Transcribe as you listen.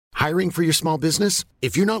Hiring for your small business?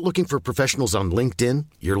 If you're not looking for professionals on LinkedIn,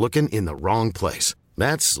 you're looking in the wrong place.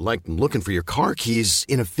 That's like looking for your car keys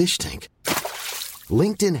in a fish tank.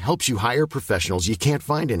 LinkedIn helps you hire professionals you can't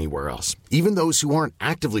find anywhere else, even those who aren't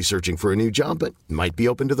actively searching for a new job but might be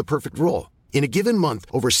open to the perfect role. In a given month,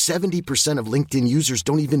 over 70% of LinkedIn users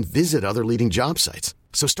don't even visit other leading job sites.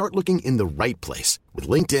 So start looking in the right place. With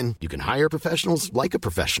LinkedIn, you can hire professionals like a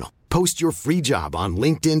professional. Post your free job on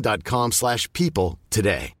linkedin.com/people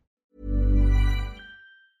today.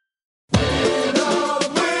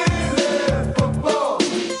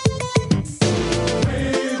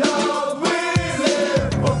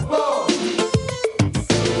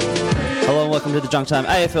 Hello and welcome to the Junk Time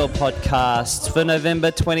AFL podcast for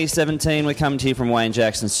November 2017. We come to you from Wayne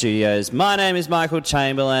Jackson Studios. My name is Michael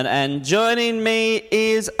Chamberlain, and joining me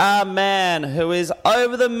is a man who is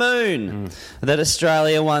over the moon that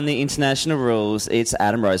Australia won the international rules. It's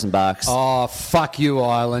Adam Rosenbachs. Oh, fuck you,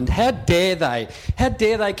 Ireland. How dare they? How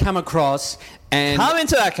dare they come across and come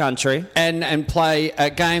into our country and play a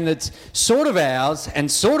game that's sort of ours and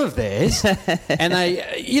sort of theirs. And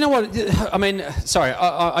they, you know what? I mean, sorry,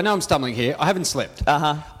 I know I'm stumbling here. I haven't slept.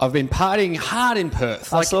 I've been partying hard in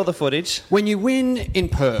Perth. I saw the footage. When you win in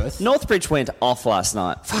Perth, Northbridge went off last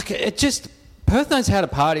night. Fuck it, just. Perth knows how to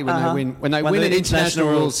party when they win. When they win an international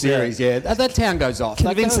rules series, yeah, that town goes off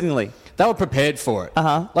convincingly. They were prepared for it.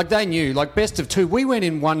 Like they knew, like best of two. We went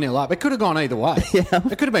in 1-0 up. It could have gone either way. It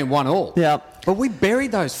could have been 1-1. Yeah. But we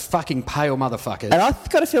buried those fucking pale motherfuckers. And I've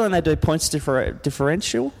got a feeling they do points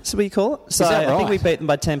differential, is what you call it. So is that right? I think we beat them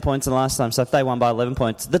by 10 points the last time. So if they won by 11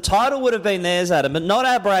 points, the title would have been theirs, Adam, but not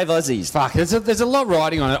our brave Aussies. Fuck, there's a lot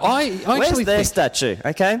riding on it. I Where's actually their think statue,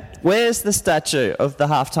 okay? Where's the statue of the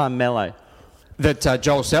halftime mellow? that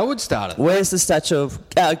Joel Selwood started. Where's the statue of...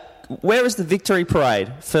 where is the victory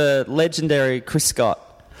parade for legendary Chris Scott?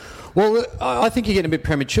 Well, I think you're getting a bit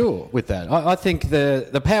premature with that. I think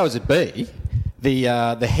the powers that be,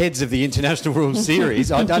 the heads of the International Rules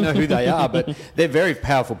Series, I don't know who they are, but they're very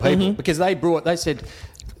powerful people because they said...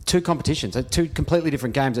 two competitions, two completely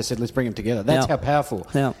different games. They said, let's bring them together. That's how powerful.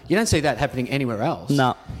 Yeah. You don't see that happening anywhere else.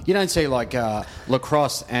 No. You don't see like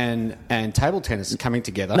lacrosse and table tennis coming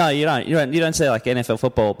together. No, you don't. You don't see like NFL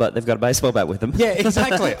football, but they've got a baseball bat with them. Yeah,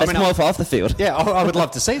 exactly. It's more for off the field. Yeah, I would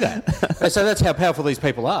love to see that. So that's how powerful these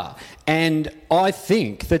people are. And I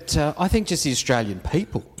think that just the Australian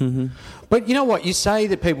people. But you know what? You say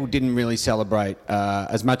that people didn't really celebrate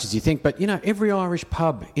as much as you think, but, you know, every Irish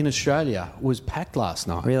pub in Australia was packed last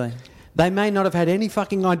night. Really? They may not have had any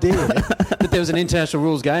fucking idea that there was an international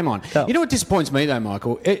rules game on. Oh. You know what disappoints me, though,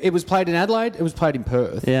 Michael? It was played in Adelaide. It was played in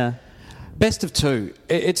Perth. Yeah. Best of two.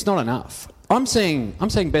 It's not enough. I'm saying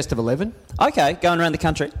best of 11. Okay, going around the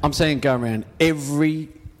country. I'm saying going around every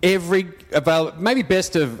available, maybe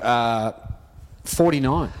best of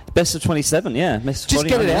 49. Best of 27, yeah. Best of Just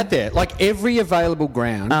 49, get it out there. Like every available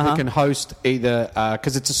ground that can host either,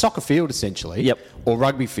 because it's a soccer field essentially, or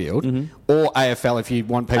rugby field, or AFL if you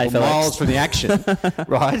want people AFLX. miles from the action,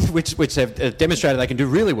 right? Which have demonstrated they can do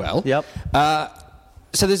really well. Yep.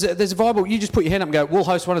 So there's a viable. You just put your hand up and go, we'll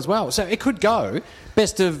host one as well. So it could go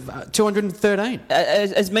best of 213.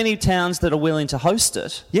 As many towns that are willing to host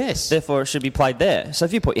it. Yes. Therefore, it should be played there. So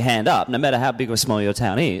if you put your hand up, no matter how big or small your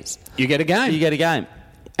town is, you get a game. You get a game.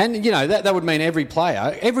 And, you know, that would mean every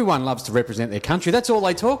player, everyone loves to represent their country. That's all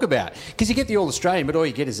they talk about. Because you get the All-Australian, but all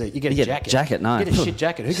you get is a jacket. No. You get a shit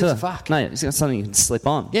jacket. Who gives a fuck? No, he's got something you can slip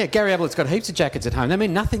on. Yeah, Gary Ablett's got heaps of jackets at home. They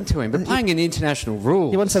mean nothing to him. But playing in international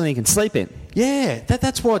rules... You want something you can sleep in. Yeah,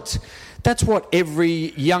 that's what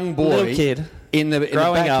every young boy... Little kid... in the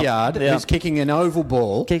backyard who's kicking an oval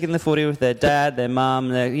ball. Kicking the footy with their dad, their mum,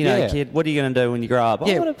 kid. What are you going to do when you grow up?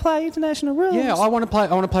 I want to play international rules. Yeah, I want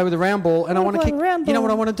to play with a round ball and I want to kick... You know what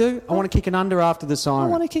I want to do? I want to kick an under after the siren. I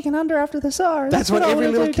want to kick an under after the siren. That's what every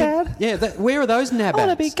little kid... Dad. Yeah, where are those nabats? I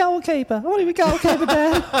want to be goalkeeper.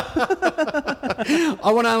 Dad.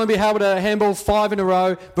 I want to only be able to handball 5 in a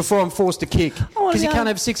row before I'm forced to kick. Because you can't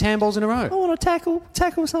have 6 handballs in a row. I want to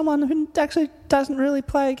tackle someone who actually doesn't really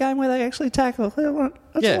play a game where they actually tackle. I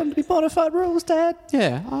just want to be modified rules, Dad.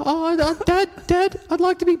 Yeah. Dad, I'd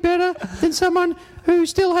like to be better than someone who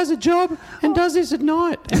still has a job and does this at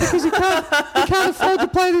night. And because he can't afford to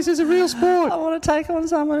play this as a real sport. I want to take on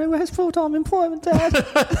someone who has full-time employment, Dad.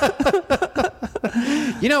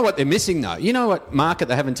 You know what they're missing, though? You know what market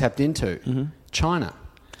they haven't tapped into? China.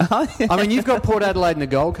 I mean, you've got Port Adelaide and the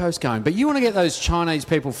Gold Coast going, but you want to get those Chinese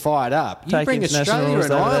people fired up. You bring Australia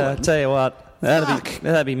and Ireland. I tell you what.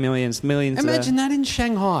 That'd be millions. Imagine that in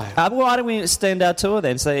Shanghai. Why don't we extend our tour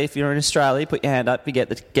then? So if you're in Australia, put your hand up, you get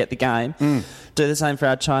the game. do the same for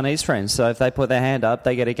our Chinese friends. So if they put their hand up,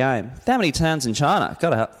 they get a game. How many towns in China?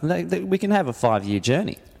 We can have a 5-year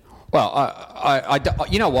journey. Well,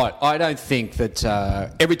 you know what? I don't think that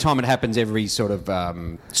every time it happens, every sort of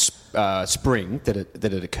spring that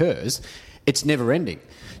it occurs, it's never ending.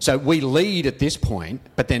 So we lead at this point,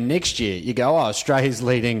 but then next year you go, Australia's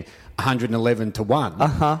leading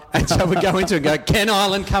 111-1. And so we go into it and go, can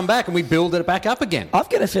Ireland come back? And we build it back up again. I've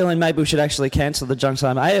got a feeling maybe we should actually cancel the Junk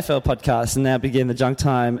Time AFL podcast and now begin the Junk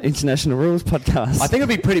Time International Rules podcast. I think it'd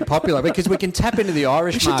be pretty popular because we can tap into the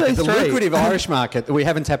Irish market, the lucrative Irish market that we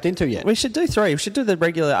haven't tapped into yet. We should do 3. We should do the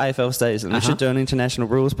regular AFL season. We should do an International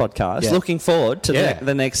Rules podcast. Yeah. Looking forward to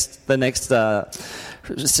the next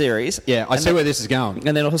series. Yeah, I see where this is going.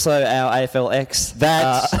 And then also our AFLX.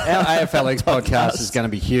 Our AFLX podcast is going to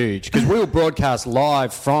be huge because we'll broadcast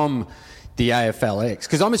live from the AFLX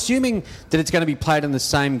because I'm assuming that it's going to be played on the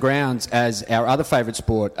same grounds as our other favourite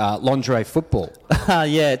sport, lingerie football.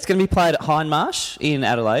 Yeah, it's going to be played at Hindmarsh in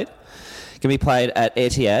Adelaide. It's going to be played at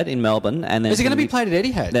Etihad in Melbourne. And then is it going to be played at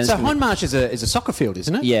Etihad? So Hindmarsh is a soccer field,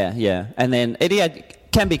 isn't it? Yeah. And then Etihad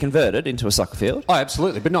can be converted into a soccer field. Oh,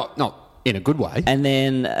 absolutely, but not in a good way. And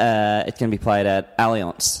then it's going to be played at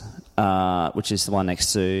Allianz, which is the one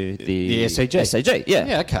next to the SCG. SCG, yeah.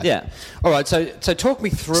 Yeah, okay. Yeah. All right, so talk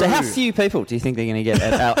me through... So how few people do you think they're going to get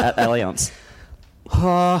at Allianz?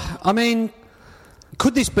 I mean,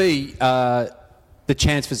 could this be the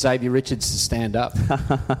chance for Xavier Richards to stand up?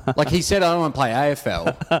 Like he said, I don't want to play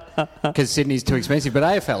AFL because Sydney's too expensive, but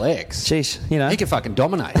AFLX... Sheesh, he can fucking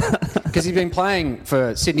dominate because he's been playing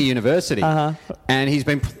for Sydney University and he's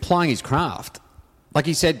been plying his craft. Like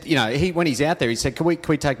he said, when he's out there, he said, can we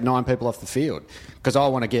take 9 people off the field? Because I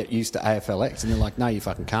want to get used to AFLX. And they're like, no, you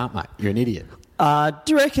fucking can't, mate. You're an idiot. Do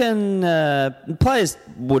you reckon players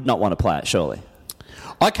would not want to play it, surely?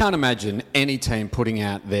 I can't imagine any team putting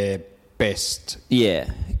out their best. Yeah.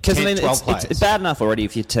 Because, 12 players. It's bad enough already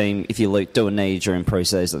if you do a knee during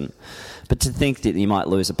pre-season. But to think that you might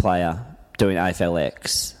lose a player doing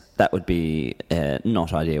AFLX, that would be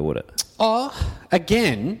not ideal, would it? Oh,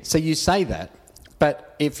 again, so you say that.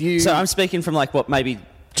 But if you... So I'm speaking from what maybe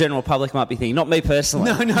general public might be thinking, not me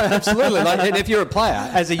personally. No, absolutely. And if you're a player,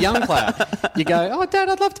 as a young player, you go, oh, Dad,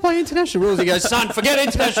 I'd love to play international rules. He goes, son, forget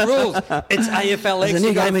international rules. It's AFLX. There's a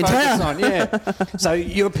new game in town. Yeah. So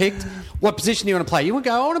you're picked. What position do you want to play? You want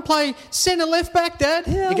to go, I want to play centre left back, Dad.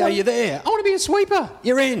 Yeah, you're there. I want to be a sweeper.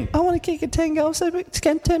 You're in. I want to kick a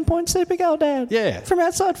 10-point super goal, Dad. Yeah. From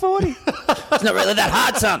outside 40. It's not really that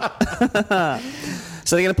hard, son.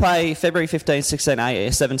 So they're going to play February 15,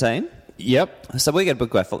 16, 17. Yep. So we're going to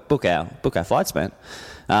book our flights, man.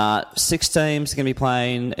 6 teams are going to be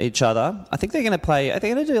playing each other. I think they're going to play. Are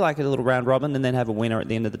they going to do a little round robin and then have a winner at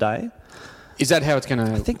the end of the day? Is that how it's going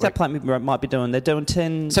to? I think that might be doing. They're doing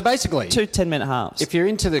 10. So basically, 2 10-minute halves. If you're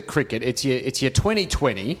into the cricket, it's your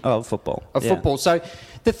 2020 of football. Football. So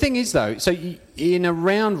the thing is, though, in a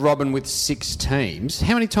round robin with 6 teams,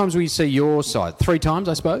 how many times will you see your side? 3 times,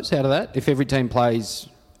 I suppose. Out of that, if every team plays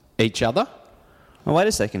each other. Well, wait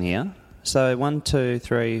a second here. So 1, 2,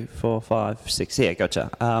 3, 4, 5, 6. Yeah,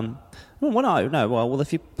 gotcha. Well,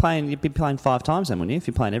 if you're playing, you'd be playing 5 times then, wouldn't you? If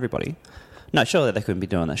you're playing everybody. No, surely they couldn't be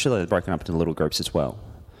doing that. Surely they're broken up into little groups as well.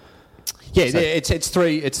 Yeah, so, it's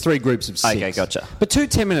 3 groups of 6. Okay, gotcha. But 2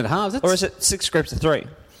 10-minute halves. Or is it 6 groups of 3?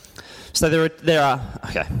 So there are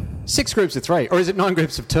 6 groups of 3, or is it 9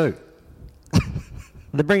 groups of 2?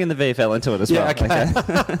 They're bringing the VFL into it as well. Okay.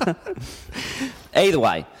 Either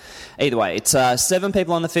way, it's 7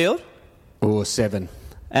 people on the field. Or 7.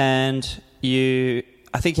 And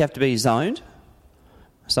I think you have to be zoned.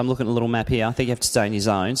 So I'm looking at a little map here. I think you have to stay in your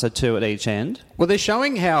zone, so 2 at each end. Well, they're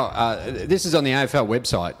showing how... this is on the AFL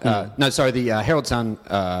website. The Herald Sun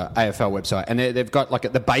AFL website. And they've got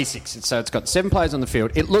the basics. So it's got 7 players on the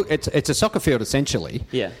field. It's a soccer field, essentially.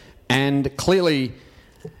 Yeah. And clearly,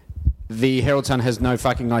 the Herald Sun has no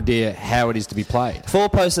fucking idea how it is to be played. 4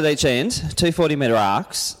 posts at each end, 2 40-metre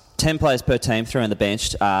arcs, 10 players per team, 3 on the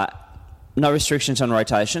bench. No restrictions on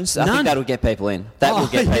rotations. I think that'll get people in. That will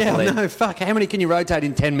get people in. No, fuck. How many can you rotate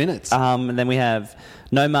in 10 minutes? And then we have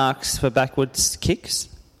no marks for backwards kicks,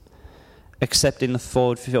 except in the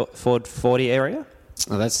forward 40 area.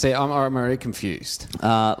 Oh, that's it. I'm already confused.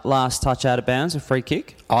 Last touch out of bounds, a free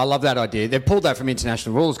kick. Oh, I love that idea. They've pulled that from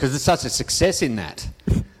international rules because there's such a success in that.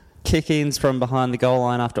 Kick-ins from behind the goal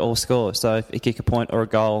line after all scores. So if you kick a point or a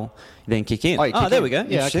goal, you then kick in. There we go.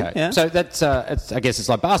 Yeah, okay. Yeah. So that's, I guess it's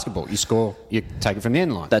like basketball. You score, you take it from the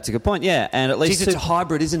end line. That's a good point, yeah. And at least it's a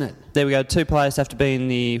hybrid, isn't it? There we go. 2 players have to be in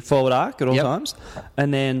the forward arc at all times.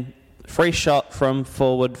 And then free shot from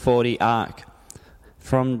forward 40 arc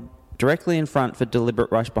from directly in front for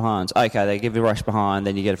deliberate rush behinds. Okay, they give you a rush behind,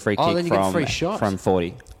 then you get a free kick then you get a free shot. from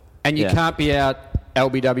 40. And you can't be out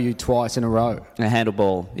LBW twice in a row. A handle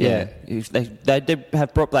ball, yeah. They did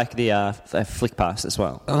have brought back the flick pass as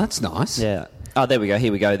well. Oh, that's nice. Yeah. Oh, there we go.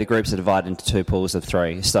 Here we go. The groups are divided into 2 pools of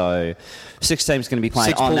 3. So 6 teams going to be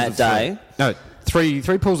playing on that day. No, three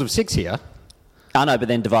pools of 6 here. Oh, no, but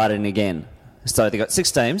then divided again. So they've got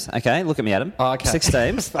 6 teams. Okay, look at me, Adam. Oh, okay. 6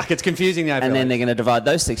 teams. Fuck, it's confusing the AFL. And then they're going to divide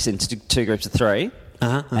those 6 into 2 groups of 3.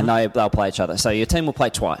 And they'll play each other. So your team will play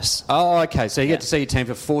twice. Oh, okay. So you get to see your team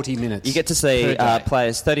for 40 minutes. You get to see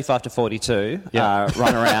players 35 to 42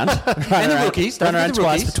 run around. And the rookies. Run around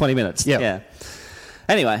twice for 20 minutes. Yeah.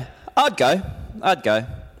 Anyway, I'd go.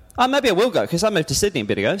 Maybe I will go because I moved to Sydney a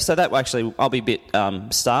bit ago. So that will actually, I'll be a bit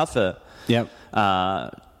starved for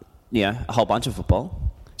a whole bunch of football.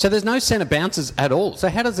 So there's no centre bounces at all. So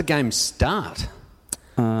how does the game start?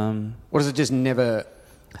 Or does it just never...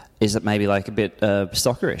 Is it maybe like a bit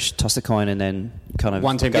soccerish? Toss a coin and then kind of...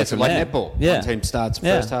 One team gets it like there. netball. Yeah. One team starts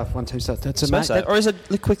first half, one team starts... That's amazing. Or is it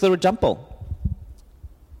a quick little jump ball?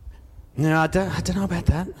 No, I don't know about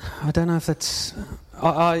that. I don't know if that's...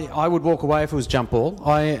 I would walk away if it was jump ball.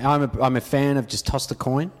 I'm a fan of just toss the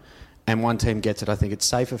coin and one team gets it. I think it's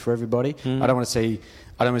safer for everybody. I don't want to see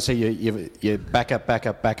your backup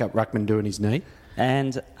ruckman doing his knee.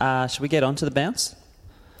 And should we get on to the bounce?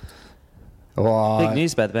 Oh, big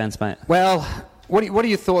news about the bounce, mate. Well, what are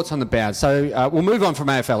your thoughts on the bounce? So we'll move on from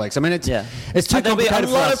AFLX. I mean, it's too complicated for us.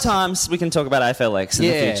 A lot of times we can talk about AFLX in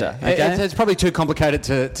the future. Okay? It's probably too complicated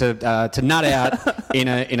to nut out in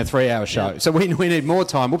a 3-hour show. So we need more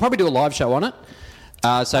time. We'll probably do a live show on it.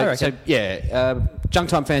 Junk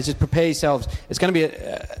Time fans, just prepare yourselves. It's going to be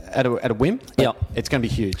at a whim. Yeah, it's going to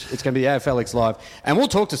be huge. It's going to be the AFLX live, and we'll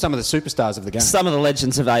talk to some of the superstars of the game. Some of the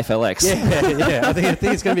legends of AFLX. Yeah. I think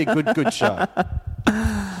it's going to be a good show.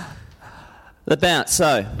 The bounce.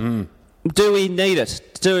 So, do we need it?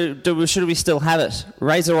 Should we still have it?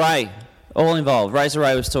 Razor Ray, all involved. Razor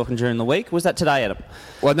Ray was talking during the week. Was that today, Adam?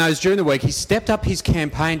 Well, no, it was during the week. He stepped up his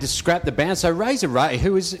campaign to scrap the bounce. So Razor Ray,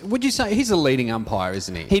 who is, would you say, he's a leading umpire,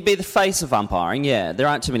 isn't he? He'd be the face of umpiring, yeah. There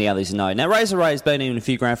aren't too many others you know. Now, Razor Ray's been in a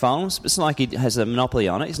few grand finals, but it's not like he has a monopoly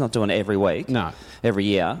on it. He's not doing it every week. No. Every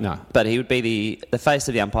year. No. But he would be the face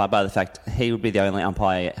of the umpire by the fact he would be the only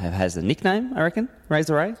umpire who has a nickname, I reckon,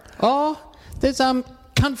 Razor Ray. Oh, there's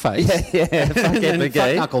cunt face. Yeah. and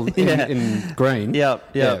fuck knuckle in green.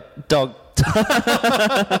 Yep. Dog.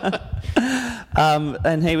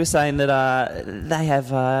 And he was saying that they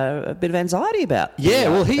have a bit of anxiety about.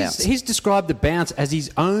 He's described the bounce as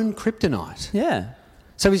his own kryptonite. Yeah.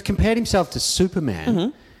 So he's compared himself to Superman.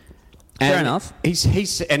 Mm-hmm. Fair enough. He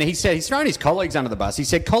said he's thrown his colleagues under the bus. He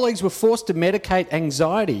said colleagues were forced to medicate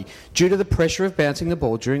anxiety due to the pressure of bouncing the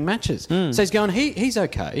ball during matches. So he's going, he's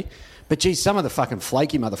okay. But, geez, some of the fucking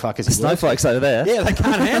flaky motherfuckers... Snowflakes over there. Yeah, they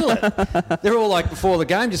can't handle it. They're all like, before the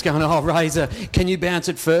game, just going, oh, Razor, can you bounce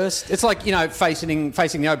it first? It's like, facing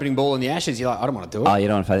the opening ball in the Ashes. You're like, I don't want to do it. Oh, you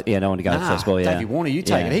don't want to go to the first ball, yeah. Davey Warner, you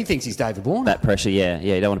take it. He thinks he's David Warner. That pressure, yeah.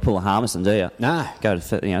 You don't want to pull a Harmison, do you? No. Go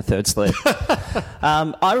to third sled.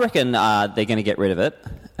 I reckon they're going to get rid of it.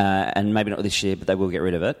 And maybe not this year, but they will get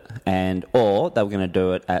rid of it. Or they were going to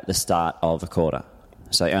do it at the start of a quarter.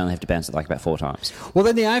 So you only have to bounce it like about 4 times. Well,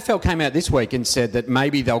 then the AFL came out this week and said that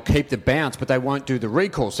maybe they'll keep the bounce, but they won't do the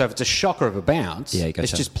recall. So if it's a shocker of a bounce,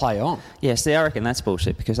 it's just play on. Yeah, see, I reckon that's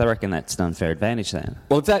bullshit because I reckon that's an unfair advantage then.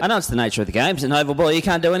 Well, I know it's the nature of the game. It's an oval ball. You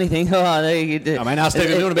can't do anything. Ask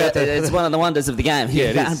Stephen Newton about that. It's one of the wonders of the game. Yeah,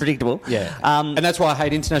 it is. Unpredictable. Yeah. And that's why I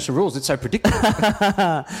hate international rules. It's so predictable.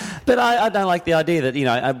 But I don't like the idea that,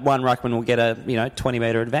 one ruckman will get a,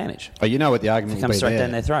 20-metre advantage. Oh, you know what the argument will be comes straight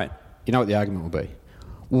down their throat. You know what the argument will be?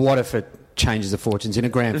 What if it changes the fortunes in a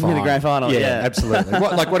grand final? In a grand final, yeah. Absolutely.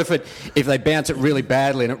 What if they bounce it really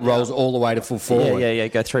badly and it rolls all the way to full forward? Yeah,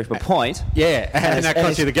 go through for a point. Yeah, and that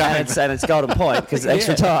costs you the game. And it's golden point because it's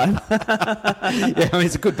extra time.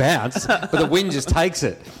 It's a good bounce, but the wind just takes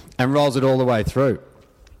it and rolls it all the way through.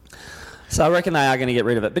 So I reckon they are going to get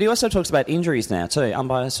rid of it. But he also talks about injuries now too.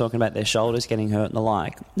 Umpires talking about their shoulders getting hurt and the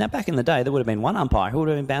like. Now, back in the day, there would have been one umpire who would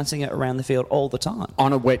have been bouncing it around the field all the time.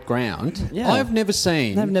 On a wet ground? Yeah. I've never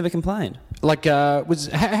seen... They've never complained. Like, was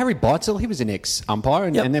Harry Beitzel, he was an ex-umpire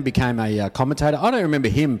and then became a commentator. I don't remember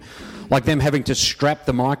him, like them having to strap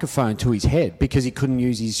the microphone to his head because he couldn't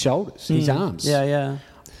use his shoulders, his arms. Yeah.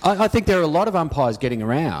 I think there are a lot of umpires getting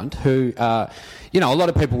around who, a lot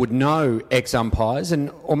of people would know ex-umpires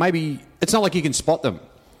or maybe it's not like you can spot them.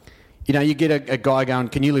 You know, you get a guy going,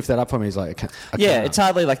 can you lift that up for me? He's like, I can't. It's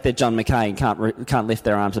hardly like they're John McCain, can't lift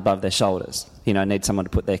their arms above their shoulders. You know, need someone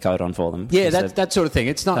to put their coat on for them. Yeah, that sort of thing.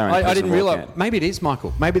 It's not. I didn't realise. Maybe it is,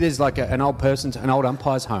 Michael. Maybe there's like an old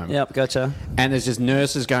umpire's home. Yep, gotcha. And there's just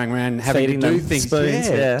nurses going around having Feeding to do them things. spoons,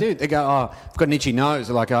 yeah. Dude, they go, oh, I've got an itchy nose.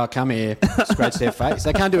 They're like, oh, come here, scratch their face.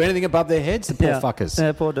 They can't do anything above their heads. The poor fuckers.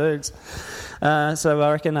 Yeah, poor dudes. So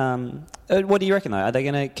I reckon. What do you reckon though? Are they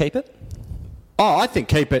going to keep it? Oh, I think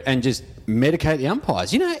keep it and just medicate the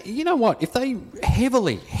umpires. You know what? If they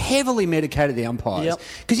heavily medicated the umpires,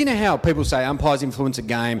 because you know how people say umpires influence a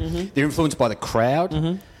game, they're influenced by the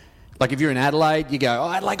crowd. Like if you're in Adelaide, you go,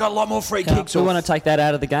 oh, Adelaide got a lot more free kicks. We want to take that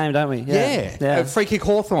out of the game, don't we? Yeah. Free kick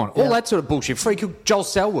Hawthorn, all that sort of bullshit. Free kick Joel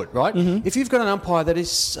Selwood, right? If you've got an umpire that is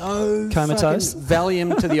so comatose,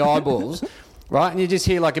 Valium to the eyeballs, right, and you just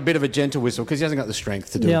hear like a bit of a gentle whistle because he hasn't got the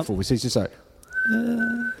strength to do a full whistle. He's just like,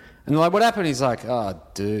 and like, what happened? He's like, oh,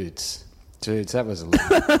 dudes, that was a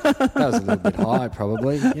little bit high,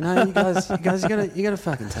 probably. You know, you guys, you gotta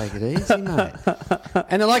fucking take it easy, mate.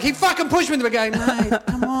 And they're like, he fucking pushed me into the game, mate.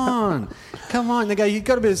 Come on. And they go, you've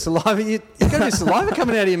got a bit of saliva. You've got a bit of saliva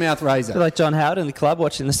coming out of your mouth, Razor. Like John Howard in the club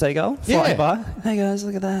watching the seagull flying by. Hey guys,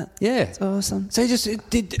 look at that. Yeah, it's awesome. So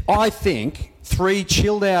I think 3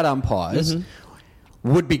 chilled out umpires.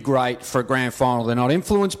 Would be great for a grand final. They're not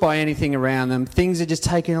influenced by anything around them. Things are just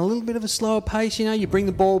taking a little bit of a slower pace. You know, you bring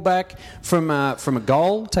the ball back from a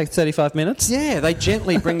goal. Take 35 minutes. Yeah, they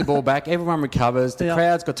gently bring the ball back. Everyone recovers. The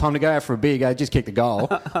crowd's got time to go out for a beer. Go, just kick the goal.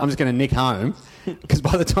 I'm just going to nick home because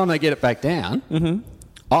by the time they get it back down,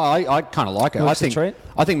 I kind of like it. I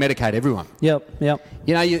think medicate everyone. Yep. You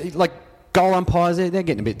know, like goal umpires, they're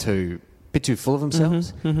getting a bit too full of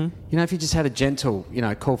themselves. You know, if you just had a gentle,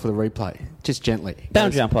 call for the replay, just gently.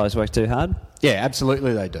 Boundary umpires work too hard. Yeah,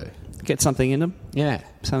 absolutely they do. Get something in them. Yeah.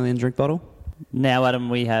 Something in the drink bottle. Now, Adam,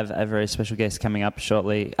 we have a very special guest coming up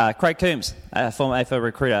shortly. Craig Coombs, a former AFL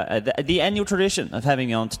recruiter. The annual tradition of having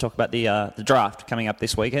me on to talk about the draft coming up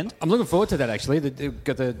this weekend. I'm looking forward to that, actually. They've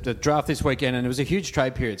got the draft this weekend, and it was a huge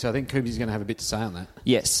trade period, so I think Coombs is going to have a bit to say on that.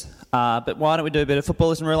 Yes. But why don't we do a bit of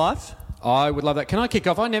footballers in real life? I would love that. Can I kick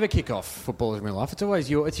off? I never kick off footballers in real life. It's always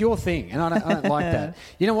it's your thing, and I don't like that.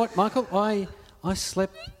 You know what, Michael? I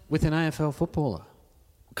slept with an AFL footballer.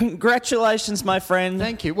 Congratulations, my friend.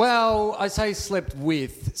 Thank you. Well, I say slept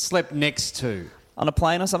next to. On a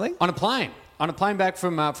plane or something? On a plane back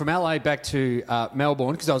from LA back to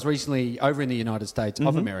Melbourne, because I was recently over in the United States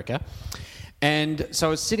of America. And so I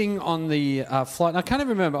was sitting on the flight, and I can't even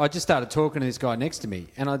remember. I just started talking to this guy next to me,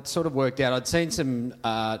 and I'd sort of worked out I'd seen some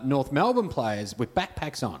North Melbourne players with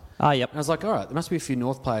backpacks on. Yep. And I was like, all right, there must be a few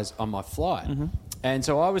North players on my flight. And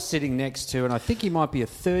so I was sitting next to, and I think he might be a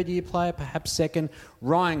third-year player, perhaps second,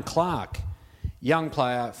 Ryan Clark, young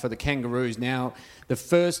player for the Kangaroos. Now, the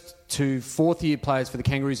first 2 fourth-year players for the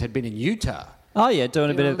Kangaroos had been in Utah. Oh, yeah,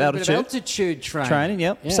 doing a bit of altitude training.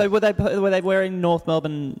 Yep. Yeah. So were they wearing North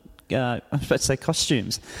Melbourne... I was about to say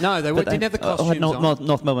costumes. No, they didn't have the costumes on.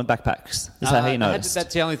 North Melbourne backpacks. Is that how you noticed?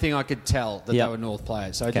 That's the only thing I could tell, that they were North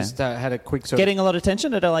players. So I just had a quick sort Getting a lot of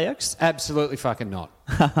attention at LAX? Absolutely fucking not.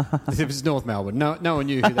 It was North Melbourne. No one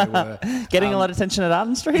knew who they were. Getting a lot of attention at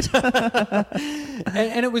Arden Street?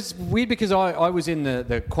 and it was weird because I was in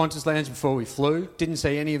the Qantas lounge before we flew. Didn't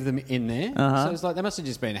see any of them in there. So it was like they must have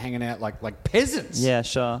just been hanging out like peasants. Yeah,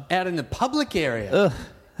 sure. Out in the public area. Ugh.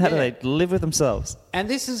 How do they live with themselves? And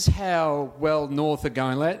this is how well North are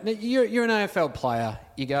going. You're an AFL player.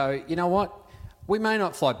 You go, you know what? We may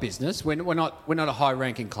not fly business. We're not a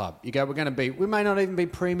high-ranking club. You go, we may not even be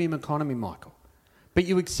premium economy, Michael. But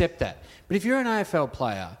you accept that. But if you're an AFL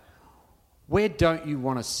player, where don't you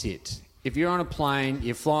want to sit? If you're on a plane,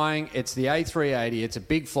 you're flying, it's the A380, it's a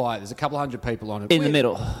big flight, there's a couple hundred people on it. In the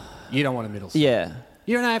middle. You don't want a middle seat. Yeah.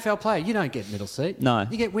 You're an AFL player. You don't get middle seat. No.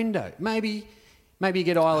 You get window. Maybe you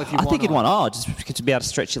get aisle if you want. I think you'd want aisle just to be able to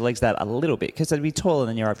stretch your legs out a little bit because they'd be taller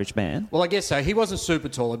than your average man. Well, I guess so. He wasn't super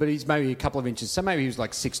taller, but he's maybe a couple of inches. So maybe he was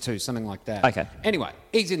like 6'2", something like that. Okay. Anyway,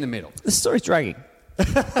 he's in the middle. The story's dragging.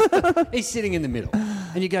 He's sitting in the middle.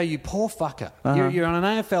 And you go, you poor fucker. You're on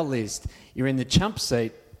an AFL list. You're in the chump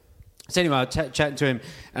seat. So anyway, I was chatting to him,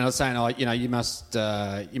 and I was saying, you must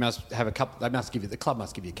have a couple. The club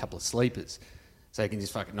must give you a couple of sleepers, so you can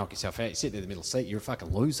just fucking knock yourself out. You're sitting in the middle seat. You're a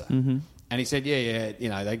fucking loser. And he said, yeah,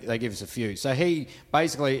 they give us a few. So he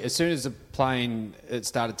basically, as soon as the plane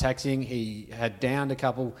started taxiing, he had downed a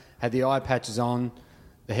couple, had the eye patches on,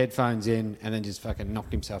 the headphones in, and then just fucking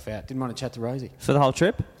knocked himself out. Didn't want to chat to Rosie. For the whole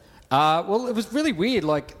trip? Well, it was really weird.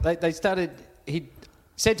 Like, they started... He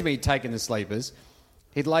said to me he'd taken the sleepers.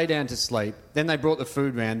 He'd lay down to sleep. Then they brought the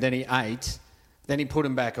food round. Then he ate. Then he put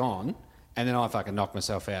them back on. And then I fucking knocked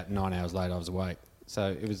myself out, and 9 hours later I was awake.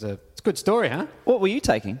 So it's a good story, huh? What were you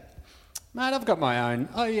taking? Mate, I've got my own.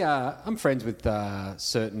 I'm friends with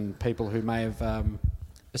certain people who may have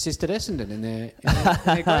assisted Essendon in their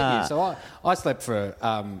great years. So I slept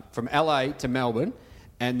from LA to Melbourne,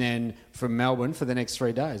 and then from Melbourne for the next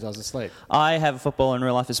 3 days I was asleep. I have a footballer in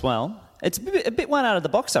real life as well. It's a bit one out of the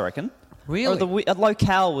box, I reckon. Really? Or the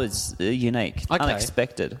locale was unique,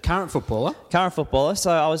 unexpected. Current footballer? Current footballer.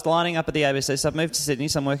 So I was lining up at the ABC. So I've moved to Sydney,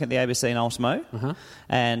 so I'm working at the ABC in Ultimo.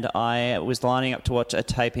 And I was lining up to watch a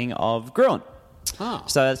taping of Gruen. Oh.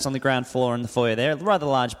 So it's on the ground floor in the foyer there. A rather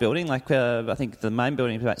large building. Like I think the main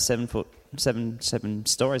building is about 7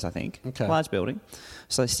 stories, I think. Okay. Large building.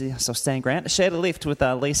 So Stan Grant shared a lift with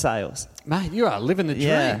Lee Sales. Mate, you are living the dream.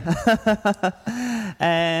 Yeah.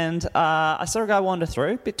 And I saw a guy wander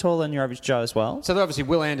through, a bit taller than your average Joe as well. So they're obviously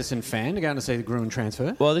Will Anderson fan. They're going to see the Gruen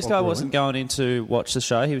transfer. Well, this guy wasn't going in to watch the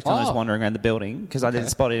show. He was kind of just wandering around the building because I didn't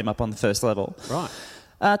spot him up on the first level. Right.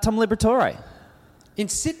 Tom Liberatore. In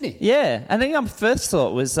Sydney? Yeah. And then my first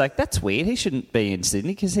thought was like, that's weird. He shouldn't be in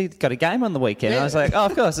Sydney because he got a game on the weekend. Yeah. And I was like, oh,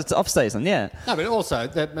 of course, it's off season, yeah. No, but also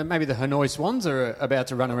maybe the Hanoi Swans are about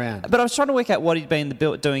to run around. But I was trying to work out what he'd been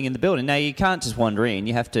doing in the building. Now, you can't just wander in.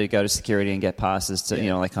 You have to go to security and get passes to,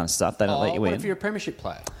 all that kind of stuff. They don't let you What in. if you're a premiership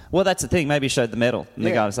player? Well, that's the thing. Maybe he showed the medal. And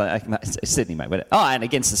the guy was like, it's Sydney, mate. And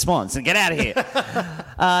against the Swans. And get out of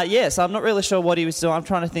here. So I'm not really sure what he was doing. I'm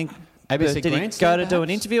trying to think. ABC did he Grandstand, go to do perhaps? an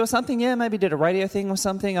interview or something? Yeah, maybe did a radio thing or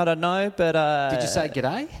something. I don't know. But Did you say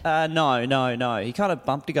g'day? No. He kind of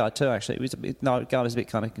bumped a guy too, actually. Guy was a bit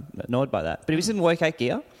kind of annoyed by that. But he was in workout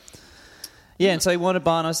gear. Yeah, and so he wanted to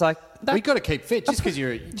buy, and I was like... We've got to keep fit just because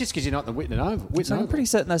you're not in the Whitten Oval. So I'm pretty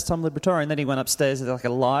certain that's Tom Liberatore. And then he went upstairs to like a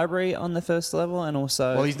library on the first level, and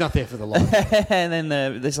also... Well, he's not there for the library. And then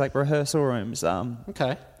there's like rehearsal rooms.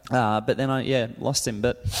 Okay. But then I lost him.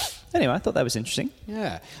 But anyway, I thought that was interesting.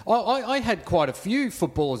 Yeah. I had quite a few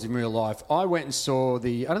footballers in real life. I went and saw I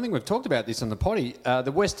don't think we've talked about this on the potty,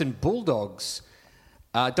 the Western Bulldogs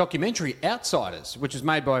documentary Outsiders, which was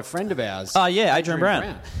made by a friend of ours. Oh, yeah, Adrian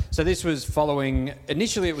Brown. So this was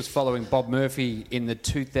initially it was following Bob Murphy in the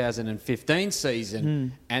 2015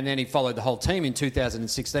 season, and then he followed the whole team in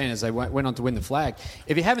 2016 as they went on to win the flag.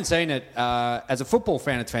 If you haven't seen it, as a football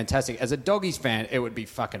fan, it's fantastic. As a Doggies fan, it would be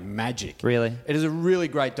fucking magic. Really? It is a really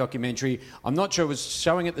great documentary. I'm not sure, it was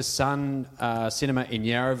showing at the Sun Cinema in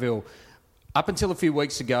Yarraville up until a few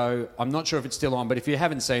weeks ago. I'm not sure if it's still on, but if you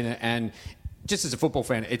haven't seen it, and just as a football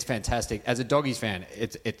fan, it's fantastic. As a Doggies fan,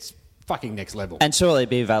 it's fucking next level. And surely it'd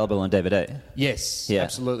be available on DVD. Yes, Yeah.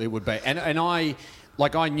 absolutely it would be. And I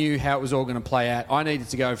knew how it was all going to play out. I needed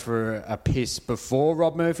to go for a piss before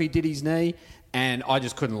Rob Murphy did his knee, and I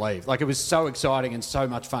just couldn't leave. Like, it was so exciting and so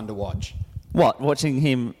much fun to watch. What? Watching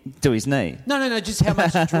him do his knee? No, just how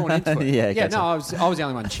much you're drawn into it. Yeah, yeah. gotcha. No, I was the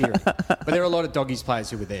only one cheering, but there were a lot of Doggies players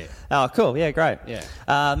who were there. Oh, cool. Yeah, great.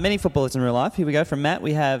 Yeah. Many footballers in real life. Here we go from Matt.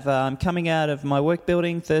 We have coming out of my work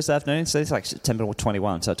building Thursday afternoon. So it's like September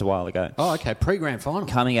 21, so it's a while ago. Oh, okay. Pre-grand final.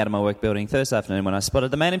 Coming out of my work building Thursday afternoon when I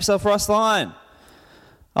spotted the man himself, Ross Lyon.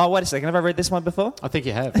 Oh, wait a second. Have I read this one before? I think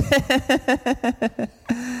you have.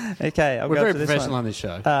 Okay, We're go very to this professional one. on this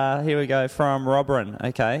show. Here we go from Robrin.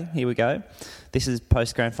 Okay, here we go. This is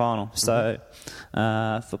post-grand final. So,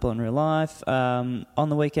 football in real life. On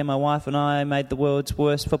the weekend, my wife and I made the world's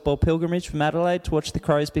worst football pilgrimage from Adelaide to watch the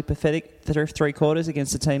Crows be pathetic through three quarters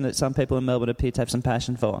against a team that some people in Melbourne appear to have some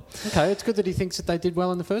passion for. Okay, it's good that he thinks that they did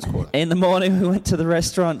well in the first quarter. In the morning, we went to the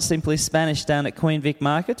restaurant Simply Spanish down at Queen Vic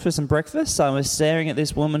Market for some breakfast. I was staring at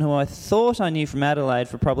this woman who I thought I knew from Adelaide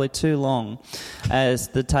for probably too long as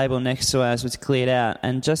the table next to ours was cleared out.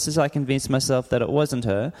 And just as I convinced myself that it wasn't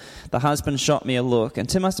her, the husband shot me a look. And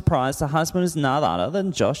to my surprise, the husband was none other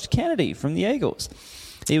than Josh Kennedy from the Eagles.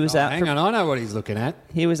 He was out. Hang on, I know what he's looking at.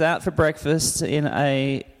 He was out for breakfast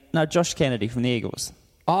in Josh Kennedy from the Eagles.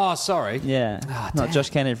 Oh, sorry. Yeah, Oh, not damn. Josh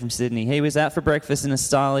Kennedy from Sydney. He was out for breakfast in a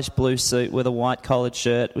stylish blue suit with a white collared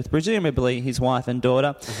shirt with presumably his wife and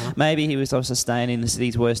daughter. Maybe he was also staying in the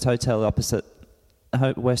city's worst hotel, the opposite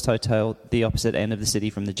end of the city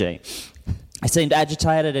from the G. He seemed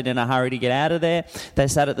agitated and in a hurry to get out of there. They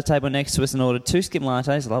sat at the table next to us and ordered 2 skim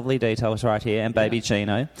lattes, lovely details right here, and baby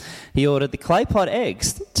chino. He ordered the clay pot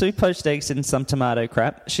eggs, 2 poached eggs and some tomato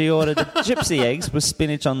crap. She ordered the gypsy eggs with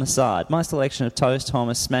spinach on the side. My selection of toast,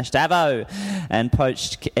 hummus, smashed avo, and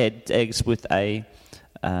poached eggs with a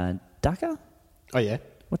ducker? Oh, yeah.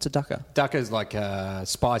 What's a dukkha? Dukkha is like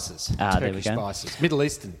spices, There we Turkish go. spices, Middle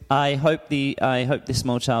Eastern. I hope this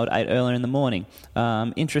small child ate earlier in the morning.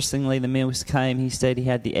 Interestingly, the meals came. He said he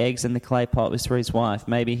had the eggs and the clay pot was for his wife.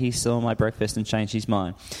 Maybe he saw my breakfast and changed his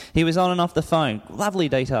mind. He was on and off the phone. Lovely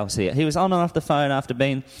details here. He was on and off the phone after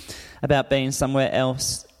being somewhere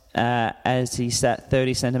else as he sat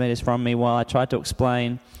 30 centimetres from me while I tried to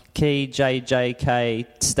explain key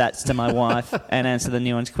JJK stats to my wife and answer the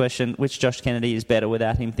nuanced question, which Josh Kennedy is better,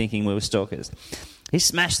 without him thinking we were stalkers. He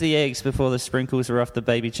smashed the eggs before the sprinkles were off the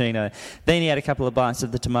baby chino. Then he had a couple of bites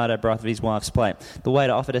of the tomato broth of his wife's plate. The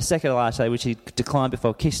waiter offered a second latte, which he declined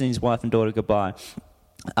before kissing his wife and daughter goodbye,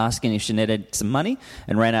 asking if she needed some money,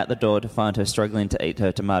 and ran out the door to find her struggling to eat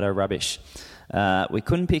her tomato rubbish. We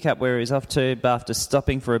couldn't pick up where he was off to, but after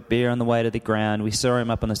stopping for a beer on the way to the ground, we saw him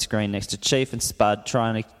up on the screen next to Chief and Spud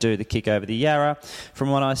trying to do the kick over the Yarra.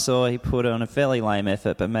 From what I saw, he put on a fairly lame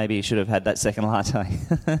effort, but maybe he should have had that second latte.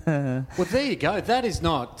 Well, there you go. That is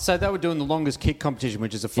not... So they were doing the longest kick competition,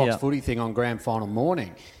 which is a Fox footy thing on grand final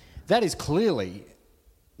morning. That is clearly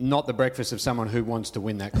not the breakfast of someone who wants to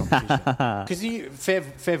win that competition. Because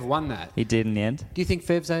Fev won that. He did in the end. Do you think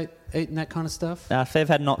Fev's eaten that kind of stuff? Fev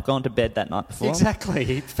had not gone to bed that night before. Exactly.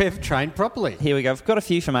 Fev trained properly. Here we go. I've got a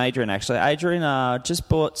few from Adrian, actually. Adrian just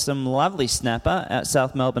bought some lovely snapper at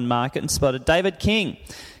South Melbourne Market and spotted David King.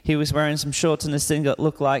 He was wearing some shorts and a singlet that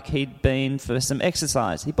looked like he'd been for some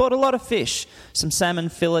exercise. He bought a lot of fish, some salmon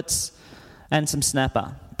fillets and some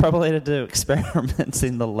snapper. Probably to do experiments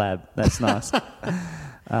in the lab. That's nice.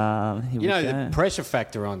 The pressure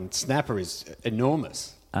factor on snapper is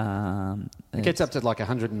enormous. It gets up to like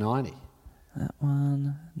 190. That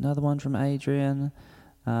one. Another one from Adrian.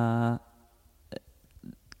 Get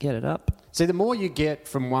it up. See, the more you get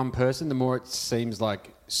from one person, the more it seems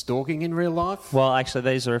like stalking in real life. Well, actually,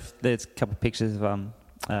 there's a couple of pictures of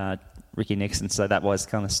Ricky Nixon, so that was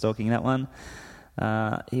kind of stalking, that one.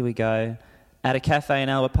 Here we go. At a cafe in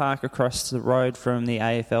Albert Park across the road from the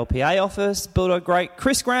AFLPA office, Bulldog great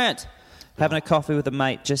Chris Grant having a coffee with a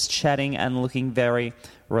mate, just chatting and looking very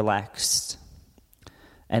relaxed.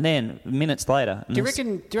 And then minutes later, do you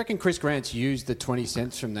reckon Chris Grant's used the 20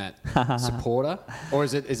 cents from that supporter, or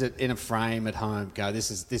is it in a frame at home? Go,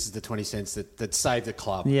 this is the 20 cents that saved the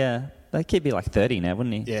club. Yeah. They could be like 30 now,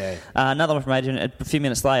 wouldn't he? Yeah. Another one from Adrian a few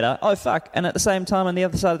minutes later. Oh, fuck. And at the same time, on the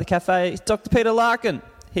other side of the cafe, Dr. Peter Larkin.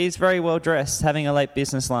 He's very well dressed, having a late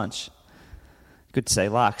business lunch. Good to see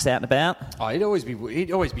Lark's out and about. Oh, he'd always be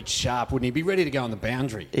sharp, wouldn't he? Be ready to go on the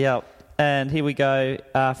boundary. Yep. And here we go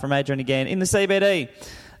from Adrian again. In the CBD,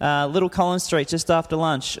 Little Collins Street, just after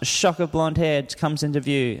lunch, a shock of blonde hair comes into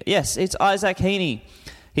view. Yes, it's Isaac Heaney.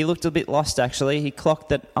 He looked a bit lost, actually. He clocked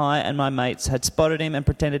that I and my mates had spotted him and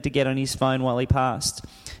pretended to get on his phone while he passed.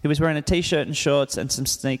 He was wearing a T-shirt and shorts and some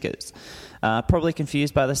sneakers. Probably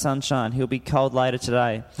confused by the sunshine. He'll be cold later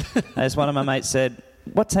today. As one of my mates said,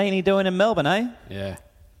 what's Heaney doing in Melbourne, eh? Yeah.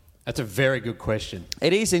 That's a very good question.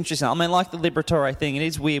 It is interesting. I mean, like the Liberatore thing, it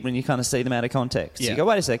is weird when you kind of see them out of context. Yeah. You go,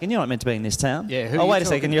 wait a second, you're not meant to be in this town. Yeah. Oh, wait a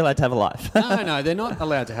second, you're allowed to have a life. No, they're not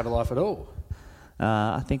allowed to have a life at all.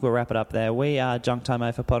 I think we'll wrap it up there. We are Junk Time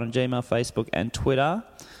AFL on Gmail, Facebook and Twitter.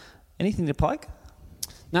 Anything to plug?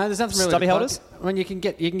 No, there's nothing really. Stubby holders? I mean, you can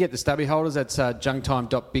get the stubby holders. That's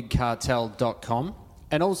junktime.bigcartel.com.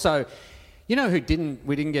 And also, you know we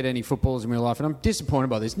didn't get any footballers in real life, and I'm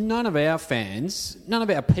disappointed by this. None of our fans, none of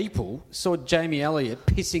our people saw Jamie Elliott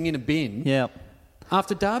pissing in a bin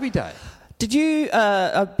after Derby Day. Did you,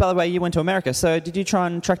 by the way, you went to America, so did you try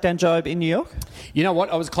and track down Job in New York? You know what?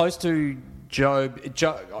 I was close to Job,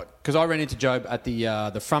 because I ran into Job at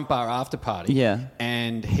the front bar after party. Yeah.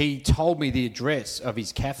 And he told me the address of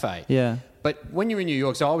his cafe. Yeah. But when you're in New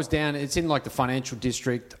York, so I was down, it's in like the financial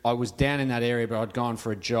district. I was down in that area, but I'd gone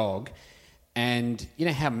for a jog. And you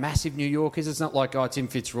know how massive New York is? It's not like, it's in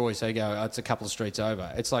Fitzroy, so you go, it's a couple of streets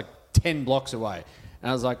over. It's like 10 blocks away. And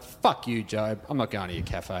I was like, fuck you, Job. I'm not going to your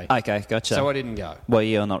cafe. Okay, gotcha. So I didn't go. Well,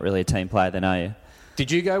 you're not really a team player then, are you? Did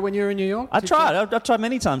you go when you were in New York? I tried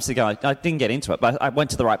many times to go. I didn't get into it, but I went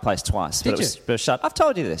to the right place twice. Did you? It was shut. I've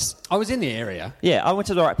told you this. I was in the area. Yeah, I went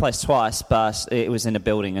to the right place twice, but it was in a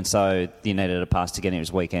building, and so you needed a pass to get in. It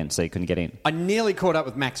was weekend, so you couldn't get in. I nearly caught up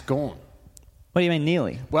with Max Gawn. What do you mean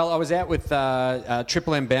nearly? Well, I was out with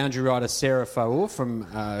Triple M boundary rider Sarah Faur from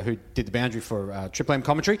who did the boundary for Triple M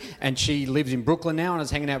commentary, and she lives in Brooklyn now, and I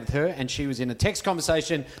was hanging out with her, and she was in a text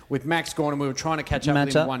conversation with Max Gawn, and we were trying to catch up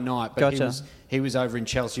with him one night, but he was over in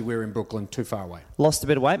Chelsea, we were in Brooklyn, too far away. Lost a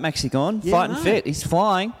bit of weight, Maxi Gawn, fighting fit. He's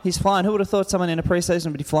flying. Who would have thought someone in a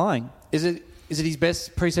pre-season would be flying? Is it his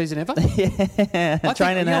best pre-season ever? Yeah,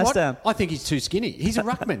 training in Houstown. I think he's too skinny. He's a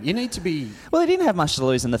ruckman. You need to be... Well, he didn't have much to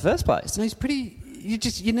lose in the first place. No, he's pretty...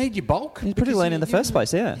 you need your bulk. He's pretty lean in the first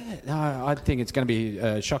place, yeah. No, I think it's going to be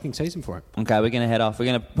a shocking season for him. Okay, we're going to head off.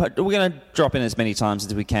 We're going to drop in as many times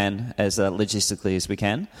as we can, as logistically as we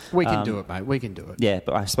can. We can do it, mate. We can do it. Yeah,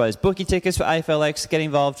 but I suppose bookie tickets for AFLX, get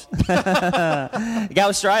involved. Go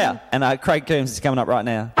Australia. And Craig Coombs is coming up right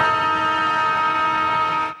now.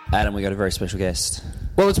 Adam, we got a very special guest.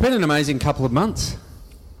 Well, it's been an amazing couple of months.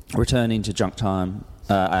 Returning to Junk Time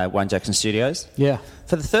at Wayne Jackson Studios. Yeah.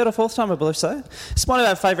 For the third or fourth time, I believe so. It's one of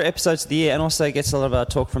our favourite episodes of the year and also gets a lot of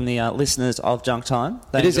talk from the listeners of Junk Time.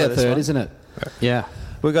 It is our third, isn't it? Yeah.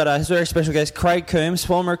 We've got a very special guest, Craig Coombs,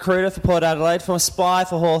 former recruiter for Port Adelaide, former spy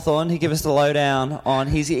for Hawthorn. He gave us the lowdown on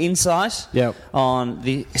his insight on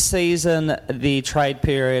the season, the trade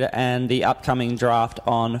period and the upcoming draft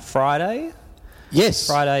on Friday. Yes.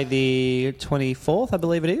 Friday the 24th, I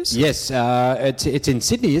believe it is. Yes, it's in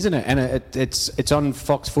Sydney, isn't it? And it's on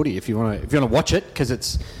Fox Footy if you want to watch it, because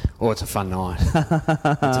it's a fun night. It's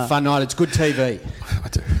a fun night. It's good TV. I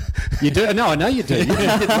do. You do? No, I know you do. You'd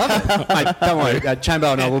love it. Mate, don't worry. Chamber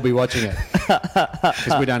and I will be watching it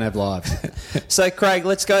because we don't have lives. So, Craig,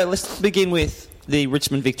 let's go. Let's begin with the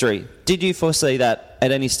Richmond victory. Did you foresee that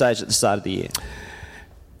at any stage at the start of the year?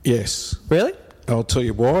 Yes. Really? I'll tell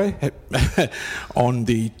you why. On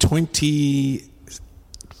the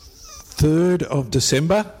 23rd of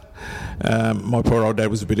December, my poor old dad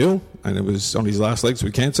was a bit ill, and it was on his last legs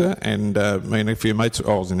with cancer, and me and a few mates,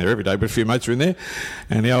 I was in there every day, but a few mates were in there,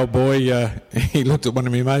 and the old boy, he looked at one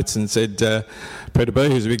of my mates and said, Peter B,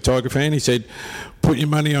 who's a big Tiger fan, he said, put your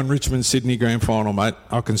money on Richmond-Sydney grand final, mate.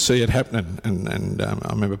 I can see it happening. And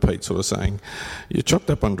I remember Pete sort of saying, you're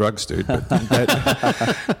chocked up on drugs, dude. But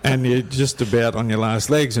Dad, and you're just about on your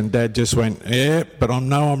last legs. And Dad just went, yeah, but I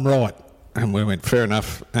know I'm right. And we went, fair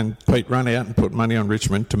enough. And Pete ran out and put money on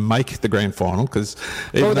Richmond to make the grand final. Because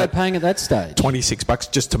what were they paying at that stage?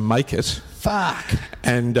 $26 just to make it. Fuck.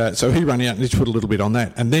 And so he ran out and he put a little bit on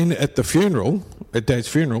that. And then at the funeral, at Dad's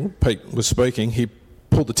funeral, Pete was speaking, he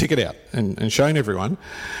pulled the ticket out and shown everyone,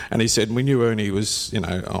 and he said, we knew Ernie was,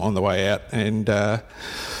 on the way out, and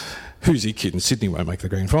who's he kidding? Sydney won't make the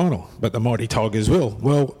grand final, but the mighty Tigers will.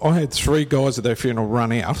 Well, I had 3 guys at their funeral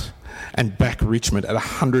run out and back Richmond at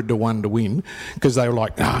 100 to 1 to win, because they were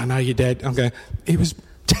like, no, your dad. I'm going, he was...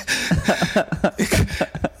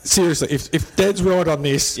 Seriously, if Dad's right on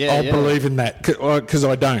this, I'll believe in that, because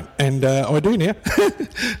I don't, and I do now.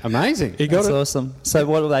 Amazing. He got That's it. awesome. So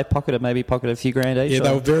what did they pocket? Maybe pocket a few grand each? Yeah,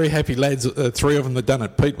 they were very happy lads. 3 of them had done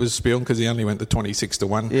it. Pete was spewing because he only went to 26 to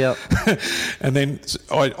 1. Yeah. And then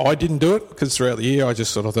I didn't do it because throughout the year I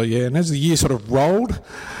just sort of thought, and as the year sort of rolled,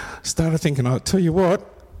 started thinking, I'll tell you what,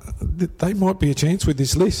 they might be a chance with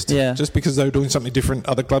this list, just because they were doing something different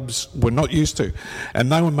other clubs were not used to,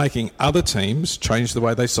 and they were making other teams change the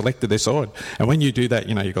way they selected their side, and when you do that,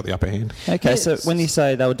 you've got the upper hand. Okay, so when you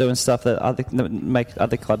say they were doing stuff that make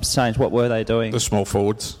other clubs change, what were they doing? The small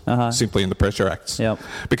forwards, simply in the pressure acts. Yep.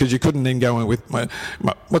 Because you couldn't then go in with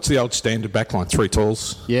what's the old standard backline? 3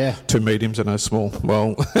 talls, 2 mediums and a small.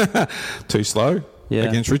 Well, 2 slow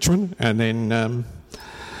against Richmond, and then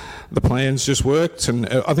the plans just worked, and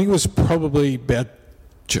I think it was probably about,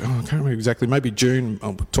 I can't remember exactly, maybe June.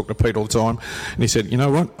 I talk to Pete all the time, and he said, you know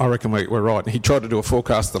what, I reckon we're right. And he tried to do a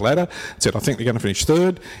forecast of the ladder, said, I think they're going to finish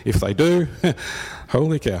 3rd. If they do,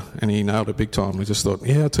 holy cow. And he nailed it big time. We just thought,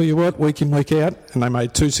 I'll tell you what, week in, week out. And they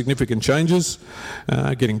made 2 significant changes,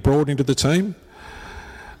 getting Broad into the team.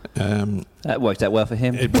 That worked out well for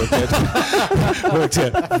him. It worked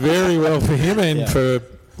out very well for him and for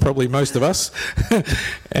probably most of us.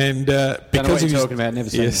 And because he's talking about, never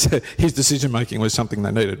seen his decision making was something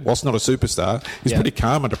they needed. Whilst not a superstar, he's pretty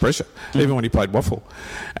calm under pressure, even when he played waffle.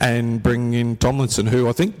 And bring in Tomlinson, who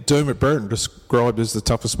I think Dermot Brereton described as the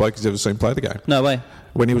toughest bloke he's ever seen play the game. No way.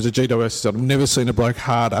 When he was a GWS, he said, I've never seen a bloke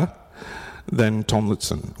harder than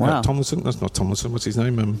Tomlinson. Wow. Tomlinson? That's not Tomlinson. What's his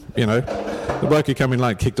name? The bloke who came in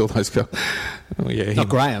late, kicked all those guys. Not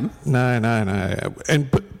Graham. No. And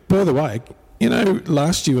by the way,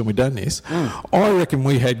 last year when we done this, I reckon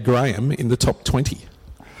we had Graham in the top 20.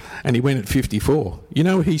 And he went at 54.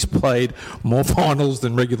 He's played more finals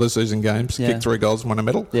than regular season games, kicked 3 goals and won a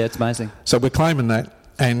medal. Yeah, it's amazing. So we're claiming that.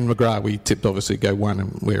 And McGrath, we tipped obviously go 1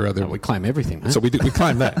 and where other... we claim everything, huh? So we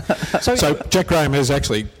claim that. so Jack Graham is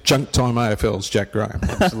actually Junk Time AFL's Jack Graham.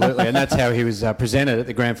 Absolutely, and that's how he was presented at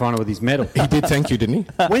the grand final with his medal. He did, thank you, didn't he?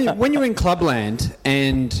 When you're in clubland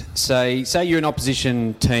and say you're an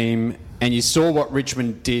opposition team and you saw what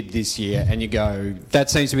Richmond did this year and you go,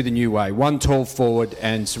 that seems to be the new way, 1 tall forward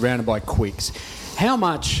and surrounded by quicks. How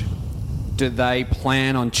much do they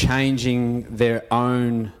plan on changing their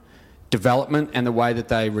own development and the way that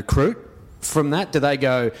they recruit from that? Do they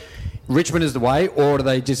go, Richmond is the way, or do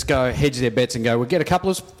they just go hedge their bets and go, we'll get a couple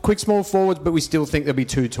of quick small forwards, but we still think there'll be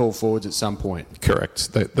 2 tall forwards at some point?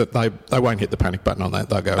 Correct. They won't hit the panic button on that.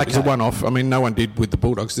 They'll go, it's a one-off. I mean, no one did with the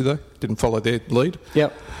Bulldogs, did they? Didn't follow their lead.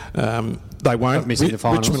 Yep. They won't. Missing the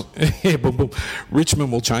finals.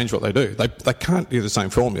 Richmond will change what they do. They can't do the same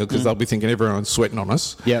formula because they'll be thinking everyone's sweating on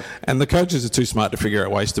us. Yep. And the coaches are too smart to figure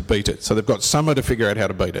out ways to beat it. So they've got summer to figure out how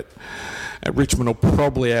to beat it. Richmond will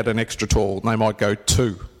probably add an extra tall, and they might go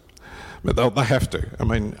 2. But they have to. I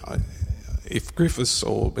mean, if Griffiths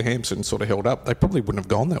or Hampson sort of held up, they probably wouldn't have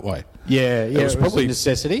gone that way. Yeah, it was probably a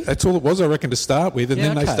necessity. That's all it was, I reckon, to start with. And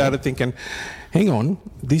then they started thinking, hang on,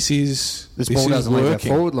 this ball doesn't leave our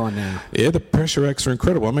working. forward line now. Yeah, the pressure acts are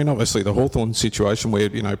incredible. I mean, obviously the Hawthorn situation where,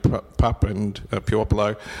 Pup and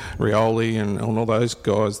Puopolo, Rioli and all those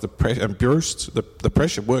guys, and Bruce, the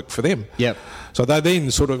pressure worked for them. Yep. So they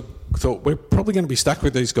then sort of thought, we're probably going to be stuck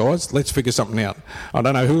with these guys. Let's figure something out. I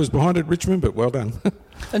don't know who was behind it, Richmond, but well done.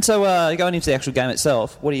 And so going into the actual game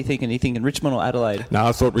itself, what are you thinking? Are you thinking Richmond or Adelaide? No,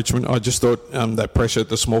 I thought Richmond. I just thought that pressure at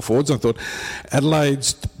the small forwards. I thought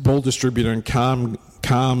Adelaide's ball distributor and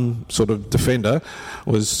calm sort of defender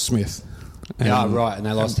was Smith. Right, and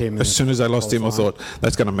they lost him. As soon as they lost him, I thought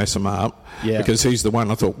that's going to mess them up. Yeah. Because he's the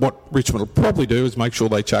one. I thought what Richmond will probably do is make sure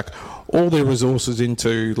they chuck all their resources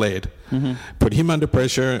into Laird, put him under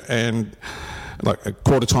pressure, and like a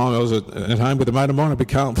quarter time I was at home with a mate of mine, a big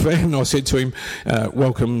Carlton fan, and I said to him,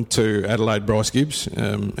 welcome to Adelaide, Bryce Gibbs.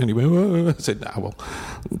 And he went, oh. I said,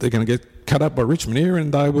 they're going to get cut up by Richmond here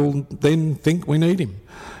and they will then think we need him.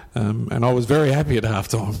 And I was very happy at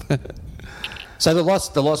half-time. So the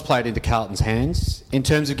loss played into Carlton's hands in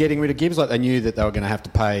terms of getting rid of Gibbs. Like they knew that they were going to have to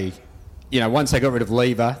pay. Once they got rid of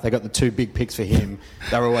Lever, they got the 2 big picks for him.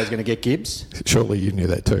 They were always going to get Gibbs. Surely you knew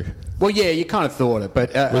that too. Well, yeah, you kind of thought it,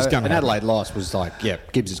 but an Adelaide loss was like, yeah,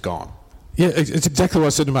 Gibbs is gone. Yeah, it's exactly what I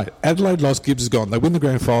said to mate. Adelaide lost, Gibbs is gone. They win the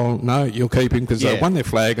grand final. No, you'll keep him because they won their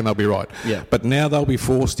flag and they'll be right. Yeah. But now they'll be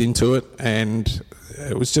forced into it, and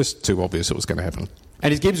it was just too obvious it was going to happen.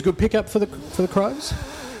 And is Gibbs a good pickup for the Crows?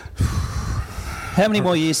 How many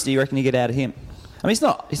more years do you reckon you get out of him? I mean, he's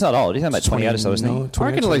not old. He's only about 28 or so, isn't he? I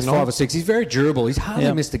reckon at least 5 or 6. He's very durable. He's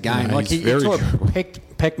hardly missed a game. No, he tore a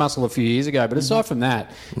pec muscle a few years ago, but aside from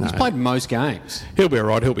that, he's played most games. He'll be all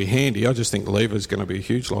right. He'll be handy. I just think Lever's going to be a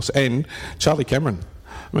huge loss. And Charlie Cameron,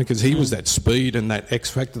 because he was that speed and that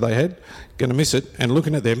X factor they had, going to miss it. And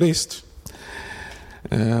looking at their list...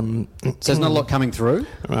 so there's not a lot coming through?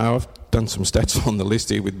 I've done some stats on the list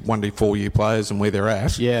here with 1 to 4 year players and where they're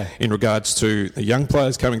at in regards to the young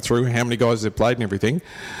players coming through, how many guys they've played and everything.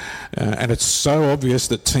 And it's so obvious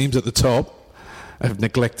that teams at the top have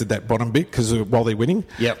neglected that bottom bit because while they're winning.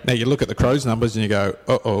 Yep. Now you look at the Crows numbers and you go,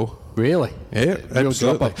 uh-oh. Really? Yeah,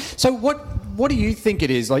 absolutely. So what do you think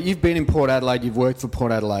it is? Like, you've been in Port Adelaide, you've worked for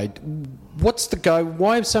Port Adelaide. What's the go?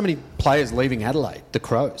 Why are so many players leaving Adelaide, the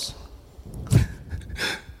Crows?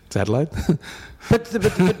 It's Adelaide.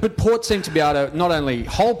 But Port seem to be able to not only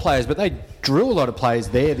hold players, but they drew a lot of players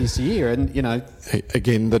there this year. And,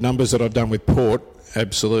 Again, the numbers that I've done with Port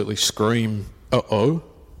absolutely scream, uh-oh,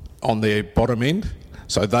 on their bottom end.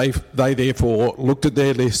 So they therefore looked at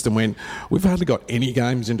their list and went, we've hardly got any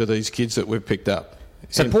games into these kids that we've picked up.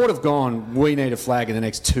 So Port have gone, we need a flag in the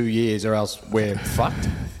next 2 years or else we're fucked.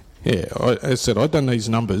 Yeah, as I said, I've done these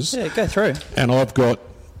numbers. Yeah, go through. And I've got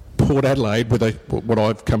Port Adelaide with what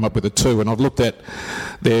I've come up with a 2, and I've looked at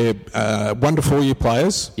their 1 to 4 year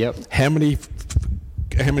players. Yep. How many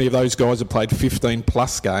of those guys have played 15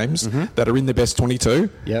 plus games that are in the best 22?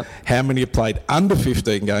 Yep. How many have played under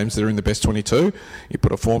 15 games that are in the best 22? You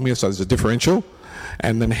put a formula, so there's a differential.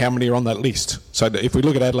 And then how many are on that list? So if we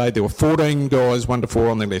look at Adelaide, there were 14 guys 1 to 4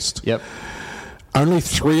 on their list. Yep. Only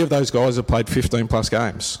 3 of those guys have played 15 plus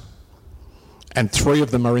games, and 3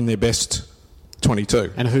 of them are in their best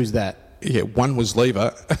 22. And who's that? Yeah, one was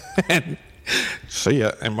Lever, and see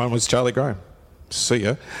ya, and one was Charlie Graham. See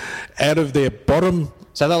ya. Out of their bottom...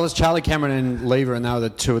 So that was Charlie Cameron and Lever, and they were the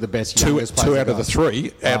 2 of the best youngest players. 2 out of the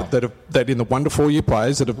 3 that in the 1 to 4 year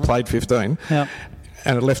players that have played 15. Yeah.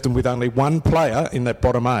 And it left them with only 1 player in that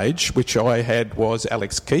bottom age, which I had was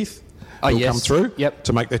Alex Keith, who'll come through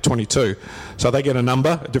to make their 22. So they get a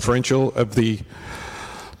number, a differential of the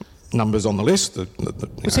numbers on the list.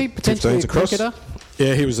 Was he potentially a cricketer?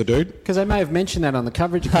 Yeah, he was a dude. Because they may have mentioned that on the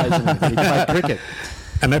coverage occasion that he played cricket.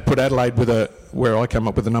 And that put Adelaide where I come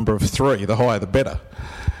up with a number of 3. The higher, the better.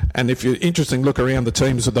 And if you're interested, look around the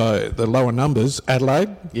teams with the lower numbers. Adelaide,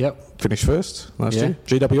 finished first last year.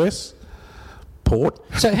 GWS, Port.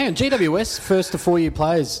 So hang on, GWS, 1 to 4 year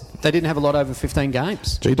players, they didn't have a lot over 15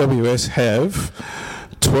 games. GWS have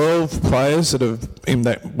 12 players that have in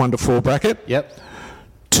that 1 to 4 bracket. Yep.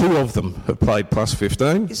 2 of them have played plus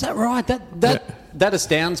 15. Is that right? That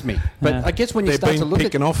astounds me. But I guess when you They've start to been look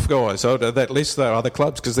picking at... off guys out of that list, though, other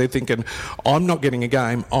clubs, because they're thinking, I'm not getting a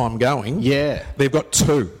game, I'm going. Yeah. They've got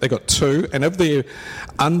 2. They've got 2. And of the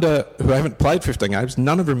under who haven't played 15 games,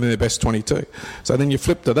 none of them are in their best 22. So then you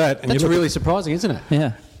flip to that. And That's you look really surprising, isn't it?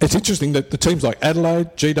 Yeah. It's interesting that the teams like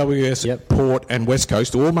Adelaide, GWS, Port and West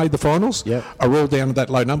Coast, who all made the finals, are all down at that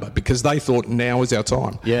low number because they thought now is our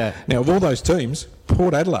time. Yeah. Now, of all those teams,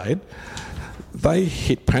 Port Adelaide, they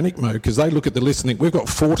hit panic mode because they look at the list and think, we've got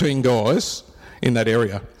 14 guys in that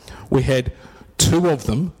area. We had 2 of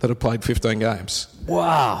them that have played 15 games.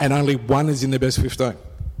 Wow. And only 1 is in their best 15.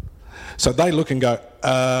 So they look and go,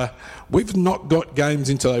 we've not got games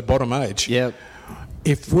into their bottom age. Yep.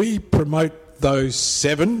 If we promote those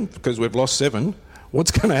 7, because we've lost 7,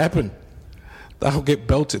 what's going to happen? They'll get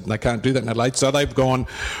belted, and they can't do that in Adelaide. So they've gone,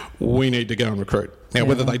 we need to go and recruit. Now,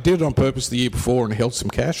 whether they did it on purpose the year before and held some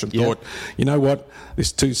cash and thought, you know what,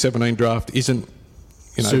 this 217 draft isn't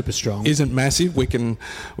super strong, isn't massive.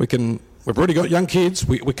 We've already got young kids.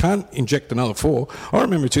 We can't inject another 4. I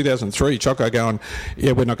remember 2003, Choco going,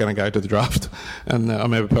 yeah, we're not going to go to the draft. And I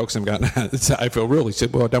remember Pelkson going, it's the AFL rule. He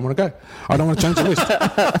said, well, I don't want to go. I don't want to change the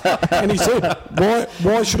list. And he said,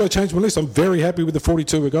 why should I change my list? I'm very happy with the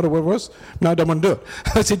 42 we got or whatever it was. No, I don't want to do it.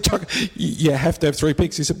 I said, Choco, you have to have 3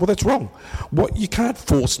 picks. He said, well, that's wrong. You can't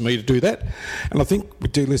force me to do that. And I think we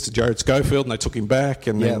delisted Jared Schofield and they took him back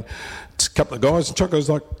and then a couple of guys, and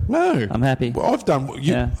Choco's like, no, I'm happy. Well, I've done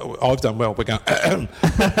well. We're going. I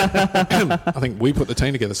think we put the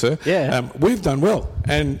team together, sir. Yeah, we've done well,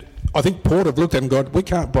 and I think Port have looked at it and gone, we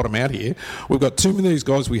can't bottom out here. We've got too many of these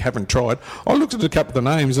guys we haven't tried. I looked at a couple of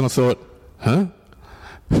the names and I thought, huh?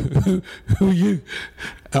 Who are you?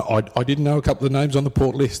 I didn't know a couple of names on the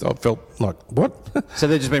Port list. I felt like, what? So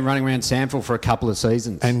they've just been running around Sample for a couple of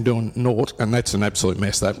seasons. And doing naught, and that's an absolute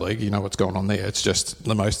mess, that league. You know what's going on there. It's just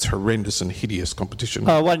the most horrendous and hideous competition.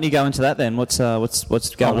 Oh, why don't you go into that then? What's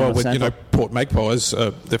going on with Sample? Port Magpies,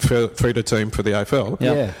 the feeder team for the AFL.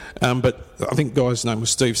 Yeah. But I think the guy's name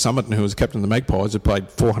was Steve Summerton, who was captain of the Magpies, had played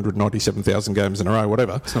 497,000 games in a row,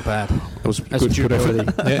 whatever. It's not bad. It was good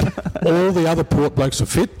effort. Yeah. All the other Port blokes are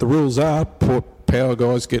fit. The rules are Port power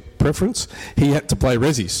guys get preference. He had to play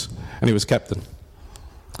Rezzies, and he was captain.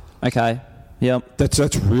 Okay. Yep. That's a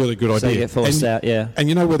really good idea. So you get forced out, yeah. And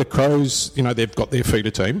you know where the Crows, they've got their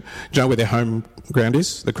feeder team. Do you know where their home ground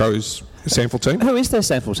is? The Crows Sample team? Who is their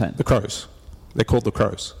Sample team? The Crows. They're called the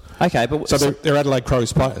Crows. Okay, but... So they're Adelaide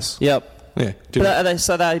Crows players. Yep. Yeah.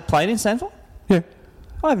 But they played in Sample? Yeah.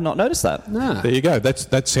 I have not noticed that. No. There you go.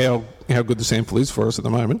 That's how good the Sample is for us at the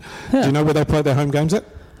moment. Yeah. Do you know where they play their home games at?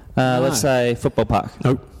 Let's say Football Park.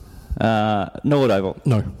 Nope. Norwood Oval.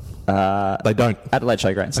 No. They don't. Adelaide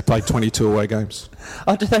Showgrounds. They play 22 away games.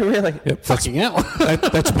 Oh, do they really? Yep. Fucking hell.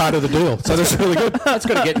 That's part of the deal. So that's really good. That's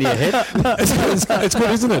got to get in your head. It's good,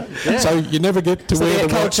 isn't it? Yeah. So you never get to wear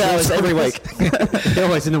the cold showers every week. You're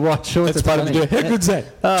always in the white shorts. That's part of the deal. How good's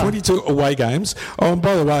that? 22 away games. Oh, and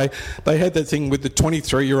by the way, they had that thing with the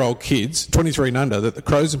 23-year-old kids, 23 and under, that the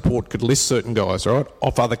Crows and Port could list certain guys, right,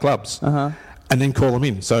 off other clubs. And then call them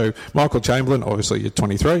in. So Michael Chamberlain, obviously you're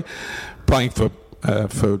 23, playing for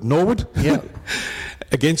Norwood,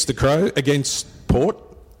 against Port.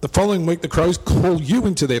 The following week, the Crows call you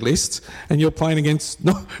into their lists, and you're playing against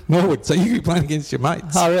Norwood. So you're playing against your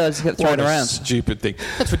mates. Oh, really? Just get thrown around. Stupid thing.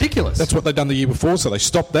 That's ridiculous. That's what they'd done the year before. So they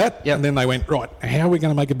stopped that, and then they went, right, how are we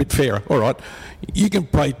going to make it a bit fairer? All right, you can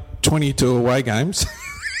play 22 away games.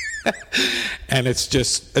 And it's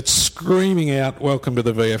screaming out, welcome to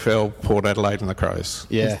the VFL, Port Adelaide and the Crows.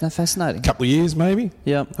 Yeah. Isn't that fascinating? Couple of years, maybe.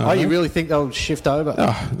 Yeah. You really think they'll shift over?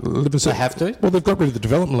 They have to? Well, they've got rid of the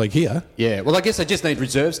development league here. Yeah. Well, I guess they just need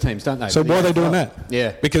reserves teams, don't they? So why are they doing that?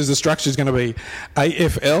 Yeah. Because the structure is going to be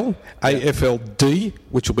AFL, AFLD,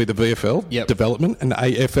 which will be the VFL development, and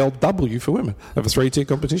AFLW for women of a 3-tier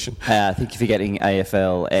competition. I think if you're getting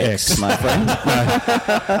AFL X, my friend.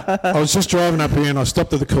 I was just driving up here and I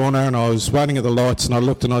stopped at the corner and I was waiting at the lights and I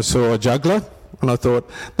looked and I saw a juggler and I thought,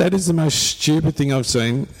 that is the most stupid thing I've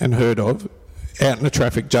seen and heard of. Out in the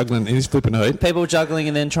traffic, juggling in his flipping heat. People juggling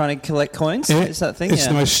and then trying to collect coins? Yeah, is that thing? It's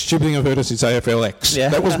the most stupid thing I've heard of since AFLX. Yeah.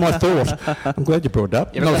 That was my thought. I'm glad you brought it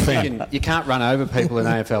up. Yeah, not a fan. You can't run over people in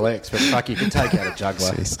AFLX, but fuck, you can take out a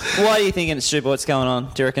juggler. Why are you thinking it's stupid? What's going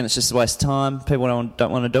on? Do you reckon it's just a waste of time? People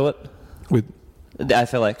don't want to do it? The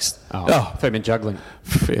AFLX. Fair been juggling.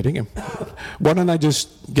 Fair dinkum. Why don't they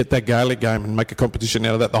just get that Gaelic game and make a competition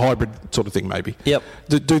out of that, the hybrid sort of thing maybe? Yep.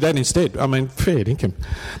 Do that instead. I mean, fair dinkum.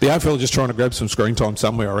 The AFL are just trying to grab some screen time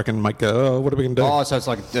somewhere, I reckon, and make, what are we going to do? Oh, so it's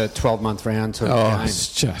like a 12-month round sort of game.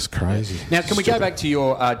 It's just crazy. Now, can we go back to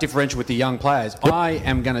your differential with the young players? Yep. I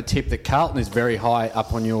am going to tip that Carlton is very high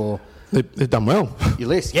up on your They've done well. Your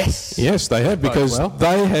list, yes. Yes, they have, because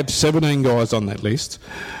they have 17 guys on that list.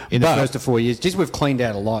 In the first of 4 years. Geez, we've cleaned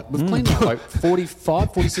out a lot. We've cleaned out like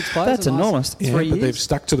 45, 46 players. That's enormous. 3 but years. they've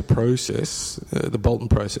stuck to the process, the Bolton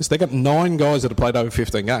process. They got 9 guys that have played over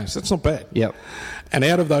 15 games. That's not bad. Yep. And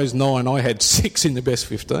out of those 9, I had 6 in the best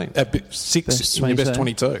 15. 6 in the best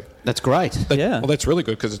 22. That's great. Yeah. Well, that's really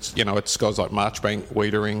good, because it's guys like Marchbank,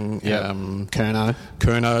 Wiedering,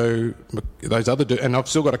 Curnow, those other and I've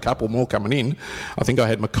still got a couple more coming in. I think I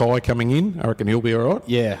had Mackay coming in. I reckon he'll be all right.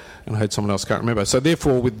 Yeah. And I had someone else, can't remember. So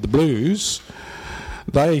therefore, with the Blues,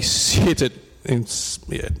 they sit at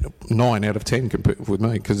 9 out of 10 compared with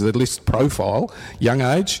me, because of the list profile, young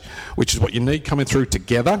age, which is what you need coming through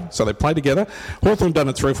together. So they play together. Hawthorn done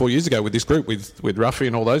it 3 or 4 years ago with this group, with Ruffy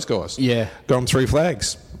and all those guys. Yeah. Gone 3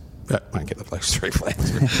 flags. Won't get the Blues 3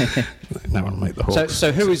 flags. No one will meet the Hawks.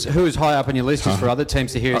 So who is high up on your list, just for other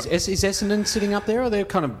teams to hear? Is Essendon sitting up there, or they're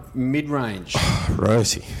kind of mid-range?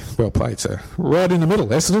 Rosie, well played, sir. Right in the middle,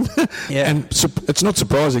 Essendon. Yeah. And it's not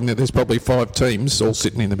surprising that there's probably 5 teams all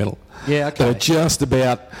sitting in the middle. Yeah, okay. They're just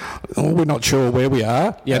about, we're not sure where we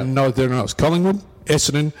are. Yeah. And neither are us. Collingwood,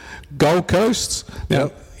 Essendon, Gold Coast,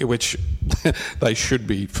 now, which they should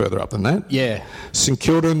be further up than that. Yeah. St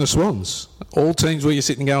Kilda and the Swans. All teams where you're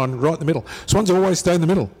sitting going right in the middle. Swans always stay in the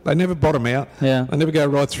middle. They never bottom out. Yeah. They never go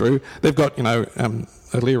right through. They've got,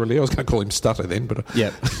 Alir. I was going to call him Stutter then, but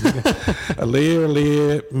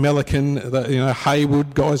Alir, Melican,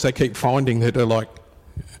 Haywood, guys they keep finding that are like,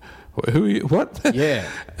 who are you, what? Yeah.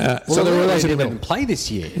 So they're always in the didn't middle. play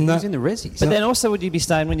this year. He No. was in the Rezzies. But then also, would you be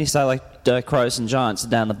saying, when you say like Crows and Giants are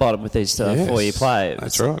down the bottom with these Yes, 4-year players?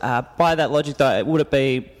 that's right. By that logic, though, would it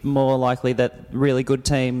be more likely that really good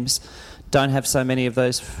teams don't have so many of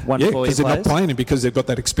those 1 to 4 year players? because they're not playing it, because they've got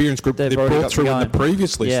that experience group They've they've already brought got through in the going.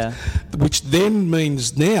 previous list. Yeah. Which then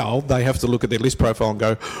means now they have to look at their list profile and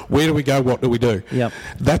go, where do we go, what do we do? Yep.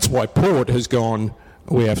 That's why Port has gone,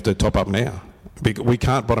 we have to top up now. We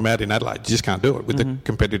can't bottom out in Adelaide. You just can't do it with the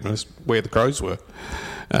competitiveness where the Crows were.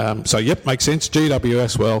 Makes sense.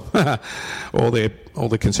 GWS, well, all their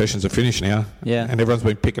concessions are finished now. Yeah. And everyone's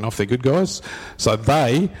been picking off their good guys. So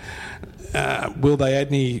will they add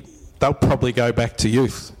any? They'll probably go back to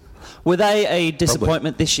youth. Were they a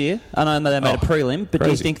disappointment this year? I know they made a prelim, but do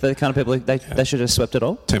you crazy. think the kind of people they should have swept it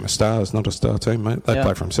all? Team of stars, not a star team, mate. They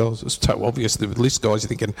play for themselves. It's so obvious. The list guys, you're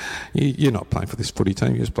thinking, you're not playing for this footy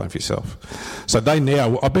team, you're just playing for yourself. So they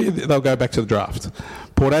now, I bet they'll go back to the draft.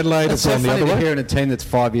 Port Adelaide It's have so gone the funny other to way. hear in a team that's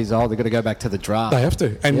 5 years old, they've got to go back to the draft. They have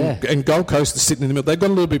to. And Gold Coast is sitting in the middle. They've got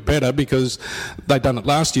a little bit better because they've done it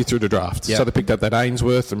last year through the draft. Yep. So they picked up that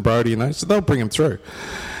Ainsworth and Brody and those. So they'll bring them through.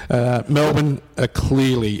 Melbourne are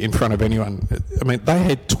clearly in front of anyone. I mean, they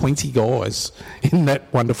had 20 guys in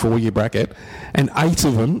that 1 to 4 year bracket, and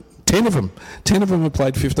 10 of them have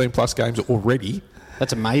played 15 plus games already.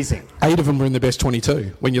 That's amazing. 8 of them were in the best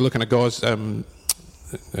 22. When you're looking at guys,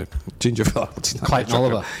 Ginger fella, what's his name? Clayton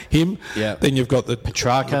Oliver. Him. Yeah. Then you've got the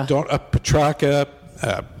Petrarca.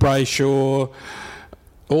 Brayshaw,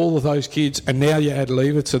 all of those kids, and now you add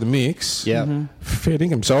Lever to the mix. Yeah. Fair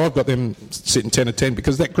dinkum. So I've got them sitting 10 of 10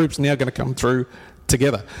 because that group's now going to come through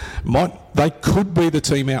together. They could be the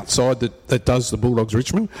team outside that does the Bulldogs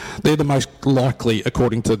Richmond. They're the most likely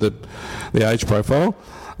according to the age profile.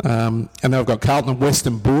 And they've got Carlton and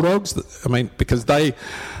Western Bulldogs. I mean, because the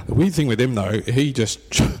weird thing with them though, he just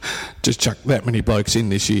chucked that many blokes in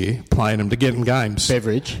this year, playing them to get them games.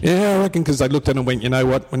 Beveridge. Yeah, I reckon because they looked at it and went, you know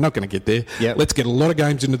what, we're not going to get there. Yep. Let's get a lot of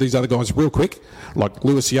games into these other guys real quick, like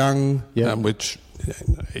Lewis Young, Yep. which,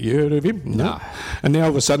 you heard of him? No. And now all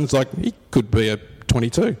of a sudden it's like, he could be a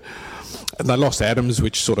 22. And they lost Adams,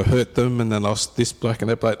 which sort of hurt them, and they lost this bloke and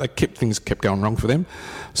that bloke. Things kept going wrong for them.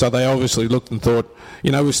 So they obviously looked and thought,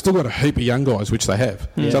 we've still got a heap of young guys, which they have.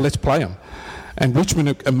 So let's play them. And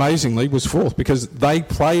Richmond, amazingly, was fourth because they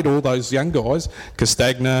played all those young guys,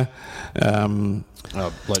 Castagna.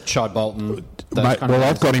 Like Shai Bolton.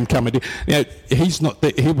 I've got him coming. He's not.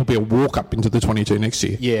 He will be a walk up into the 22 next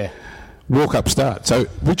year. Yeah. Walk up start. So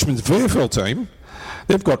Richmond's VFL team,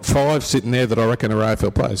 they've got 5 sitting there that I reckon are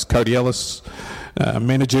AFL players. Cody Ellis,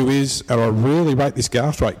 Menadue is, and I really rate this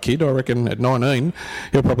Garthwaite kid. I reckon at 19,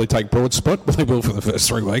 he'll probably take Broad's spot, but he will for the first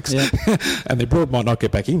 3 weeks. Yep. And then Broad might not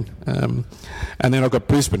get back in. And then I've got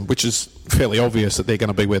Brisbane, which is fairly obvious that they're going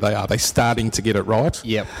to be where they are. They're starting to get it right.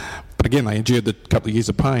 Yep. But again, they endured the couple of years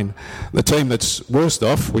of pain. The team that's worst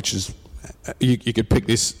off, which is, you could pick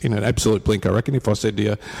this in an absolute blink, I reckon, if I said to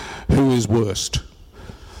you, who is worst?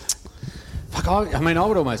 Fuck, I mean, I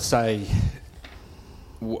would almost say,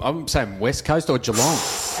 I'm saying West Coast or Geelong.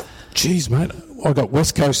 Jeez, mate, I got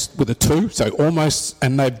West Coast with a 2, so almost,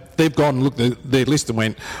 and they've gone and looked at their list and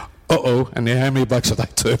went, uh-oh, and how many blokes have they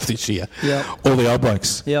turfed this year? Yep. All the old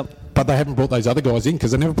blokes. Yep. But they haven't brought those other guys in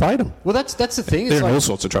because they never played them. Well, that's the thing. They're It's in all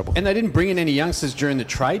sorts of trouble. And they didn't bring in any youngsters during the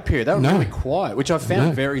trade period. They were No. really quiet, which I found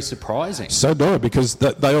No. very surprising. So do I, because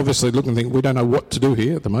they obviously look and think, we don't know what to do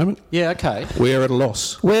here at the moment. Yeah, okay. We're at a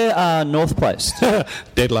loss. Where are North placed?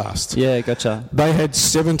 Dead last. Yeah, gotcha. They had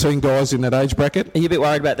 17 guys in that age bracket. Are you a bit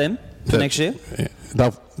worried about them for next year?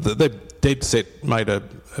 Yeah, they've dead set made a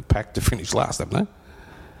pact to finish last, haven't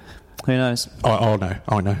they? Who knows? I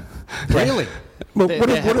know. Really? Well, They're what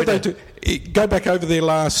happy did they to- do? Go back over their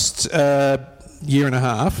last year and a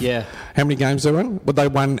half. Yeah. How many games they won? Well, they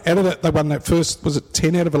won out of that. They won that first. Was it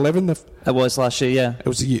 10 out of 11? It was last year, yeah. It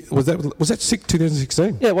was a year. Was that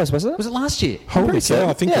 2016? Yeah, it was, wasn't it? Was it last year? Holy pretty cow! certain.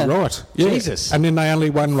 I think Yeah. you're right. Yeah. Jesus. And then they only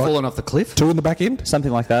won like Fallen off the cliff? 2 in the back end.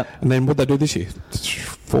 Something like that. And then what they do this year?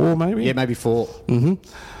 4 maybe. Yeah, maybe 4.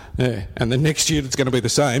 Yeah, and then next year it's going to be the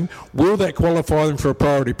same. Will that qualify them for a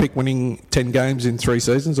priority pick, winning 10 games in 3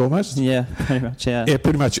 seasons almost? Yeah, pretty much, yeah. Yeah,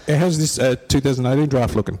 pretty much. How's this 2018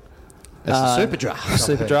 draft looking? That's a super draft.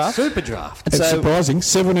 Super draft? Super draft. It's surprising.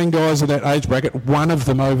 17 guys in that age bracket, one of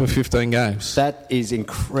them over 15 games. That is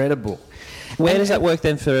incredible. Where does that work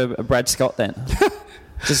then for Brad Scott then?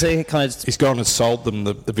 Does he kind of... He's gone and sold them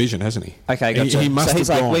the vision, hasn't he? Okay, gotcha. He must so he's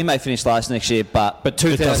have like, gone. we may finish last next year, but It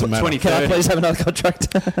doesn't matter. 2030. can I please have another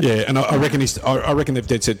contract? Yeah, and I reckon I reckon they've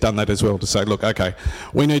dead set done that as well to say, look, okay,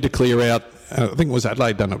 we need to clear out. I think it was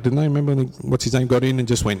Adelaide done it, didn't they? Remember when what's his name got in and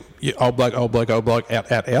just went, yeah, old bloke, out.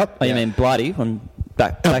 Oh, you mean Blighty from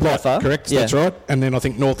back Blight, that far? correct, Yeah. that's right. And then I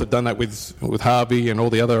think North had done that with Harvey and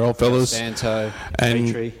all the other old fellas. Santo,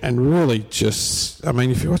 Petrie. and really just, I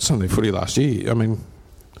mean, if you watched some of their footy last year, I mean,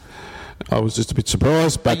 I was just a bit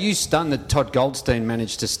surprised. Are But you stunned that Todd Goldstein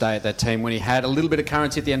managed to stay at that team when he had a little bit of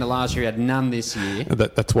currency at the end of last year? He had none this year.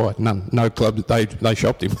 that's why no club they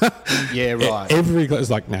shopped him. Yeah, right. Every club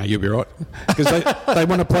was like, "No, you'll be right," because they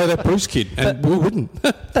want to play that Bruce kid, and we wouldn't.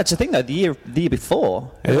 That's the thing, though. The year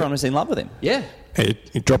before, everyone was in love with him. Yeah.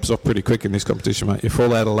 It drops off pretty quick in this competition, mate. You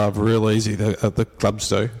fall out of love real easy. The clubs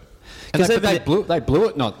do. And 'Cause they blew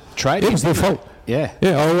it, not trading. It was their fault. Yeah.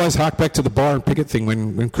 Yeah, I always hark back to the Byron Pickett thing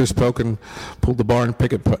when Chris Pelkin pulled the Byron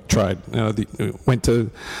Pickett trade. Went to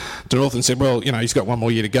North and said, well, he's got one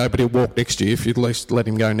more year to go, but he'll walk next year if you'd at least let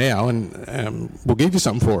him go now, and we'll give you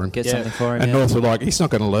something for him. Get something for him, And yeah. North were like, he's not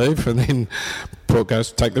going to leave, and then Port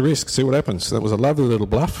goes, take the risk, see what happens. That was a lovely little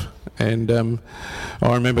bluff. And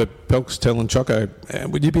I remember Pelks telling Choco,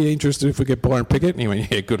 would you be interested if we get Byron Pickett? And he went,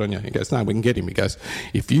 yeah, good on you. He goes, no, we can get him. He goes,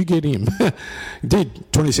 if you get him, he did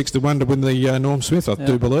 26-1 to win the Norm Smith, I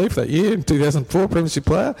do believe, that year in 2004, Premiership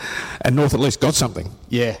player, and North at least got something.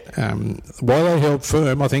 Yeah. While they held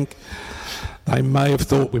firm, I think they may have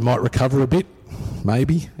thought we might recover a bit,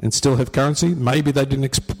 maybe, and still have currency. Maybe they didn't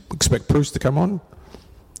expect Bruce to come on.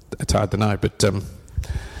 It's hard to know, but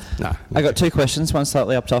no. I got 2 questions, one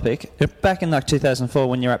slightly off topic. Yep. Back in 2004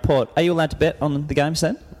 when you're at Port, are you allowed to bet on the games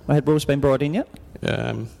then? Or had rules been brought in yet?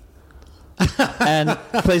 And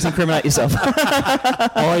please incriminate yourself.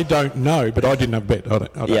 I don't know, but I didn't have a bet.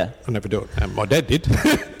 I never do it. My dad did.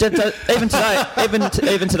 Even today,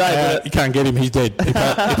 even today. You can't get him. He's dead. He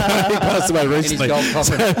passed away recently. gold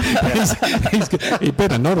coffin. He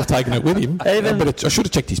better not have taken it with him. But I should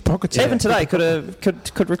have checked his pockets. Even today,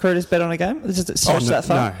 could recruiters bet on a game? Does it stretch that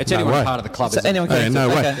far? No, It's no anyone way. part of the club. So isn't it? anyone Yeah, can no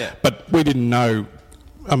way. Okay. Yeah. But we didn't know.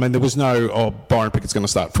 I mean, there was no, Byron Pickett's going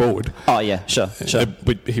to start forward. Oh yeah, sure.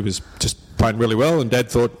 He was just playing really well, and Dad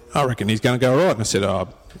thought, I reckon he's going to go all right. And I said,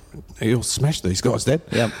 he'll smash these guys, Dad.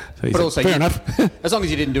 Yep. So he But said, also, fair enough. as long as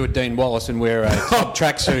you didn't do a Dean Wallace and wear a club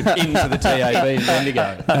tracksuit into the TAB in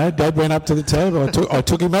Bendigo. Dad went up to the table. I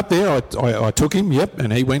took him up there. I took him,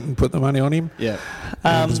 and he went and put the money on him. Yeah.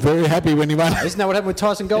 I was very happy when he won. Isn't that what happened with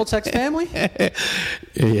Tyson Goldsack's family?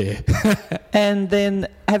 Yeah. And then,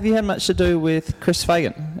 have you had much to do with Chris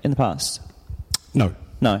Fagan in the past? No.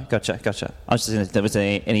 No, gotcha. I was just if there was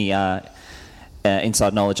any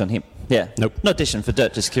inside knowledge on him. Yeah. Nope. Not dishing for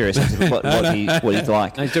dirt, just curious as to what he's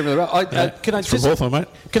like. He's doing really well. Can I It's from just Hawthorn, mate.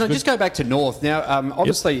 Can I just go back to North now?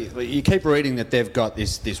 Obviously, you keep reading that they've got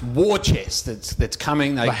this war chest that's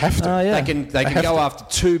coming. They have to. Oh, yeah. They can go after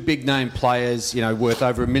 2 big name players, worth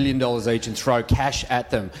over $1 million each, and throw cash at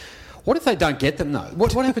them. What if they don't get them though?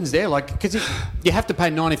 What happens there? Like, because you have to pay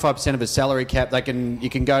 95% of a salary cap. You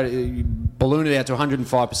can go balloon it out to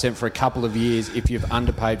 105% for a couple of years if you've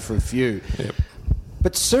underpaid for a few. Yep.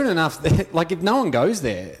 But soon enough, like if no one goes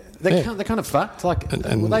there, they're kind of fucked. Like,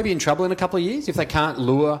 will they be in trouble in a couple of years if they can't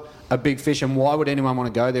lure a big fish? And why would anyone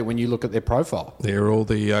want to go there when you look at their profile? They're all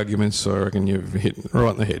the arguments I reckon you've hit right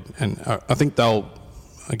in the head. And I think they'll,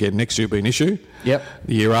 again, next year be an issue. Yep.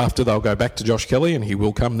 The year after, they'll go back to Josh Kelly, and he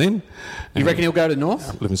will come then. You reckon he'll go to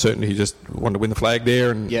North? Live in certainty. He just wanted to win the flag there,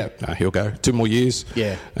 and he'll go 2 more years.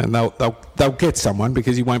 Yeah. And they'll get someone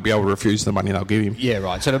because he won't be able to refuse the money they'll give him. Yeah,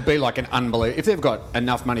 right. So it'll be like an unbelievable. If they've got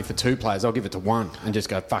enough money for 2 players, they'll give it to one and just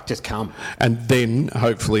go, fuck, just come. And then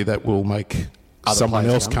hopefully that will make someone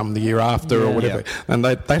else come the year after or whatever. Yeah. And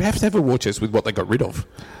they'd have to have a war chest with what they got rid of.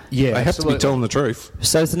 Yeah, they have to be telling the truth.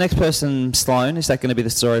 So is the next person Sloan? Is that going to be the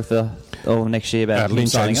story for next year about him Lynch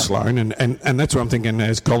signing and up? Sloan, and that's what I'm thinking.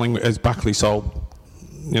 As Buckley sold,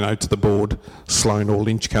 to the board, Sloan or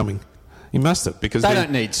Lynch coming. He must have, because they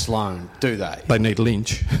don't need Sloan, do they? They need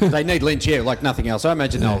Lynch. They need Lynch, like nothing else. I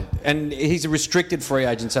imagine and he's a restricted free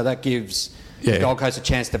agent, so that gives Gold Coast a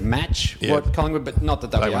chance to match what Collingwood, but not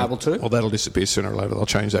that they'll be able to. Well, that'll disappear sooner or later. They'll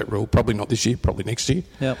change that rule. Probably not this year, probably next year.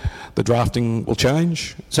 Yep. The drafting will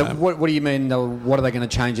change. So what do you mean, what are they going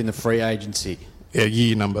to change in the free agency?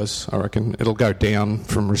 Year numbers, I reckon. It'll go down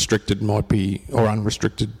from restricted, might be, or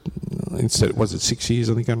unrestricted. Instead, was it 6 years,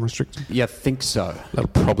 I think, unrestricted? Yeah, I think so. That'll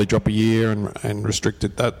probably drop a year and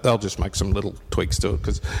restricted. They'll just make some little tweaks to it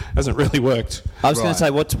because it hasn't really worked. I was going to say,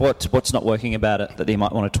 what's not working about it that he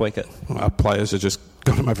might want to tweak it? Our players have just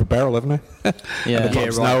got them over a barrel, haven't they? Yeah. And the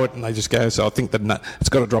clubs know it and they just go. So I think that it's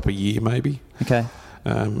got to drop a year maybe. Okay.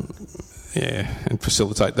 And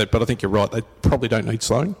facilitate that. But I think you're right. They probably don't need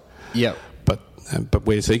Sloan. Yeah. But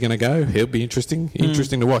where's he going to go? He'll be interesting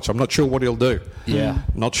to watch. I'm not sure what he'll do. Yeah.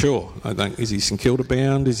 Not sure. Is he St Kilda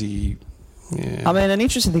bound? Is he... Yeah. I mean, an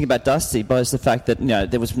interesting thing about Dusty was the fact that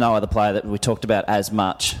there was no other player that we talked about as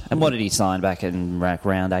much. And what did he sign back in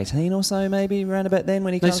round 18 or so, maybe around about then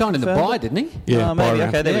when he? They signed in the bye, didn't he? Yeah, maybe.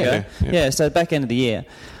 Okay, there we go. Yeah, so back end of the year.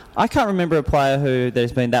 I can't remember a player who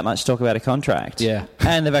there's been that much talk about a contract. Yeah.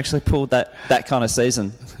 And they've actually pulled that kind of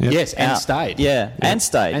season. Yep. Yes, and out. stayed. Yeah, and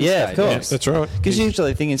stayed. And yeah, stayed. of course. Yeah, that's right. Because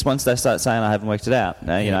usually the thing is once they start saying I haven't worked it out,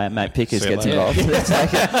 Matt Pickers See you gets later. involved.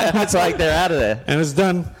 It's like they're out of there. And it's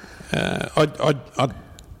done.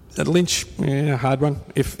 Lynch, hard one.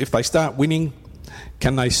 If they start winning,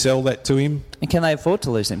 can they sell that to him? And can they afford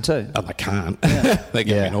to lose him too? Oh, they can't. They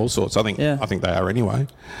get him in all sorts. I think they are anyway.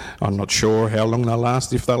 I'm not sure how long they'll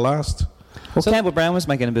last, if they'll last. Well, Campbell Brown was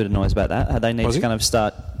making a bit of noise about that. How they need to kind of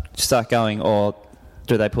start going, or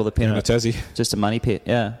do they pull the pin on it? Tassie. Just a money pit,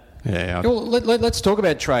 yeah. Yeah. Well, let's talk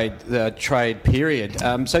about the trade period.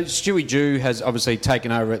 So Stewie Jew has obviously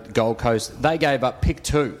taken over at Gold Coast. They gave up pick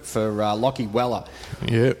 2 for Lockie Weller.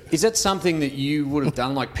 Yeah. Is that something that you would have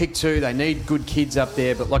done? Like pick 2, they need good kids up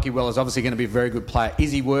there, but Lockie Weller's obviously going to be a very good player.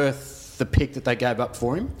 Is he worth the pick that they gave up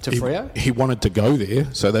for him to Freo? He wanted to go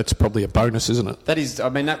there, so that's probably a bonus, isn't it? That is, I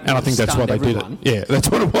mean, that And I think that's why they everyone. did it. Yeah,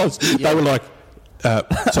 that's what it was. They were like,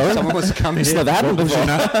 sorry? Someone wants to come in. It's never happened What was before.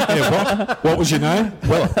 your name? Yeah, what was your name?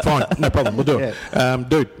 Well, fine, no problem, we'll do it.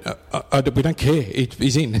 Dude, we don't care.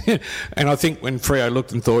 He's in. And I think when Freo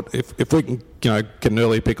looked and thought, if we can, get an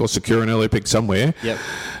early pick or secure an early pick somewhere,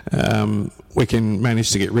 we can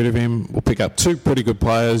manage to get rid of him. We'll pick up 2 pretty good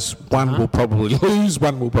players. One we'll probably lose,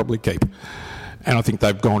 one we'll probably keep. And I think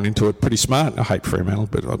they've gone into it pretty smart. I hate Fremantle,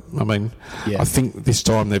 but I think this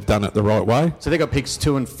time they've done it the right way. So they got picks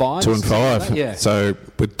 2 and 5? 2 and 5. Yeah. So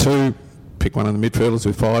with 2, pick one of the midfielders.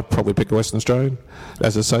 With 5, probably pick a Western Australian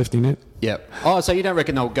as a safety net. Yep. Oh, so you don't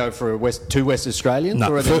reckon they'll go for 2 West Australians?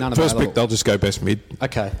 No, or are there none first available? pick they'll just go best mid.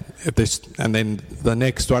 Okay. And then the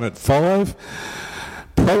next one at 5,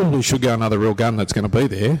 probably should go another real gun that's going to be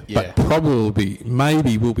there, but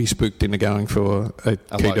maybe we'll be spooked into going for a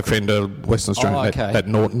key defender, Western Australian, that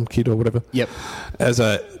Norton kid or whatever. Yep.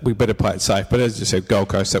 We better play it safe. But as you said, Gold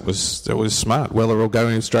Coast, that was smart. Weller all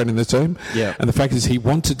going straight in the team. Yeah. And the fact is he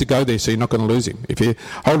wanted to go there, so you're not going to lose him. If you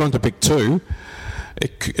hold on to pick 2,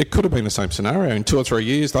 it could have been the same scenario. In 2 or 3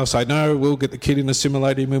 years, they'll say, no, we'll get the kid in,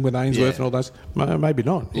 assimilate him in with Ainsworth and all those. Maybe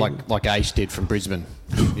not. Like Ace did from Brisbane.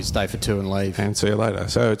 You stay for 2 and leave. And see you later.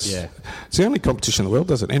 So it's the only competition in the world,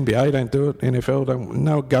 does it? NBA don't do it. NFL don't.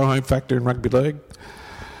 No go-home factor in rugby league.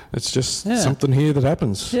 It's just Yeah. something here that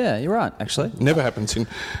happens. Yeah, you're right, actually. Never happens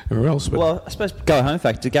anywhere else. But Well, I suppose go home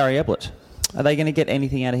factor, Gary Ablett. Are they going to get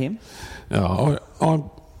anything out of him? I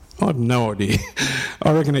have no idea.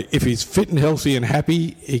 I reckon if he's fit and healthy and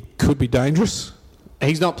happy, he could be dangerous.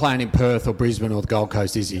 He's not playing in Perth or Brisbane or the Gold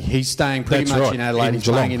Coast, is he? He's staying pretty That's much right, in Adelaide. in He's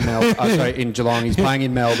playing in Geelong. Melbourne. In Geelong. He's playing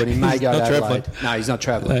in Melbourne. He may He's go to not Adelaide. travelling. No, he's not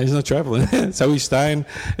travelling. No, he's not travelling. So he's staying.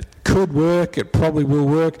 It could work. It probably will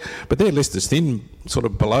work. But their list is thin, sort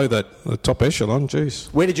of below the top echelon.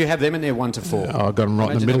 Jeez. Where did you have them in there, 1 to 4? Oh, I got them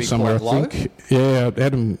right in the Imagine middle they'd be somewhere, I quite low. think. Yeah, I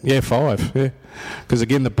had them, 5. Yeah. Because,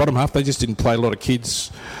 again, the bottom half, they just didn't play a lot of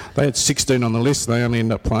kids. They had 16 on the list. They only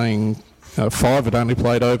ended up playing 5 had only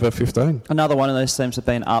played over 15. Another one of those teams have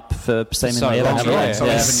been up for seemingly So ever, long, haven't yeah. they? So They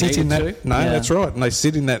they Yeah. haven't sit in needed that. to. No, Yeah. that's right. And they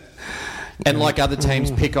sit in that. And like other teams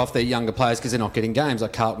pick off their younger players because they're not getting games.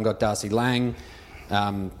 Like Carlton got Darcy Lang.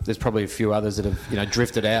 There's probably a few others that have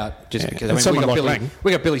drifted out just because. And someone like Billy, Lang.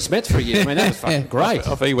 we got Billy Smets for a year. I mean, that was fucking great.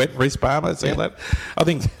 Off he went, Reece Palmer, see that. I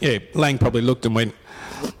think, Lang probably looked and went,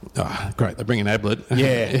 oh, great, they're bringing Ablett.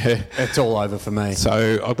 Yeah, it's all over for me.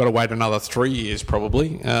 So I've got to wait another 3 years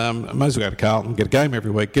probably. I might as well go to Carlton, get a game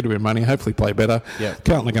every week, get a bit of money, hopefully play better. Yeah.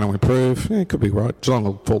 Carlton are going to improve. Yeah, it could be right. Geelong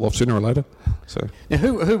will fall off sooner or later. So Now,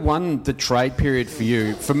 who won the trade period for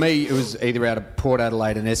you? For me, it was either out of Port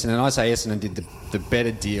Adelaide and Essendon. I say Essendon did the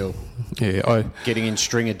better deal, yeah, I getting in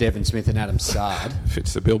Stringer, Devon Smith and Adam Sard.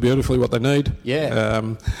 fits the bill beautifully what they need. Yeah.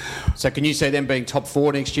 So can you see them being top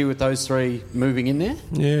 4 next year with those 3 moving in there?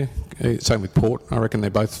 Yeah, same with Port. I reckon they're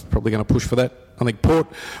both probably going to push for that. I think Port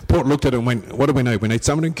looked at it and went, what do we need? We need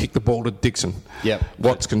someone who can kick the ball to Dixon. Yep.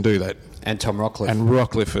 Watts can do that. And Tom Rockcliffe. And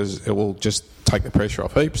Rockcliffe it will just take the pressure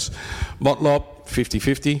off heaps. Motlop,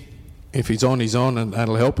 50-50. If he's on, and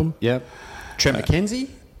that'll help him. Yep. Trent McKenzie?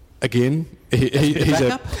 Again,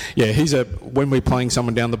 he's a when we're playing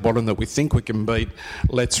someone down the bottom that we think we can beat,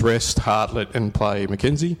 let's rest Hartlett and play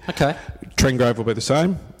McKenzie. Okay. Trengrove will be the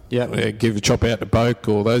same. Yeah. Give a chop out to Boak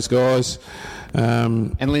or those guys.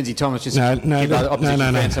 And Lindsay Thomas just No, give other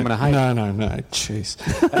opposition fans someone to hate. No, jeez.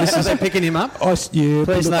 Are they picking him up? Yeah.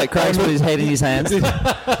 Please note, Craig's put his head in his hands.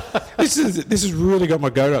 This has really got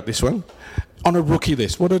my goat up, this one. On a rookie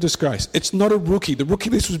list. What a disgrace. It's not a rookie. The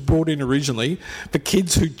rookie list was brought in originally for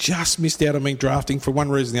kids who just missed out on being drafting for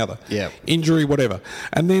one reason or the other. Yeah. Injury, whatever.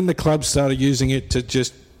 And then the club started using it to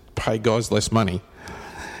just pay guys less money.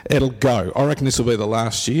 It'll go. I reckon this will be the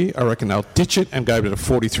last year. I reckon they'll ditch it and go to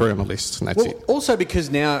 43 on the list, and that's it. Also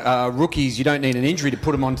because now rookies, you don't need an injury to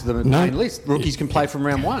put them onto the main list. Rookies can play from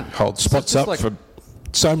round 1. Hold spots So up it's for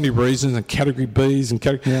so many reasons, and category Bs and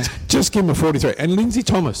category... Just give him a 43. And Lindsay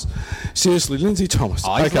Thomas. Seriously, Lindsay Thomas.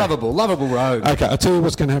 Oh, he's lovable rogue. Okay, I'll tell you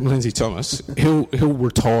what's going to happen to Lindsay Thomas. He'll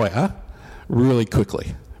retire really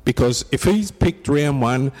quickly. Because if he's picked round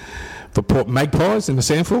 1 for Port Magpies in the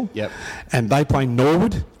SANFL, and they play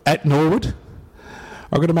Norwood, at Norwood,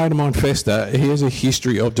 I've got a mate of mine, Fester. He has a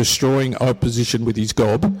history of destroying opposition with his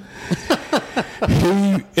gob.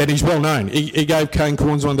 And he's well known. He gave Kane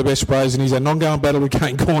Corns one of the best sprays, and he's had an ongoing battle with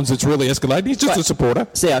Kane Corns that's really escalated. He's just a supporter.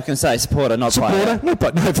 See, I can say supporter, not player.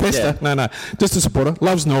 Supporter? No, Fester. Yeah. No. Just a supporter.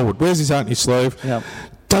 Loves Norwood. Wears his heart in his sleeve. Yep.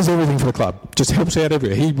 Does everything for the club. Just helps out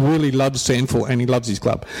everywhere. He really loves SANFL and he loves his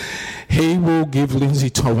club. He will give Lindsay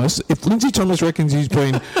Thomas, if Lindsay Thomas reckons he's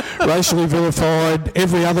been racially vilified,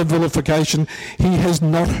 every other vilification, he has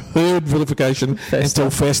not heard vilification until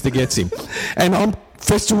Fester gets him. And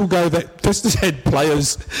Fester will go that Fester's had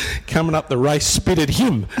players coming up the race spit at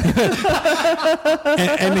him,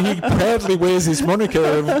 and he proudly wears this moniker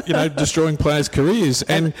of destroying players' careers.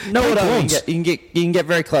 And Norwood, you can get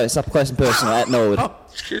very close, up close and personal at Norwood.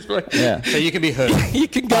 Excuse me. Yeah. So you can be heard. You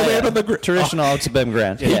can go out on the traditional old suburban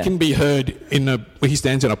ground. He can be heard he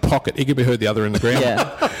stands in a pocket. He can be heard the other end of the ground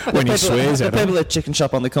when he swears at the him. people at Chicken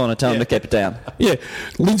Shop on the corner tell him to keep it down. Yeah,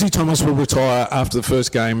 Lindsay Thomas will retire after the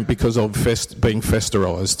first game because of being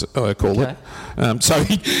festerised, I call it. So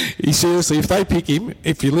he seriously, if they pick him,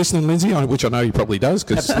 if you're listening, Lindsay, which I know he probably does,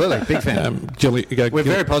 because Absolutely, big fan. We're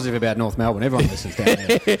very positive about North Melbourne. Everyone listens down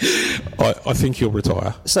there. I think he'll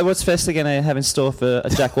retire. So what's Fester going to have in store for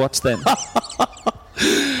Jack Watts then?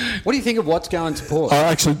 What do you think of what's going to Port?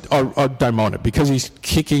 I don't mind it because he's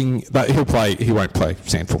kicking. But he won't play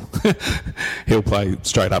SANFL. He'll play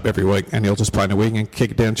straight up every week, and he'll just play in the wing and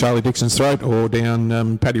kick it down Charlie Dixon's throat or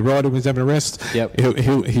down Paddy Ryder who's having a rest. Yep.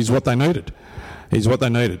 He's what they needed. He's what they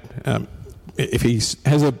needed. If he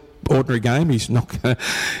has a ordinary game, he's going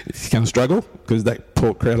to struggle because that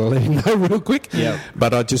Port crowd will let him know real quick. Yep.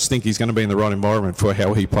 But I just think he's going to be in the right environment for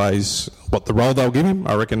how he plays, what the role they'll give him.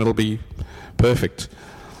 I reckon it'll be perfect.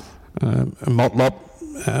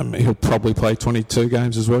 Motlop, he'll probably play 22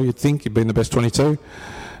 games as well, you'd think. He'd be in the best 22.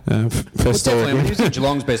 Definitely, when he was in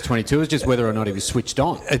Geelong's best 22, it was just whether or not he was switched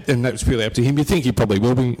on. And that was purely up to him. You think he probably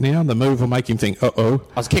will be now? The move will make him think, uh-oh.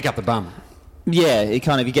 I was kick up the bum. Yeah, you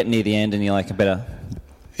get near the end and you're like, I better...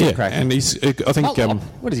 Yeah, crack. and he's, I think...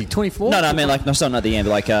 what is he, 24? No, I mean, like, not at the end,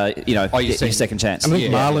 but like, your seen- second chance. I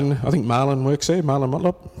think Marlon works there, Marlon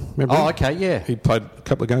Motlop. Remember him? okay, yeah. He played a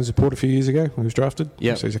couple of games with Port a few years ago when he was drafted.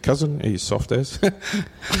 Yeah. So he's a cousin. He's soft as.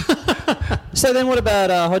 So then what about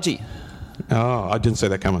Hodgie? Oh, I didn't see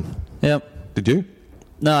that coming. Yep. Did you?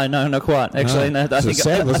 No, not quite. Actually, No. no. I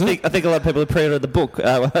think a lot of people have pre-ordered the book.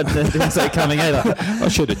 Didn't see it coming either. I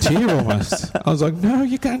shed a tear almost. I was like, no,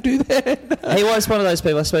 you can't do that. He was one of those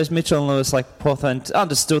people. I suppose Mitchell and Lewis, like Hawthorn,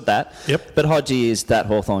 understood that. Yep. But Hodgie is that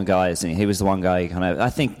Hawthorn guy, isn't he? He was the one guy kind of,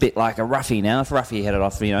 I think, bit like a Ruffy now. If Ruffy headed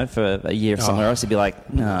off, for a year somewhere else, he'd be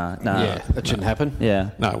like, nah. Yeah, that shouldn't happen.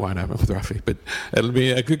 Yeah. No, it won't happen with Ruffy, but it'll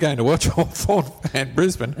be a good game to watch. Hawthorn and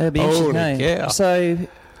Brisbane. It'll be interesting. Holy cow. So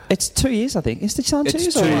it's 2 years, I think. Is it on 2 years?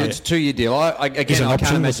 It's a 2-year deal. I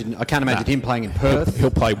can't imagine him playing in Perth.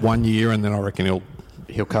 He'll play 1 year and then I reckon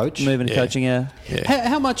He'll coach. Move into coaching, yeah.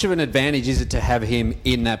 How much of an advantage is it to have him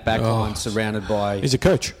in that back line surrounded by... He's a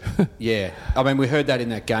coach. Yeah. I mean, we heard that in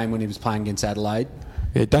that game when he was playing against Adelaide.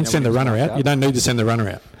 Yeah, don't send the runner out. You don't need to send the runner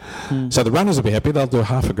out. So the runners will be happy. They'll do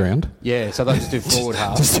half a ground. Yeah, so they'll just do forward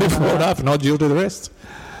half. Just do forward half and Hodgie will do the rest.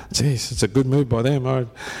 Jeez, it's a good move by them.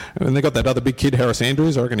 And they got that other big kid, Harris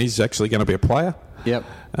Andrews. I reckon he's actually going to be a player. Yep.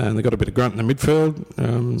 And they got a bit of grunt in the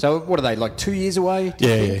midfield. So what are they, like 2 years away?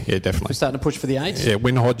 Yeah, definitely. We're starting to push for the 8? Yeah,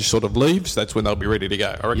 when Hodge sort of leaves, that's when they'll be ready to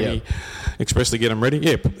go. I reckon he expressly get them ready.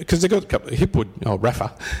 Yeah, because they got a couple of Hipwood,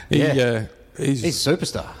 Rafa. He's a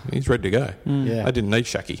superstar. He's ready to go. Yeah. I didn't need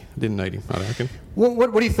Shaki. Didn't need him, I reckon.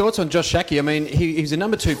 What are your thoughts on Josh Shaki? I mean, he's a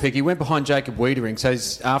number 2 pick. He went behind Jacob Wiedering. So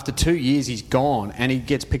after 2 years, he's gone, and he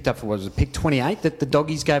gets picked up for, pick 28 that the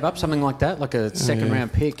Doggies gave up? Something like that? Like a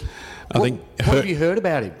second-round pick? What have you heard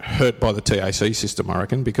about him? Hurt by the TAC system, I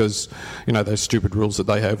reckon, because, those stupid rules that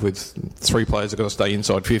they have with 3 players have got to stay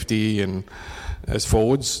inside 50 and as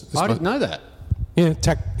forwards. I didn't know that. Yeah,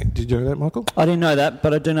 did you know that, Michael? I didn't know that,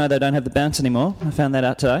 but I do know they don't have the bounce anymore. I found that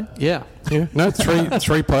out today. Yeah. No,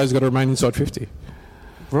 three players got to remain inside 50.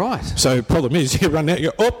 Right. So the problem is, you run out,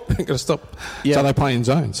 you're up, got to stop. Yeah. So they play in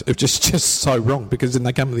zones. It's just so wrong, because then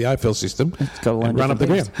they come to the AFL system and run up the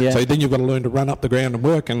ground. Yeah. So then you've got to learn to run up the ground and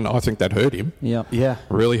work, and I think that hurt him. Yeah.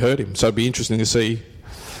 Really hurt him. So it'd be interesting to see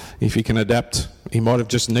if he can adapt. He might have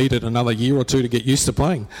just needed another year or two to get used to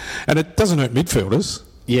playing. And it doesn't hurt midfielders.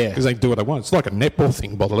 Yeah. Because they do what they want. It's like a netball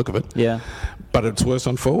thing by the look of it. Yeah. But it's worse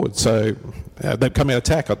on forward. So they've come out of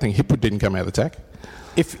attack. I think Hipwood didn't come out of attack.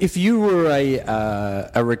 If you were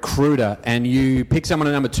a recruiter and you pick someone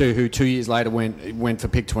at number 2 who 2 years later went for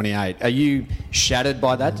pick 28, are you shattered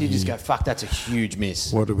by that? Do you just go, fuck, that's a huge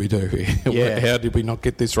miss? What did we do here? Yeah. How did we not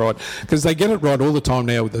get this right? Because they get it right all the time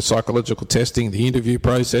now with the psychological testing. The interview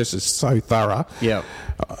process is so thorough. Yeah.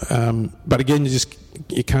 But again,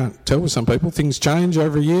 you can't tell with some people. Things change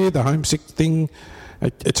over a year. The homesick thing,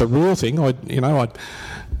 it's a real thing.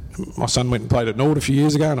 My son went and played at Nord a few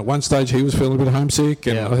years ago, and at one stage he was feeling a bit homesick,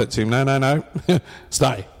 and I said to him, no,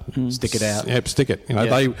 stay. Stick it out. Yep, stick it.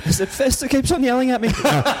 Is it Fester keeps on yelling at me?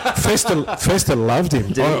 Fester loved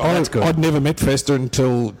him. That's good. I'd never met Fester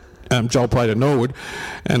until Joel played at Norwood,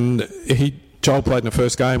 and Joel played in the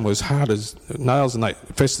first game, was hard as nails, and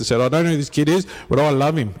Fester said, I don't know who this kid is, but I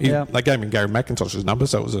love him. They gave him Gary McIntosh's number,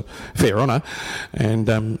 so it was a fair honour.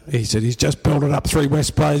 And he said, he's just belted up 3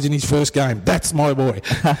 West players in his first game. That's my boy.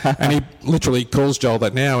 And he literally calls Joel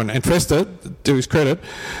that now. And Fester, to his credit,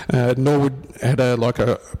 Norwood had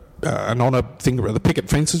an honour thing around the picket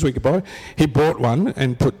fences we could buy. He bought one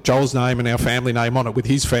and put Joel's name and our family name on it with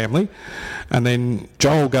his family, and then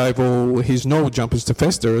Joel gave all his Norwood jumpers to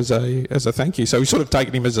Fester as a thank you. So we sort of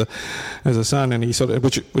taken him as a son, and he sort of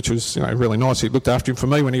which was really nice. He looked after him for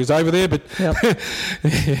me when he was over there, but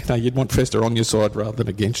you'd want Fester on your side rather than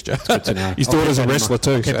against you. Good to know. His daughter's a wrestler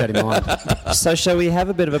too. Keep that in mind. So shall we have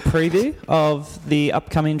a bit of a preview of the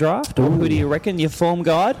upcoming draft? Or who do you reckon? Your form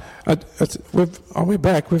guide? We're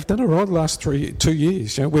back. We've done it right the last 2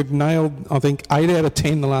 years. We've nailed, I think, 8 out of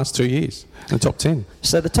 10 the last 2 years in the top 10.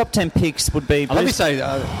 So the top 10 picks would be... Let me say,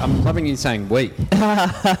 I'm loving you saying we.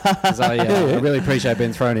 Because I really appreciate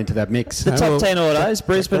being thrown into that mix. The top 10 order is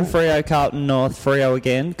Brisbane, Freo, Carlton, North, Freo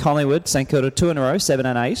again, Collingwood, St Kilda, 2 in a row, 7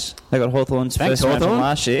 and 8. They got Hawthorn's first round from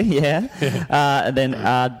last year, and then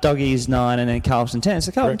Doggies 9 and then Carlton 10.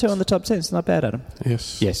 So Carlton 2 on the top 10. It's not bad, Adam.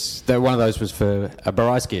 Yes. One of those was for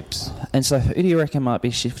Bryce Gibbs. And so who do you reckon might be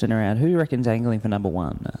shifting around? Who do you reckon's angling for number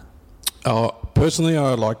 1? Personally,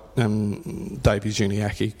 I like Davies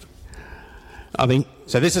Uniacke. I think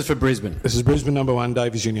So this is for Brisbane. this is Brisbane number 1,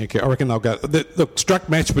 Davies Uniacke. I reckon they'll go. The struck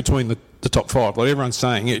match between the top 5. Like everyone's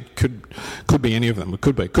saying, it could be any of them. It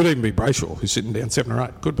could even be Brayshaw, who's sitting down 7 or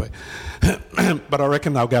 8. Could be. But I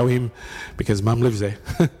reckon they'll go him because Mum lives there.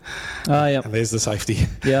 Oh, yeah. And there's the safety.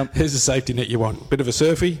 Yeah. There's the safety net you want. Bit of a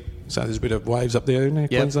surfy, so there's a bit of waves up there, isn't there?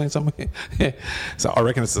 Yep. Queensland somewhere. Yeah. So I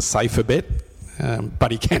reckon it's a safer bet.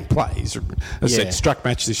 But he can play. He's, as I said, struck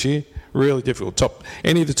match this year. Really difficult.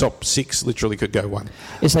 Any of the top 6 literally could go 1.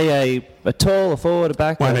 Is he a tall, a forward, a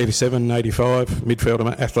back? 187, 85,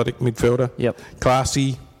 midfielder, athletic midfielder. Yep.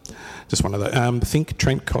 Classy. Just one of the. Think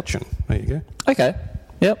Trent Cotchin. There you go. Okay.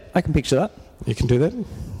 Yep, I can picture that. You can do that.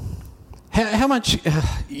 How much,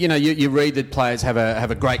 you read that players have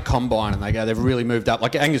a great combine and they've really moved up.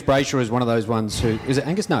 Like Angus Brayshaw is one of those ones who, is it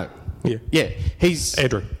Angus? No. Yeah. Yeah. He's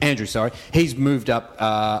Andrew, sorry. He's moved up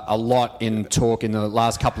a lot in talk in the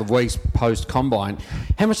last couple of weeks post combine.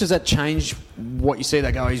 How much does that change what you see?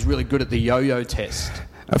 They go, he's really good at the yo-yo test.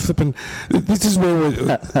 This is where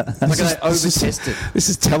we're. Over-tested. This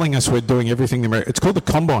is telling us we're doing everything. It's called the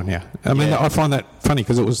combine now. I mean, I find that funny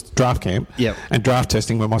because it was draft camp and draft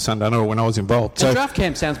testing when my son done it or when I was involved. So draft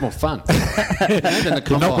camp sounds more fun than the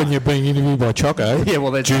combine. Not when you're being interviewed by Choco. Yeah,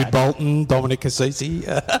 well, Jude Bolton, Dominic Cassisi.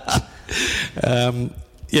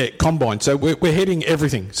 Combine. So we're heading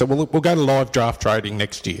everything. So we'll go to live draft trading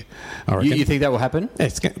next year. I reckon. You think that will happen?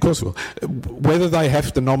 Yes, of course we will. Whether they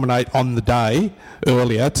have to nominate on the day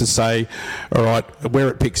earlier to say, all right, we're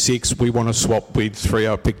at pick 6, we want to swap with 3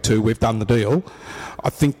 at pick 2, we've done the deal. I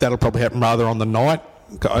think that'll probably happen rather on the night.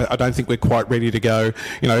 I don't think we're quite ready to go.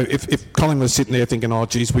 If Colin was sitting there thinking, oh,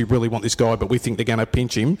 geez, we really want this guy, but we think they're going to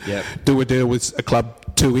pinch him, do a deal with a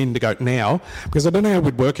club 2 in to go now. Because I don't know how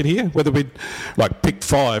we'd work it here, whether we'd pick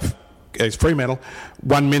 5 as Fremantle,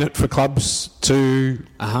 1 minute for clubs to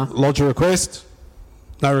lodge a request,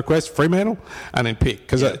 no request, Fremantle, and then pick.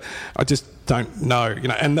 Because I just don't know.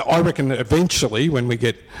 And I reckon that eventually when we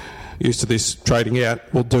get used to this trading out,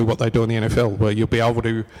 we'll do what they do in the NFL, where you'll be able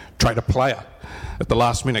to trade a player at the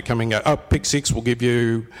last minute coming out. Oh, pick 6, we'll give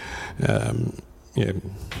you,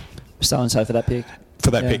 So-and-so for that pick.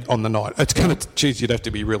 Pick on the night. It's going to, you'd have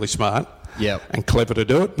to be really smart and clever to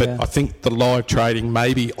do it. But I think the live trading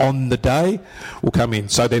maybe on the day will come in.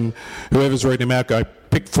 So then whoever's reading them out go,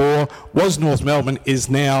 pick 4 was North Melbourne, is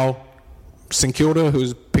now St Kilda,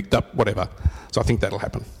 who's picked up whatever. So I think that'll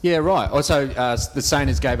happen. Yeah, right. Also, the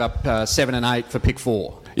Saints gave up 7 and 8 for pick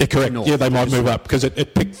 4. Yeah, correct. Yeah, they might move up because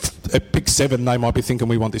at pick 7 they might be thinking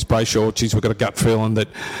we want this Brayshaw. Geez, we've got a gut feeling that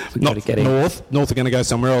not North are going to go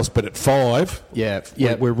somewhere else. But at 5,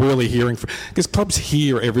 we're really hearing because clubs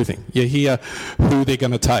hear everything. You hear who they're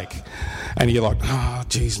going to take, and you're like, oh,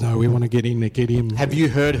 geez, no, we want to get him. Have you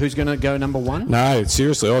heard who's going to go number 1? No,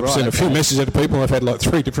 seriously, I've sent a few messages out to people. I've had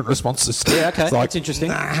 3 different responses. Yeah, okay, it's that's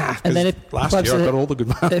interesting. And then if last year I got all the good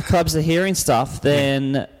ones. If clubs are hearing stuff,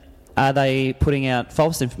 then are they putting out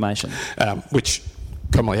false information? Which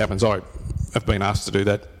commonly happens. I have been asked to do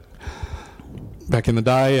that back in the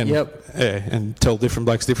day and tell different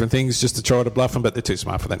blokes different things just to try to bluff them, but they're too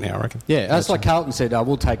smart for that now, I reckon. Yeah, that's like Carlton said,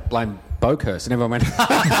 we'll blame Boakhurst, and everyone went,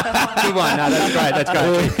 good one, no,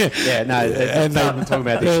 that's great. Yeah, no, and Carlton talking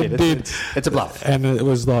about this shit. It's a bluff. And it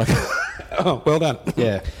was like, oh, well done.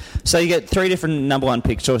 Yeah. So you get 3 different number 1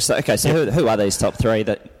 pick choices. Okay, so who are these top 3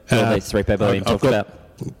 that all these 3 people have been talked about?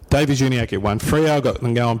 Davies Uniacke at 1. Freo, I've got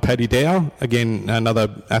them going Paddy Dow. Again, another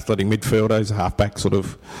athletic midfielder. He's a half-back, sort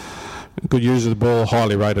of good user of the ball,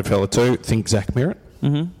 highly rated fella too. Think Zach Merritt.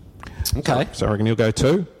 Mm-hmm. Okay. So I reckon he'll go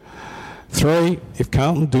 2. 3, if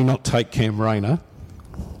Carlton do not take Cam Rayner,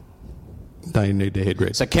 they need to head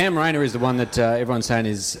red. So Cam Rayner is the one that everyone's saying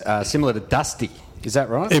is similar to Dusty. Is that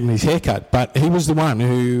right? Even his haircut. But he was the one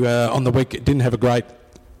who, on the week, didn't have a great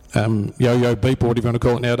yo-yo beep or whatever you want to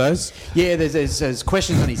call it nowadays. Yeah, there's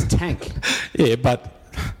questions on his tank. Yeah, but...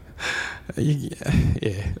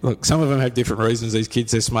 Yeah, look, some of them have different reasons. These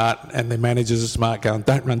kids are smart and their managers are smart going,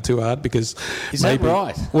 don't run too hard because... Is that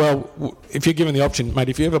right? Well, if you're given the option, mate,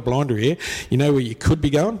 if you have a blinder here, you know where you could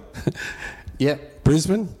be going? Yeah.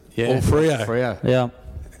 Brisbane or Freo. Freo. Yeah.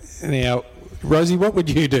 Now, Rosie, what would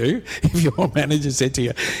you do if your manager said to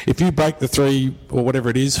you, if you break the 3 or whatever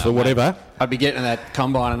it is for whatever... I'd be getting that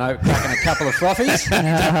combine and cracking a couple of frothies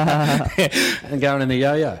and going in the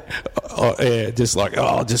yo-yo. Oh, yeah,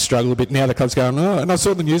 just struggle a bit. Now the club's going, and I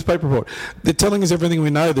saw the newspaper report. They're telling us everything we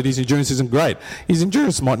know that his endurance isn't great. His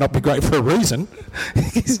endurance might not be great for a reason.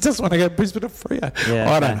 He just want to go Brisbane or Freo.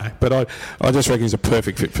 Yeah, I don't know, but I just reckon he's a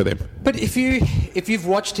perfect fit for them. But if you've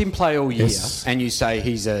watched him play all year and you say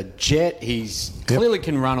he's a jet, he's clearly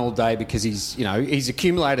can run all day because he's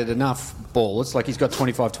accumulated enough ballers. Like, he's got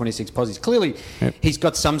 25, 26 posies. Clearly, he's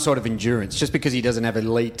got some sort of endurance. Just because he doesn't have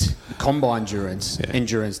elite combine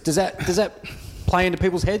endurance. Does that play into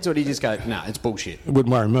people's heads, or do you just go, nah, it's bullshit? It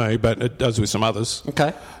wouldn't worry me, but it does with some others.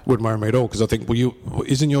 Okay. Wouldn't worry me at all, because I think,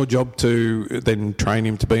 isn't your job to then train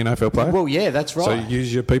him to be an AFL player? Well, yeah, that's right. So you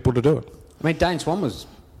use your people to do it. I mean, Dane Swan was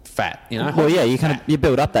fat, you know. Well, yeah, you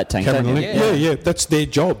build up that tank, don't you? Yeah, that's their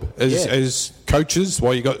job as coaches.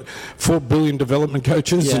 Why you got 4 billion development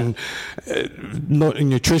coaches and not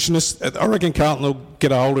nutritionists. I reckon Carlton will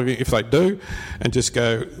get a hold of it if they do, and just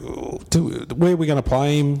go, where are we going to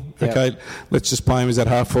play him? Yep. Okay, let's just play him as that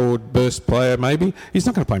half forward burst player. Maybe he's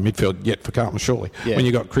not going to play midfield yet for Carlton, surely. Yeah. When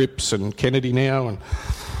you got Cripps and Kennedy now, and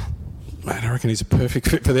man, I reckon he's a perfect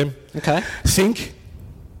fit for them. Okay.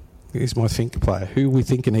 Here's my think player. Who are we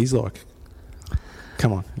thinking he's like?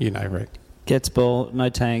 Come on, you know, Rick. Gets ball, no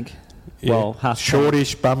tank. Yeah. Well, half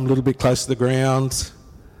shortish, bum, a little bit close to the ground.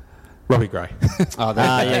 Robbie Gray.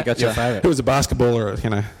 Yeah, gotcha. Your favourite. He was a basketballer,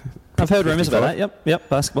 you know. I've heard rumours about that. Yep,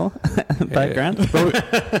 basketball background.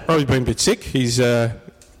 Robbie's been a bit sick. He's going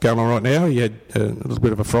on right now. He had a little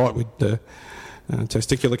bit of a fright with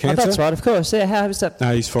testicular cancer. Oh, that's right, of course. Yeah, how is that?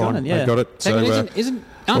 No, he's fine. Going? Yeah. They got it. So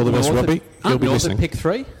all the best, Robbie. He'll be listening. Pick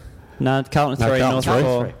 3? No, Carlton 3, North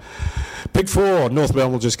 4. Pick 4, North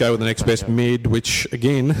Melbourne will just go with the next best mid, which,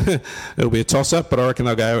 again, it'll be a toss-up, but I reckon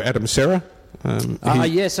they'll go Adam Serra.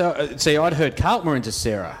 See, I'd heard Carlton were into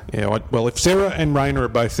Sarah. Yeah, well, if Sarah and Rayner are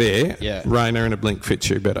both there, Rayner in a blink fits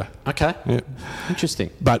you better. Okay. Yeah. Interesting.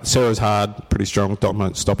 But Sarah's hard, pretty strong,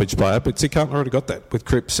 dominant stoppage player, but see, Carlton already got that with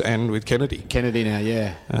Cripps and with Kennedy. Kennedy now,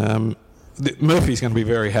 yeah. Murphy's going to be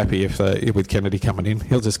very happy if with Kennedy coming in.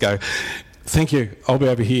 He'll just go, thank you, I'll be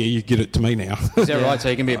over here, you get it to me now. Is that right? So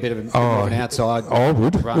you can be a bit of an outside I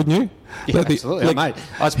would, run. Wouldn't you? Yeah, absolutely. Mate,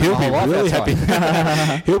 I spent my whole life really outside.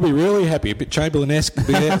 happy. He'll be really happy, a bit Chamberlain-esque,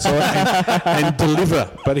 be outside and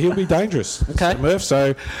deliver, but he'll be dangerous. Okay. Murph,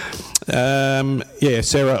 so,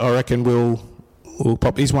 Sarah, I reckon, will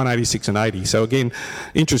pop. He's 186 and 80. So again,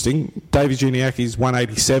 interesting. Davey Juniaki's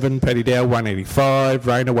 187, Paddy Dow 185,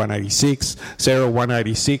 Rayner 186, Sarah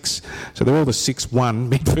 186. So they're all the 6'1"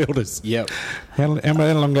 midfielders. Yep. How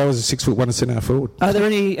long ago was a 6'1" centre forward? Are there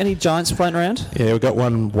any giants floating around? Yeah, we've got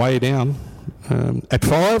one way down at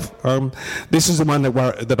 5. This is the one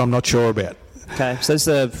that I'm not sure about. Okay, so this is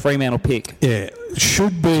a Fremantle pick. Yeah,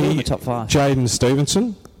 should be the top 5. Jaden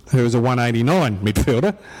Stevenson, who is a 189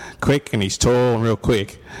 midfielder, quick, and he's tall and real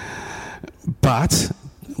quick. But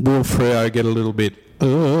will Freo get a little bit,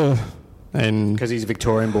 and because he's a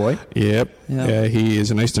Victorian boy. Yep. Yeah, he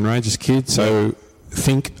is an Eastern Rangers kid, so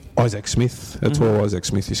think Isaac Smith. That's why Isaac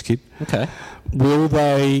Smith is kid. Okay. Will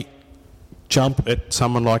they jump at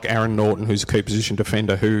someone like Aaron Norton, who's a key position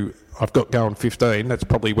defender, who I've got going 15? That's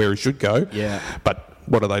probably where he should go. Yeah. But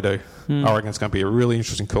what do they do? I reckon it's going to be a really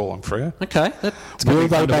interesting call on Freo. Okay. That's going to be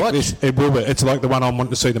fun to watch. This? It will be. It's like the one I'm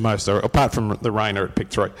wanting to see the most, apart from the Rayner at pick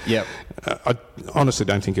 3. Yep. I honestly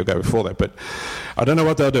don't think he'll go before that, but I don't know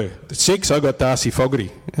what they'll do. At 6, I got Darcy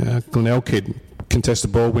Fogarty, Glenelg kid,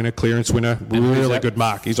 contested ball winner, clearance winner, really good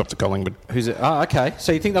mark. He's off to Collingwood. Who's it? Oh, okay.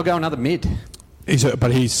 So you think they'll go another mid? He's a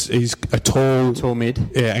tall mid.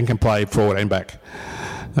 Yeah, and can play forward and back.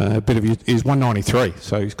 He's 193,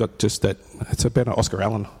 so he's got just that. It's about an Oscar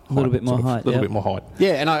Allen. A little bit more height. A little bit more height.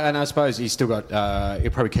 Yeah, and I suppose he's still got.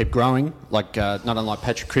 He'll probably keep growing, like not unlike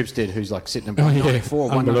Patrick Cripps did, who's like sitting at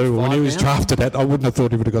 194, unbelievable. When he was drafted at, I wouldn't have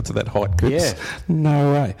thought he would have got to that height. Cripps. Yeah,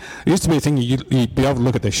 no way. It used to be a thing you'd be able to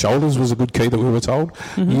look at their shoulders was a good key that we were told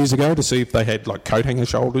years ago to see if they had like coat hanger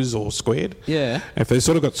shoulders or squared. Yeah, if they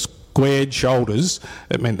sort of got squared shoulders,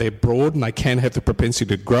 it meant they're broad and they can have the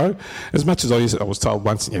propensity to grow. As much as I was told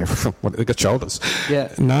once, they've got shoulders.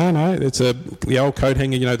 Yeah. No, it's the old coat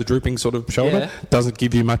hanger, the drooping sort of shoulder, doesn't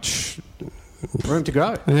give you much room to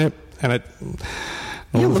grow. Yeah, and it.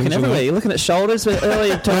 You're looking everywhere. You're looking at shoulders.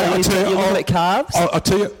 Earlier, you're looking at calves. I'll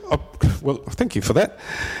tell you. Well, thank you for that.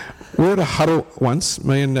 We were at a huddle once,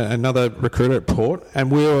 me and another recruiter at Port, and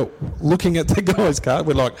we were looking at the guy's calves.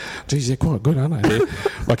 We're like, geez, they're quite good, aren't they?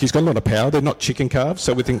 Like, he's got a lot of power. They're not chicken calves,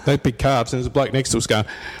 so we think they're big calves. And there's a bloke next to us going,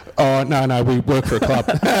 oh, no, we work for a club.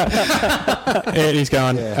 And he's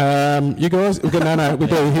going, you guys? We go, no, we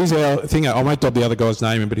do. Here's our thing. I won't dob the other guy's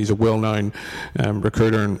name, but he's a well-known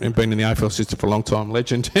recruiter and been in the AFL system for a long time,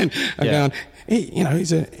 legend. And I'm going,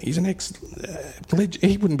 he's an ex.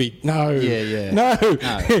 He wouldn't be. No. Yeah. No.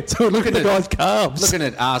 So look at the guy's calves. Looking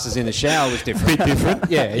at asses in the shower was different. Bit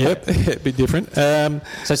different. Yep. A bit different.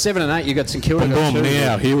 So 7 and 8, you got St Kilda.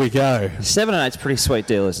 Now here we go. 7 and 8's a pretty sweet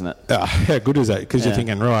deal, isn't it? How good is that? Because you're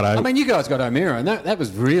thinking, right? I mean, you guys got O'Meara, and that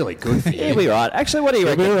was really good for you. He'll be right. Actually, what do you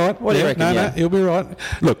reckon? He'll be right. What do you reckon? No, he'll be right.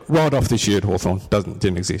 Look, right off this year at Hawthorn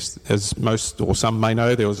didn't exist. As most or some may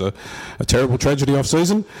know, there was a terrible tragedy off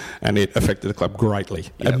season, and it affected the club greatly.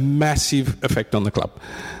 Yep. A massive effect on the club.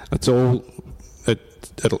 That's all.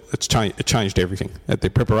 It changed everything at their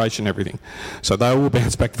preparation, everything. So they will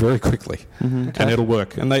bounce back very quickly, and it'll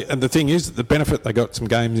work. And the thing is, the benefit, they got some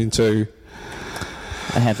games into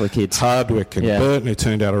a handful of kids. Hardwick and Burton, who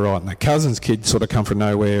turned out all right, and the Cousins kid sort of come from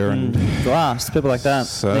nowhere, and Glass, people like that.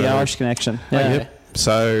 So, the Irish connection. Yeah. Yep.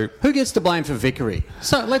 So who gets to blame for Vickery?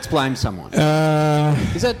 So let's blame someone.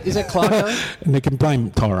 Is that Clarko? And they can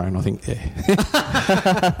blame Tyrone, I think. Yeah.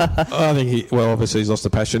 I think obviously he's lost the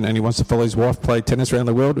passion, and he wants to follow his wife play tennis around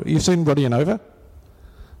the world. You've seen Roddy Anova?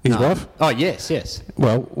 His wife? Oh, yes.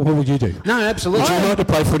 Well, what would you do? No, absolutely. Would you like to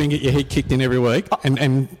play footy and get your head kicked in every week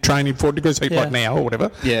and train in 4 degrees heat like now or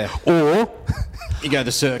whatever? Yeah. Or you go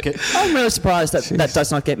the circuit. I'm really surprised that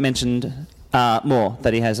does not get mentioned more,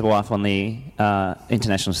 that he has a wife on the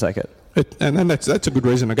international circuit. And that's a good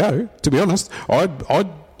reason to go, to be honest. I'd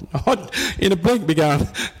in a blink be going,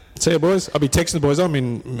 see you boys, I'll be texting the boys, I'm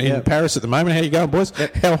in Paris at the moment, how you going boys?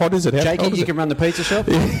 Yep. How hot is it? Jakey, you can run the pizza shop?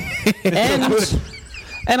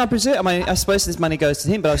 And I presume, I suppose this money goes to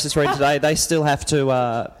him, but I was just reading today, they still have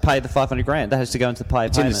to pay the $500,000. That has to go into the player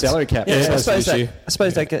payments. payments. In the salary cap. Yeah, Yeah, I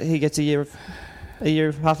suppose he gets a year of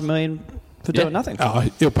 $500,000 for doing nothing. Oh,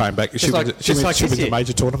 he'll pay him back. Should wins a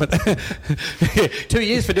major tournament. 2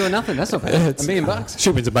 years for doing nothing. That's not bad. $1 million.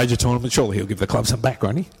 Should wins a major tournament. Surely he'll give the club some back,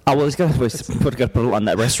 won't he? Oh, well, he's got to put it on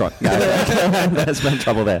that restaurant. No, there's been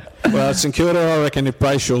trouble there. Well, St Kilda, I reckon if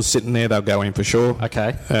Brayshaw's sitting there, they'll go in for sure.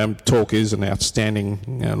 Okay. Talk is an outstanding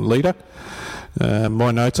leader. My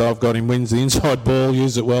notes, I've got him wins the inside ball,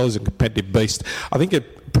 uses it well, is a competitive beast. I think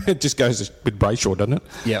it just goes with Brayshaw, doesn't it?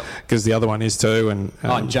 Yeah. Because the other one is too. And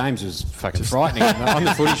James was fucking frightening on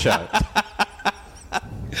the footy show.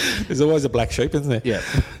 There's always a black sheep, isn't there?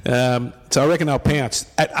 Yeah. So I reckon they'll pounce.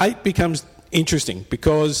 At 8 becomes interesting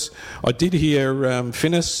because I did hear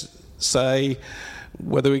Finnis say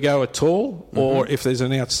whether we go at all or if there's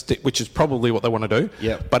an which is probably what they want to do.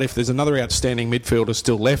 Yep. But if there's another outstanding midfielder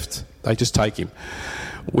still left, they just take him.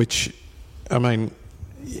 Which, I mean,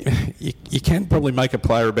 you can probably make a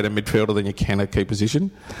player a better midfielder than you can a key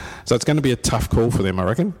position. So it's going to be a tough call for them, I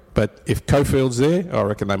reckon. But if Cofield's there, I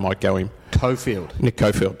reckon they might go him. Cofield. Nick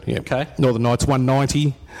Cofield, yeah. Okay. Northern Knights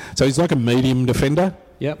 190. So he's like a medium defender.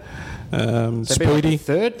 Yep. Speedy. Like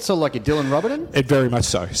third, sort of like a Dylan Robertson? It very much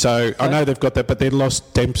so. So okay. I know they've got that, but they've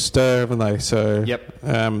lost Dempster, haven't they? So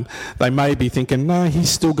they may be thinking, no, he's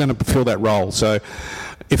still going to fill that role. So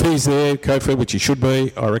if he's there, Cofield, which he should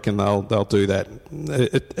be, I reckon they'll do that.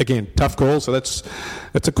 Again, tough call. So that's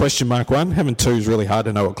a question mark one. Having 2 is really hard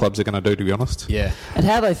to know what clubs are going to do, to be honest. Yeah. And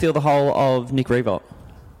how they feel the whole of Nick Revolt?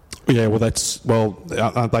 Yeah,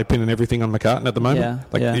 aren't they pinning everything on McCartan at the moment?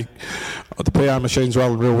 Yeah, the PR machine's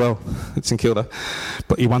rolling real well. It's in Kilda.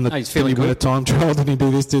 But he won he's feeling good. A time trial, didn't he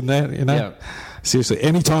do this, didn't that, you know? Yeah. Seriously,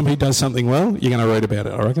 any time he does something well, you're going to read about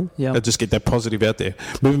it, I reckon. Yeah. They'll just get that positive out there.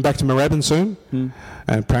 Moving back to Moorabbin soon, and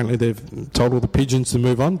apparently they've told all the pigeons to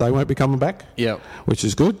move on. They won't be coming back, which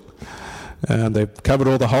is good. They've covered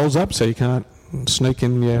all the holes up, so you can't sneak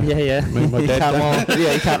in. Yeah. My dad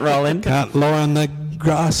you can't roll in. Can't lie on the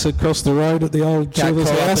grass across the road at the old Chiller's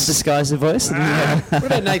house. And disguise the voice. What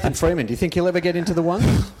about Nathan Freeman? Do you think he'll ever get into the one?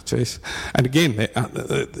 Jeez. And again,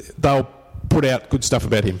 they'll put out good stuff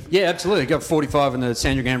about him. Yeah, absolutely. He got 45 in the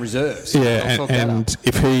Sandringham reserves. Yeah, and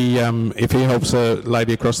if he helps a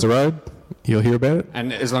lady across the road, you'll hear about it.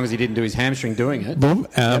 And as long as he didn't do his hamstring doing it. Boom.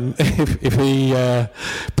 If he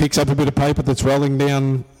picks up a bit of paper that's rolling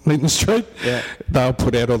down Linton Street, they'll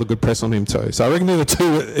put out all the good press on him too. So I reckon they're the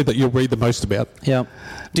 2 that you'll read the most about. Yeah.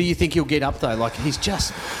 Do you think he'll get up though? Like he's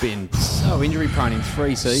just been so injury prone in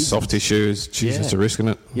 3 seasons. Soft tissues. Jeez, that's a risk,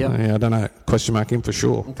 isn't it? Yeah. I don't know. Question mark him for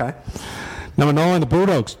sure. Okay. Number 9, the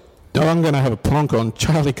Bulldogs. I'm going to have a plonk on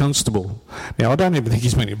Charlie Constable. Now, I don't even think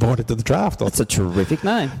he's been invited to the draft. That's a terrific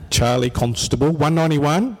name. Charlie Constable,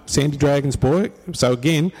 191, Sandy Dragons boy. So,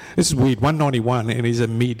 again, this is weird, 191, and he's a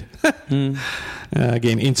mid.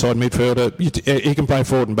 Again, inside midfielder. He can play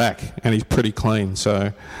forward and back, and he's pretty clean.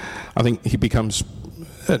 So, I think he becomes...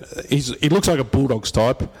 he looks like a Bulldogs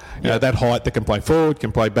type. You know, that height that can play forward,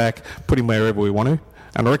 can play back, put him wherever we want to.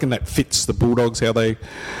 And I reckon that fits the Bulldogs, how they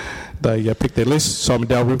they picked their list. Simon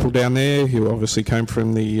Dalrymple down there, who obviously came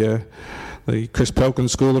from the Chris Pelkin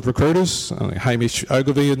School of Recruiters. Hamish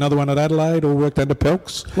Ogilvie, another one at Adelaide, all worked under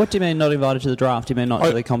Pelks. What do you mean not invited to the draft? Do you mean not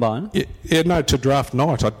to the combine? Yeah, no, to draft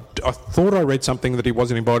night. I thought I read something that he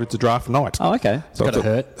wasn't invited to draft night. Oh, okay. So Gotta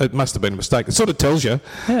hurt. It must have been a mistake. It sort of tells you.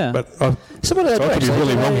 Yeah. But So what do I could be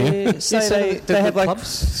really wrong here. They have clubs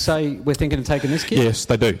say we're thinking of taking this kid? Yes,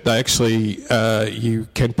 they do. They actually, you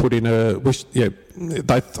can put in a wish. Yeah,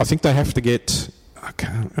 I think they have to get.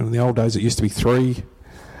 In the old days, it used to be 3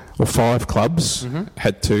 or 5 clubs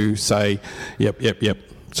had to say, yep.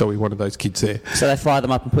 So we wanted those kids there. So they fly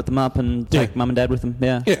them up and put them up and take mum and dad with them.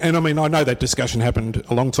 Yeah. Yeah, and I mean, I know that discussion happened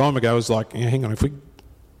a long time ago. It was like, hang on, if we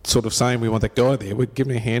sort of saying we want that guy there, we're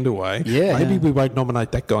giving a hand away. Yeah. Maybe we won't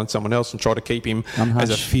nominate that guy and someone else and try to keep him as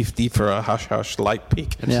a 50 for a hush-hush late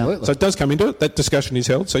pick. Absolutely. So it does come into it. That discussion is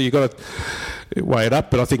held. So you've got to weigh it up.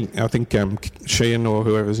 But I think Sheehan or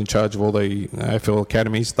whoever's in charge of all the AFL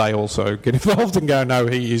academies, they also get involved and go, no,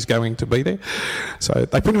 he is going to be there. So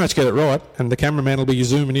they pretty much get it right. And the cameraman will be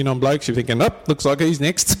zooming in on blokes. You're thinking, looks like he's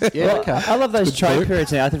next. Yeah, okay. I love those trade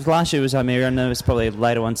periods now. I think last year was O'Meara, and there was probably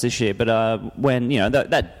later ones this year. But when,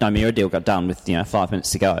 that O'Meara deal got done with, 5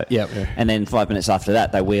 minutes to go. Yep. And then 5 minutes after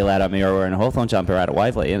that, they wheel out O'Meara wearing a Hawthorn jumper out at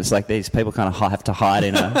Waverley. And it's like these people kind of have to hide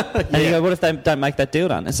in a... And you go, what if they don't make that deal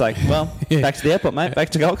done? It's like, well, back to the airport, mate.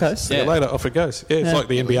 Back to Gold Coast. See you later, off it goes. Yeah, it's like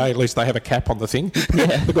the NBA, at least they have a cap on the thing.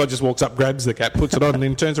 The guy just walks up, grabs the cap, puts it on, and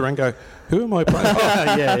then turns around and go, who am I playing?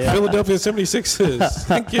 Philadelphia 76ers.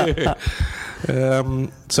 Thank you.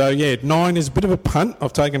 9 is a bit of a punt.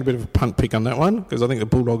 I've taken a bit of a punt pick on that one because I think the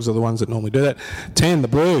Bulldogs are the ones that normally do that. 10, the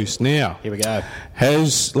Blues. Now, here we go.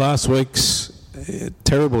 Has last week's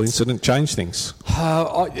terrible incident changed things?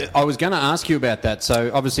 I was going to ask you about that.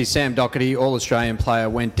 So obviously Sam Docherty, All-Australian player,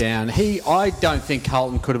 went down. I don't think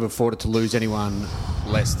Carlton could have afforded to lose anyone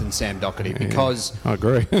less than Sam Docherty because I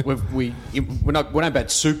agree. we're not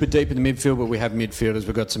about super deep in the midfield, but we have midfielders.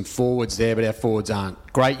 We've got some forwards there, but our forwards aren't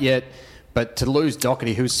great yet. But to lose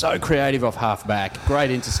Docherty, who's so creative off half-back,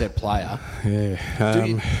 great intercept player,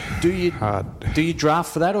 do you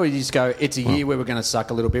draft for that, or do you just go, it's a year where we're going to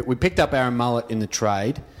suck a little bit? We picked up Aaron Mullett in the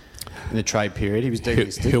trade period. He was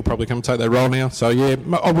delisted. He'll probably come take that role now. So,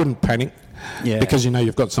 I wouldn't panic. Yeah. Because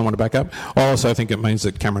you've got someone to back up. I also think it means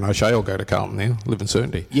that Cameron O'Shea will go to Carlton now, live in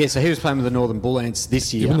certainty. Yeah, so he was playing with the Northern Bull Ants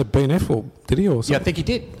this year. Even the BNF, or did he? Or something? Yeah, I think he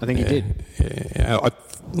did.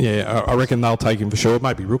 I reckon they'll take him for sure,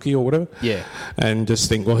 maybe rookie or whatever. Yeah. And just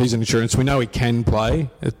think, well, he's an insurance. We know he can play.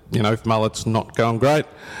 If Mullet's not going great,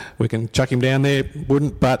 we can chuck him down there.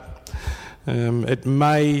 Wouldn't, but it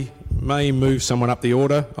may move someone up the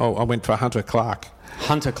order. I went for Hunter Clark.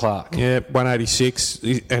 Hunter Clark. Yeah, 186.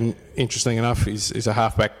 And interesting enough, he's a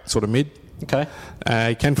halfback sort of mid. Okay.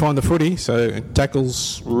 He can find the footy, so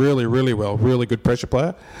tackles really, really well. Really good pressure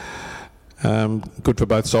player. Good for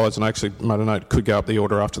both sides, and actually, I don't know, it could go up the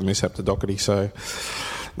order after the mishap to Docherty. So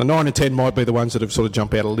the 9 and 10 might be the ones that have sort of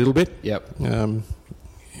jumped out a little bit. Yep.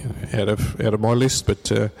 Out of my list, but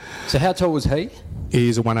so how tall was he?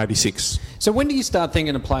 He's a 186. So when do you start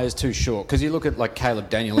thinking a player's too short? Because you look at like Caleb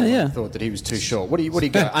Daniel, I thought that he was too short. What do you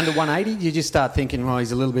go under 180? You just start thinking, well,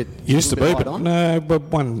 he's a little bit. Used to be, but no. But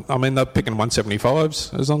they're picking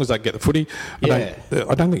 175s as long as they get the footy. I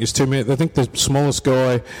don't think there's too many. I think the smallest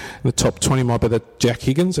guy in the top 20 might be that Jack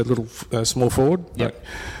Higgins, a little small forward. Yep.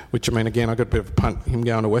 Which I got a bit of a punt him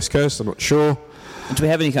going to West Coast. I'm not sure. Do we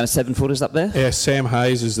have any kind of 7-footers up there? Yeah, Sam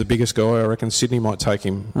Hayes is the biggest guy. I reckon Sydney might take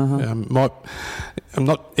him.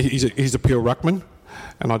 He's a pure ruckman,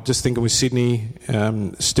 and I just think with Sydney,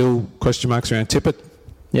 still question marks around Tippett.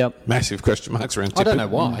 Yep. Massive question marks around Tippett. I don't know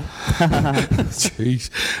why. Jeez.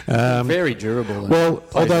 Very durable.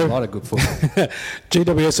 Plays a lot of good football.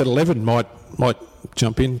 GWS at 11 might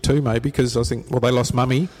jump in too, maybe, because I think they lost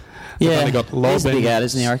Mummy. Yeah, got he's big out,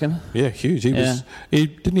 isn't he, I reckon? Yeah, huge.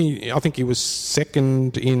 I think he was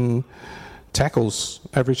second in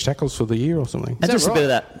average tackles for the year or something. And just a bit of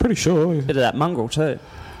that. Pretty sure. A bit of that mongrel too.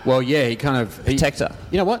 Well, yeah, he protector.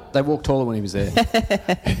 You know what? They walked taller when he was there.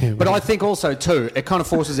 But I think also too, it kind of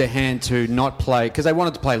forces their hand to not play because they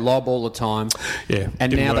wanted to play lob all the time. Yeah,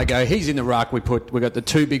 and now they go, he's in the ruck. We got the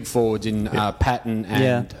two big forwards in Patton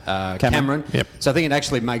and Cameron. Yep. So I think it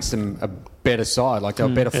actually makes them a better side, like they were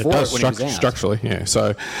better for it when he was out. Structurally, yeah.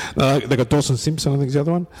 So they got Dawson Simpson, I think is the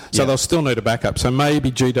other one. So they'll still need a backup. So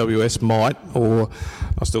maybe GWS might, or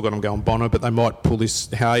I've still got them going Bonner, but they might pull this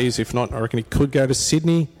Hayes. If not, I reckon he could go to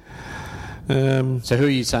Sydney. So who are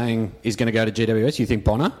you saying is going to go to GWS? You think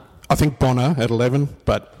Bonner? I think Bonner at 11,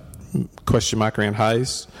 but question mark around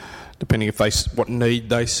Hayes, depending what need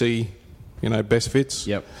they see, best fits.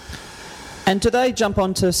 Yep. And do they jump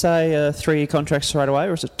on to, say, a 3-year contract straight away,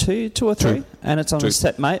 or is it two or three? Two. And it's on Two. a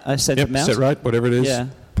set amount? Set rate, whatever it is. Yeah.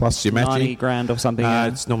 Plus your matching. 90 grand or something.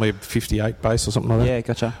 It's normally 58 base or something like that. Yeah,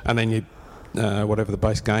 gotcha. And then you, whatever the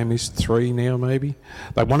base game is, 3 now maybe.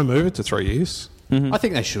 They want to move it to 3 years. I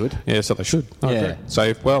think they should. Yeah, so they should. I agree. So,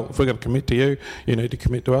 if we're going to commit to you, you need to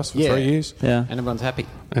commit to us for 3 years. Yeah. And everyone's happy.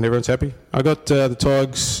 And everyone's happy. I got the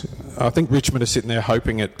Tigers. I think Richmond are sitting there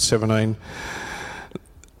hoping at 17.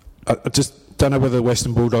 I just don't know whether the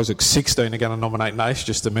Western Bulldogs at 16 are going to nominate Nash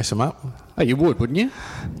just to mess them up. Oh, you would, wouldn't you?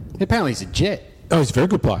 Apparently he's a jet. Oh, he's a very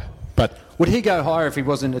good player. But would he go higher if he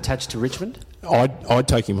wasn't attached to Richmond? I'd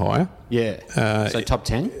take him higher. Yeah. So top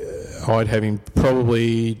 10? I'd have him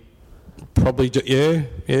probably, yeah.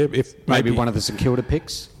 If maybe one of the St Kilda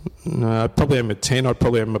picks? No, probably him at 10. I'd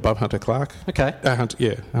probably have him above Hunter Clark. Okay.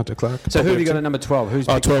 Hunter Clark. So who have you got at number 12? Who's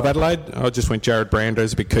 12 Adelaide. I just went Jared Brando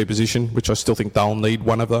as a big key position, which I still think they'll need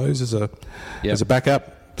one of those as a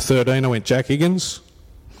backup. 13, I went Jack Higgins.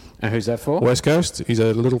 And who's that for? West Coast. He's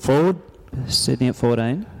a little forward. Sydney at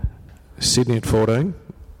 14.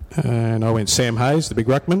 And I went Sam Hayes, the big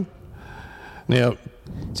ruckman. Now,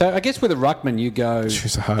 so I guess with a ruckman you go.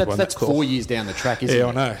 It's a hard one. That's 4 years down the track, isn't it? Yeah,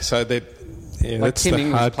 I know. So that's Tim the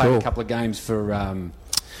Ingram's hard played call. a couple of games for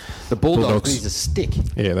the Bulldogs, but he's a stick.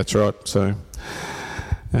 Yeah, that's right. So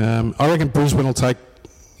I reckon Brisbane will take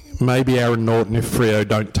maybe Aaron Norton if Freo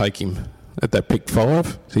don't take him at that pick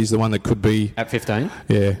 5. He's the one that could be at 15.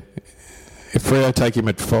 Yeah. If Freo take him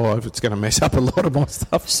at 5, it's going to mess up a lot of my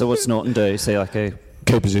stuff. So what's Norton do? See, like a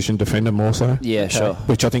key position defender more so. Yeah, sure.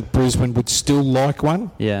 Which I think Brisbane would still like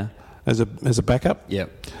one. Yeah. As a backup.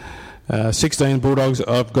 Yep. 16 Bulldogs.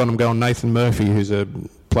 I've got them going Nathan Murphy, who's a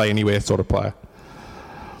play anywhere sort of player,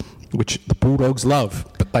 which the Bulldogs love.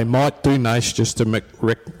 But they might do Nash just to make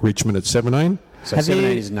Richmond at 17. So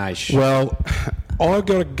 17 is Nash. Well, I've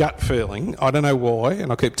got a gut feeling, I don't know why,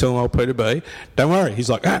 and I keep telling old Peter B, don't worry.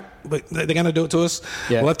 He's like, they're going to do it to us.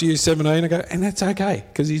 Yeah. We'll have to use 17. I go, and that's okay,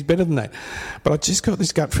 because he's better than that. But I just got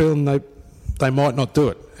this gut feeling they might not do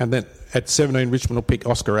it. And then at 17, Richmond will pick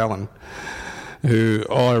Oscar Allen, who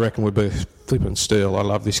I reckon would be flipping steel. I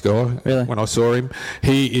love this guy. Really? When I saw him.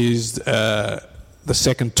 He is the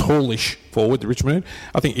second tallish forward that Richmond.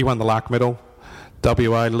 I think he won the Lark Medal.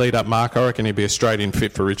 WA lead-up mark. I reckon he'd be a straight-in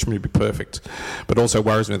fit for Richmond. He'd be perfect. But also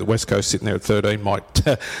worries me that West Coast sitting there at 13 might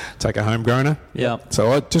take a homegrowner. Yeah.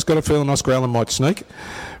 So I just got a feeling Oscar Allen might sneak.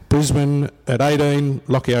 Brisbane at 18.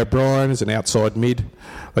 Lockie O'Brien is an outside mid.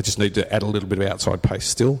 I just need to add a little bit of outside pace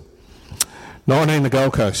still. 19, the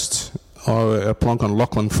Gold Coast. I plonk on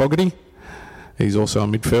Lachlan Fogarty. He's also a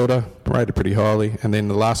midfielder, rated pretty highly. And then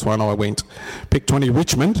the last one I went, pick 20,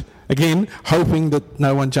 Richmond. Again, hoping that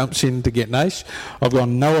no one jumps in to get Nash. I've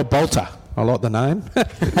gone Noah Bolter. I like the name.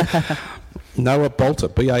 Noah Bolter,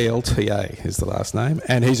 B-A-L-T-A is the last name.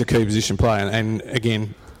 And he's a key position player. And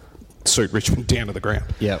again, suit Richmond down to the ground.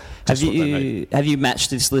 Yep. Have you matched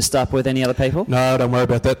this list up with any other people? No, don't worry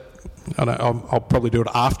about that. I'll probably do it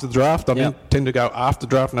after the draft. I tend to go after the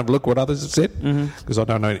draft and have a look what others have said because I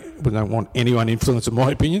don't want anyone influencing my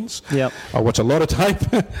opinions. Yep. I watch a lot of tape.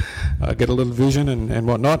 I get a little vision and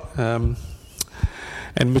whatnot. And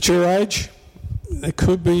mature age, there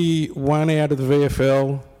could be one out of the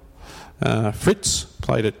VFL. Fritz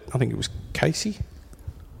played at, I think it was Casey.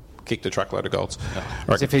 Kicked a truckload of goals.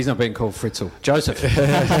 As if he's not being called Fritzl. Joseph.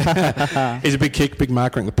 He's a big kick, big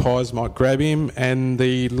marker, and the Pies might grab him. And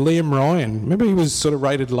the Liam Ryan, remember he was sort of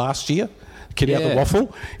rated last year? Kid out the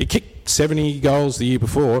waffle. He kicked 70 goals the year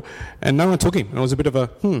before, and no one took him. And it was a bit of a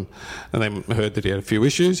And then heard that he had a few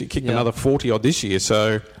issues. He kicked another 40-odd this year,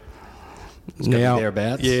 so... It's now,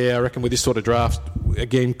 thereabouts. Yeah, I reckon with this sort of draft,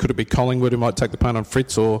 again, could it be Collingwood who might take the punt on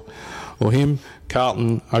Fritz or him?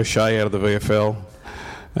 Carlton, O'Shea out of the VFL.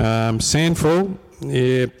 Sandford,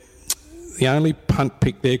 the only punt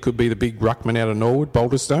pick there could be the big ruckman out of Norwood,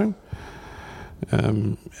 Boulderstone.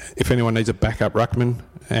 If anyone needs a backup ruckman,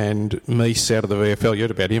 and Meese out of the VFL, you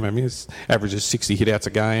heard about him. I mean, he averages 60 hit-outs a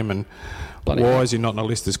game, and why is he not on the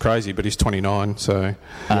list is crazy, but he's 29, so...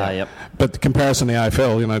 Yep. But the comparison to the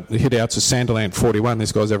AFL, the hit-outs of Sanderland 41,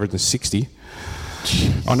 this guy's averaging 60.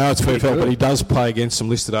 I know it's VFL, but he does play against some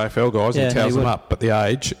listed AFL guys and tells them up, but the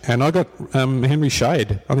age. And I got Henry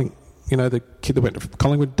Shade. I think, the kid that went to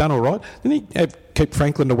Collingwood, done all right. Didn't he keep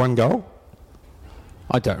Franklin to 1 goal?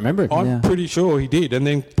 I don't remember it. I'm pretty sure he did. And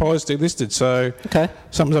then Pies delisted, so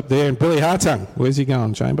something's up there. And Billy Hartung, where's he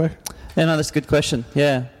going, Chamber? Yeah, no, that's a good question.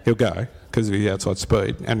 Yeah. He'll go because of his outside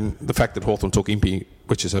speed. And the fact that Hawthorn took Impey,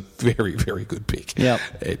 which is a very, very good pick. Yeah.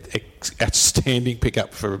 Outstanding pick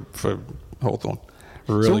up for Hawthorn.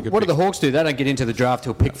 Really good what do pick. the Hawks do? They don't get into the draft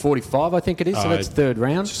till pick 45, I think it is. So that's third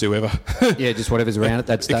round. Just whoever. Yeah, just whatever's around at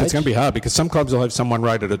that stage. It's going to be hard because some clubs will have someone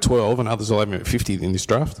rated at 12 and others will have him at 50 in this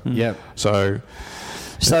draft. Yeah. So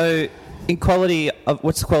in quality,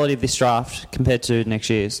 what's the quality of this draft compared to next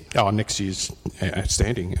year's? next year's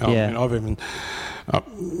outstanding. Yeah. I mean, I've even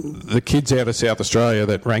the kids out of South Australia,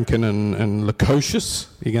 that Rankin and Lukosius,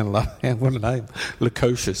 you're going to love. What a name!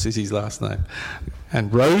 Lukosius is his last name,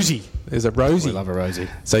 and Rosie. There's a Rosie. We love a Rosie.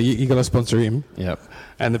 So you got to sponsor him. Yep.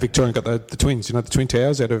 And the Victorian got the twins. You know the Twin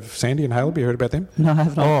Towers out of Sandy and Haleby. You heard about them? No, I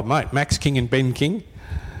have not. Oh, mate, Max King and Ben King.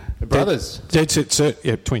 Brothers. That's it, sir.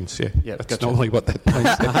 Yeah, twins, yeah. Yep, That's gotcha. normally what that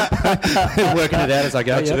means. Working it out as I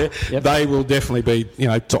go. Gotcha. Yep. They will definitely be,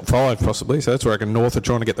 top 5 possibly. So that's where I reckon North are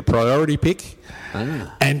trying to get the priority pick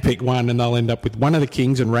and pick one, and they'll end up with one of the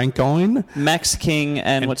Kings and Rankine. Max King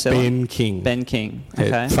and what's that Ben one? King. Ben King. Yeah,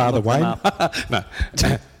 Okay. Father Look them Wayne. up. No.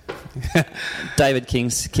 David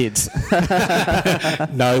King's kids.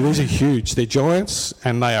 No, these are huge. They're giants,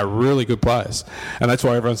 and they are really good players. And that's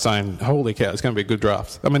why everyone's saying, holy cow, it's going to be a good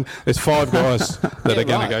draft. I mean, there's 5 guys that are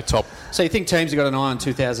going to go top. So you think teams have got an eye on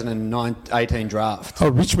 2018 draft? Oh,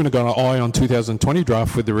 Richmond have got an eye on 2020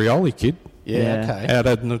 draft with the Rioli kid Yeah. Okay. out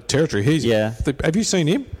in the territory. Have you seen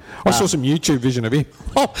him? I saw some YouTube vision of him.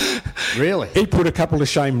 Oh, Really? He put a couple to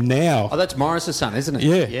shame now. Oh, that's Morris's son, isn't it?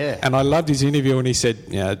 Yeah. Yeah. And I loved his interview when he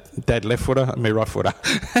said, Dad left footer and me right footer.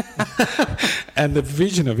 And the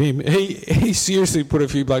vision of him, he seriously put a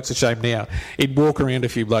few blokes to shame now. He'd walk around a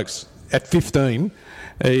few blokes. At 15,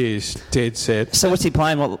 he is dead set. So what's he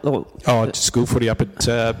playing? Just school footy up at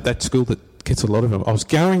that school that gets a lot of them. I was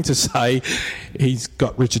going to say he's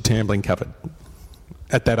got Richard Tambling covered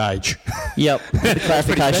at that age. Yep. The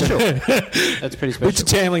clarification. That's pretty special. Richard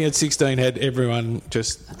Tambling at 16 had everyone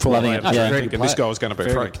just falling Loving out it, of yeah. yeah. Very good thinking this player. guy was going to be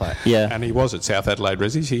Very free. good player. Yeah. And he was at South Adelaide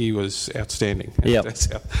Rezzies. He was outstanding. Yep.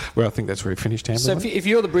 I think that's where he finished Tambling. So if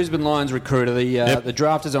you're the Brisbane Lions recruiter, the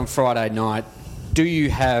draft is on Friday night. Do you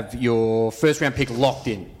have your first round pick locked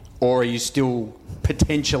in, or are you still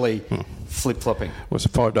potentially flip-flopping? Was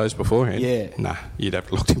it 5 days beforehand? Yeah. Nah, you'd have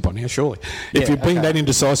it locked in by now, surely. If Yeah, you bring okay. that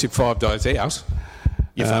indecisive 5 days out,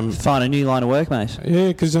 Find a new line of work, mate. yeah,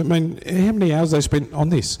 because, I mean, how many hours they spent on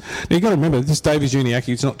this? Now, you've got to remember, this Davies Uniacke,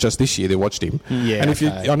 it's not just this year they watched him. Yeah, And if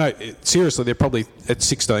okay. I know, seriously, they're probably at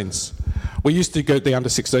 16s. We used to go to the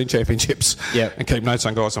under-16 championships Yep. and keep notes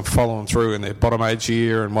on guys and follow them through in their bottom age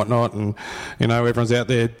year and whatnot. And, everyone's out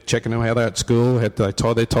there checking them how they're at school, how they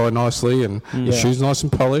tie their tie nicely and their shoes nice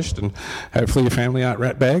and polished. And hopefully your family aren't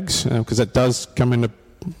rat bags, because that does come into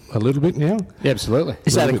a little bit now. Yeah, absolutely.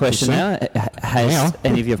 Is that a bit question now? Has Now?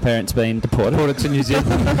 any of your parents been deported? Deported to New Zealand.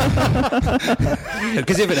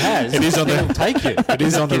 Because if it has, It is on it'll the- take you. It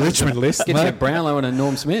is on the Richmond list. Get you a mate. Brownlow and a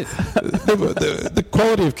Norm Smith. The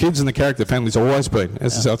quality of kids and the character of family's always been.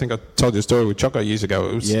 As I say, I think I told you a story with Choco years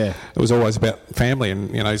ago. It was always about family,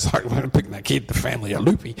 and he's like, "I'm picking that kid, the family are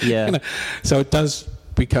loopy." Yeah. So it does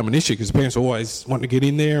become an issue because parents always want to get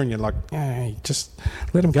in there, and you're like, just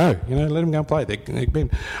let them go. Let them go and play. They've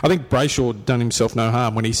been. I think Brayshaw done himself no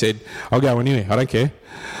harm when he said, "I'll go anywhere. I don't care."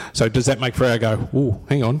 So does that make Freo go, "Ooh,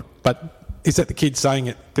 hang on"? But is that the kid saying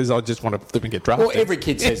it because I just want to flip and get drafted? Well, every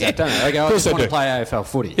kid says that, don't they? They go, I Of course just they want to do. play AFL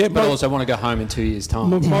footy, Yeah, but but- also want to go home in 2 years' time.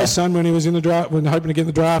 My son, when he was in the draft, when hoping to get in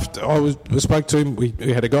the draft, I spoke to him. We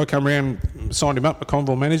had a guy come around, signed him up for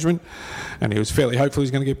Conville management, and he was fairly hopeful he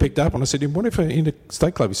was going to get picked up. And I said to him, "What if in the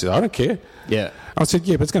state club?" He said, "I don't care." Yeah. I said,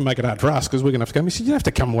 "Yeah, but it's going to make it hard for us because we're going to have to come." He said, "You don't have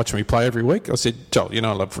to come and watch me play every week." I said, "Joel,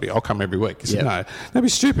 I love footy. I'll come every week." He said, Yep. "No, that'd be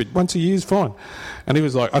stupid. Once a year is fine." And he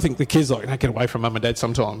was like, "I think the kids like, get away from mum and dad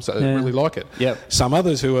sometimes. So they really like it." Yep. Some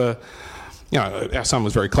others who are, our son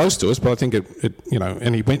was very close to us, but I think it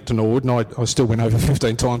and he went to Norwood, and I still went over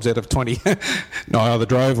 15 times out of 20. No, I either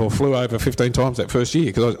drove or flew over 15 times that first year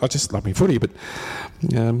because I just love me footy, but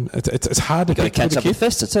it's hard to Got to pick catch with a up with kid.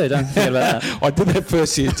 Festa too, don't forget about that. I did that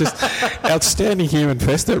first year. Just outstanding human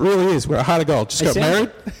Festa. It really is. We're a heart of gold. Just got sounds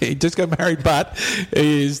married. He just got married, but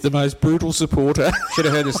he is the most brutal supporter. Should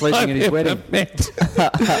have heard the sleeping at his I've wedding. ever met.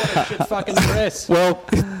 Should fucking dress. Well,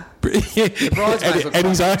 bridesmaids look and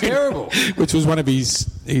his fucking own, terrible. which was one of his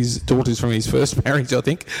daughters from his first marriage, I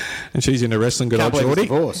think, and she's into wrestling. Good Can't old believe he's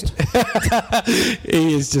Geordie. divorced.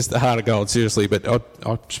 He is just a heart of gold, seriously. But I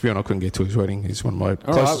to be honest, I couldn't get to his wedding. He's one of my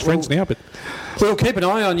closest right, friends well- now. But We'll keep an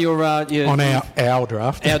eye on your on our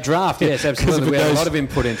draft, our draft. Yes, 'Cause if absolutely. it We had a goes- lot of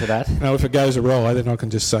input into that. if it goes awry, then I can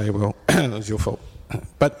just say, well, it was your fault.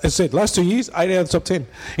 But as I said, last 2 years, 8 out of the top 10,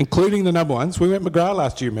 including the number ones. We went McGrath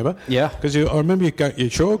last year, remember? Yeah. Because I remember you're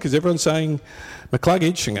sure? Because everyone's saying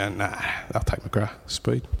McCluggage and going, nah, I'll take McGrath.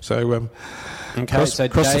 Speed. So, cross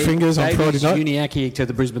the fingers on Friday night. Uniacke to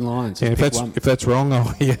the Brisbane Lions. Yeah, if that's wrong,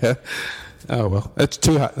 oh well. It's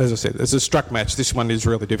too hard. As I said, it's a struck match. This one is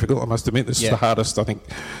really difficult, I must admit. This is the hardest, I think.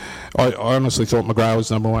 I honestly thought McGrath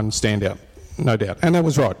was number one standout, no doubt. And that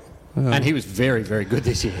was right. And he was very, very good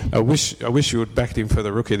this year. I wish you would backed him for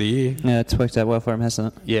the Rookie of the Year. Yeah, it's worked out well for him,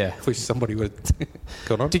 hasn't it? Yeah. I wish somebody would have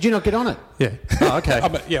got on. Did you not get on it? Yeah. Oh, okay.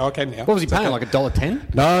 I can now. What was he paying, like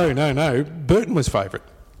 $1.10? No. Burton was favourite.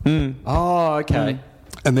 Oh, okay.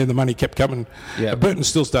 And then the money kept coming. Yeah. Burton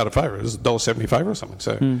still started favourite. It was $1.70 favourite or something.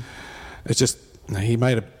 So it's just, he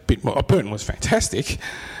made a bit more. Burton was fantastic.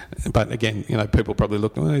 But again, people probably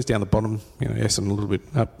look, he's down the bottom, Essendon a little bit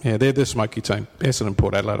up. Yeah, they're the smoky team. Essendon and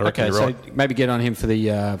Port Adelaide, I reckon you're right. So maybe get on him for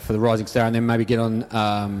the Rising Star, and then maybe get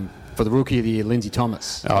on for the Rookie of the Year, Lindsay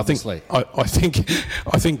Thomas. I think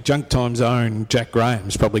Junk Time's own Jack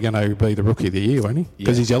Graham's probably going to be the Rookie of the Year, won't he?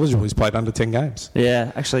 Because he's eligible. He's played under 10 games.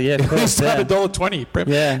 Yeah, actually, yeah. Of course, he started $1.20.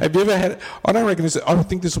 Yeah. Have you ever had? I don't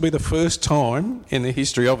think this will be the first time in the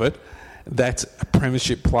history of it that a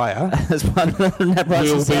premiership player will be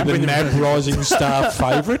the NAB Rising Star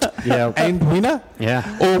favourite and winner.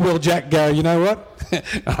 Yeah. Or will Jack go, you know what?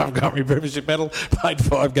 I've got my premiership medal, played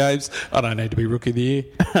 5 games. I don't need to be Rookie of the Year.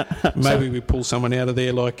 Maybe we pull someone out of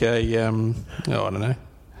there like I don't know.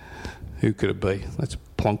 Who could it be? Let's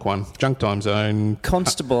plonk one. Junk Time's own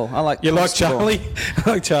Constable. I like. You Constable. like Charlie? I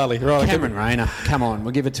like Charlie. Right. Cameron Rayner. Come on,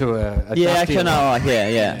 we'll give it to a Dusty.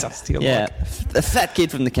 Dusty. The fat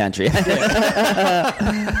kid from the country.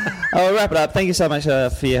 I'll wrap it up. Thank you so much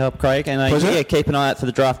for your help, Craig. And keep an eye out for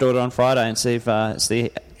the draft order on Friday and see if it's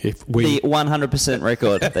the 100%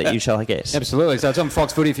 record that you shall get. Absolutely. So it's on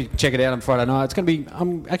Fox Footy if you check it out on Friday night. It's going to be.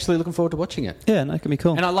 I'm actually looking forward to watching it. Yeah, no, it can be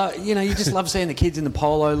cool. And I love, you just love seeing the kids in the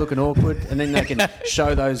polo looking awkward, and then they can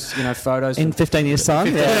show those, photos in 15 years' time.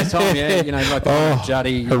 15 years' time, like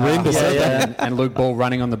Juddy, horrendous, and Luke Ball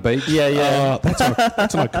running on the beach. Yeah.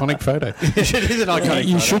 That's an iconic photo. It is an iconic photo.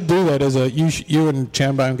 You should do that as you and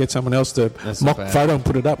Chambo and get someone else to mock photo and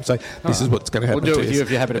put it up and say, this is what's going to happen. We'll do it with you if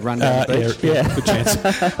you're happy to run down the beach. Yeah, good chance.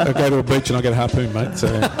 I'll go to a beach and I'll get a harpoon, mate. So.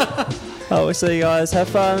 We'll see you guys. Have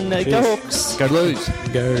fun. Cheers. Go Hawks. Go Blues.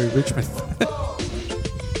 Go Richmond.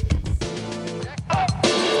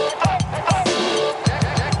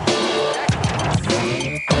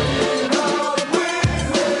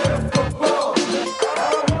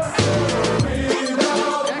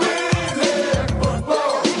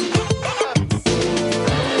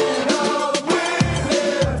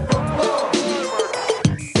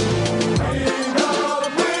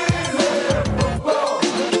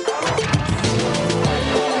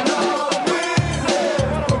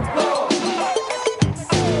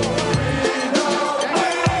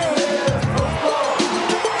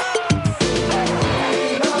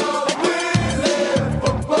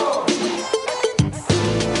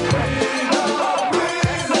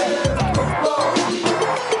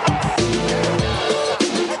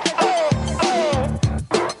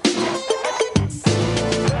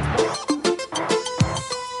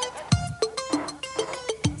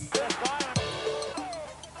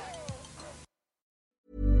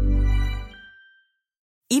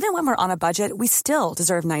 Even when we're on a budget, we still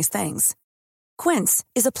deserve nice things. Quince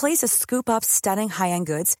is a place to scoop up stunning high-end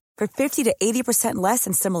goods for 50 to 80% less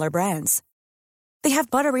than similar brands. They have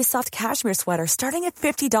buttery soft cashmere sweaters starting at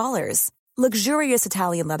 $50, luxurious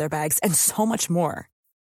Italian leather bags, and so much more.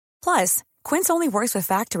 Plus, Quince only works with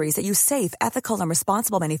factories that use safe, ethical, and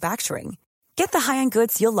responsible manufacturing. Get the high-end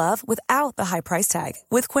goods you'll love without the high price tag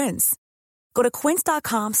with Quince. Go to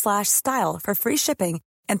quince.com/style for free shipping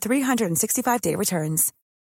and 365-day returns.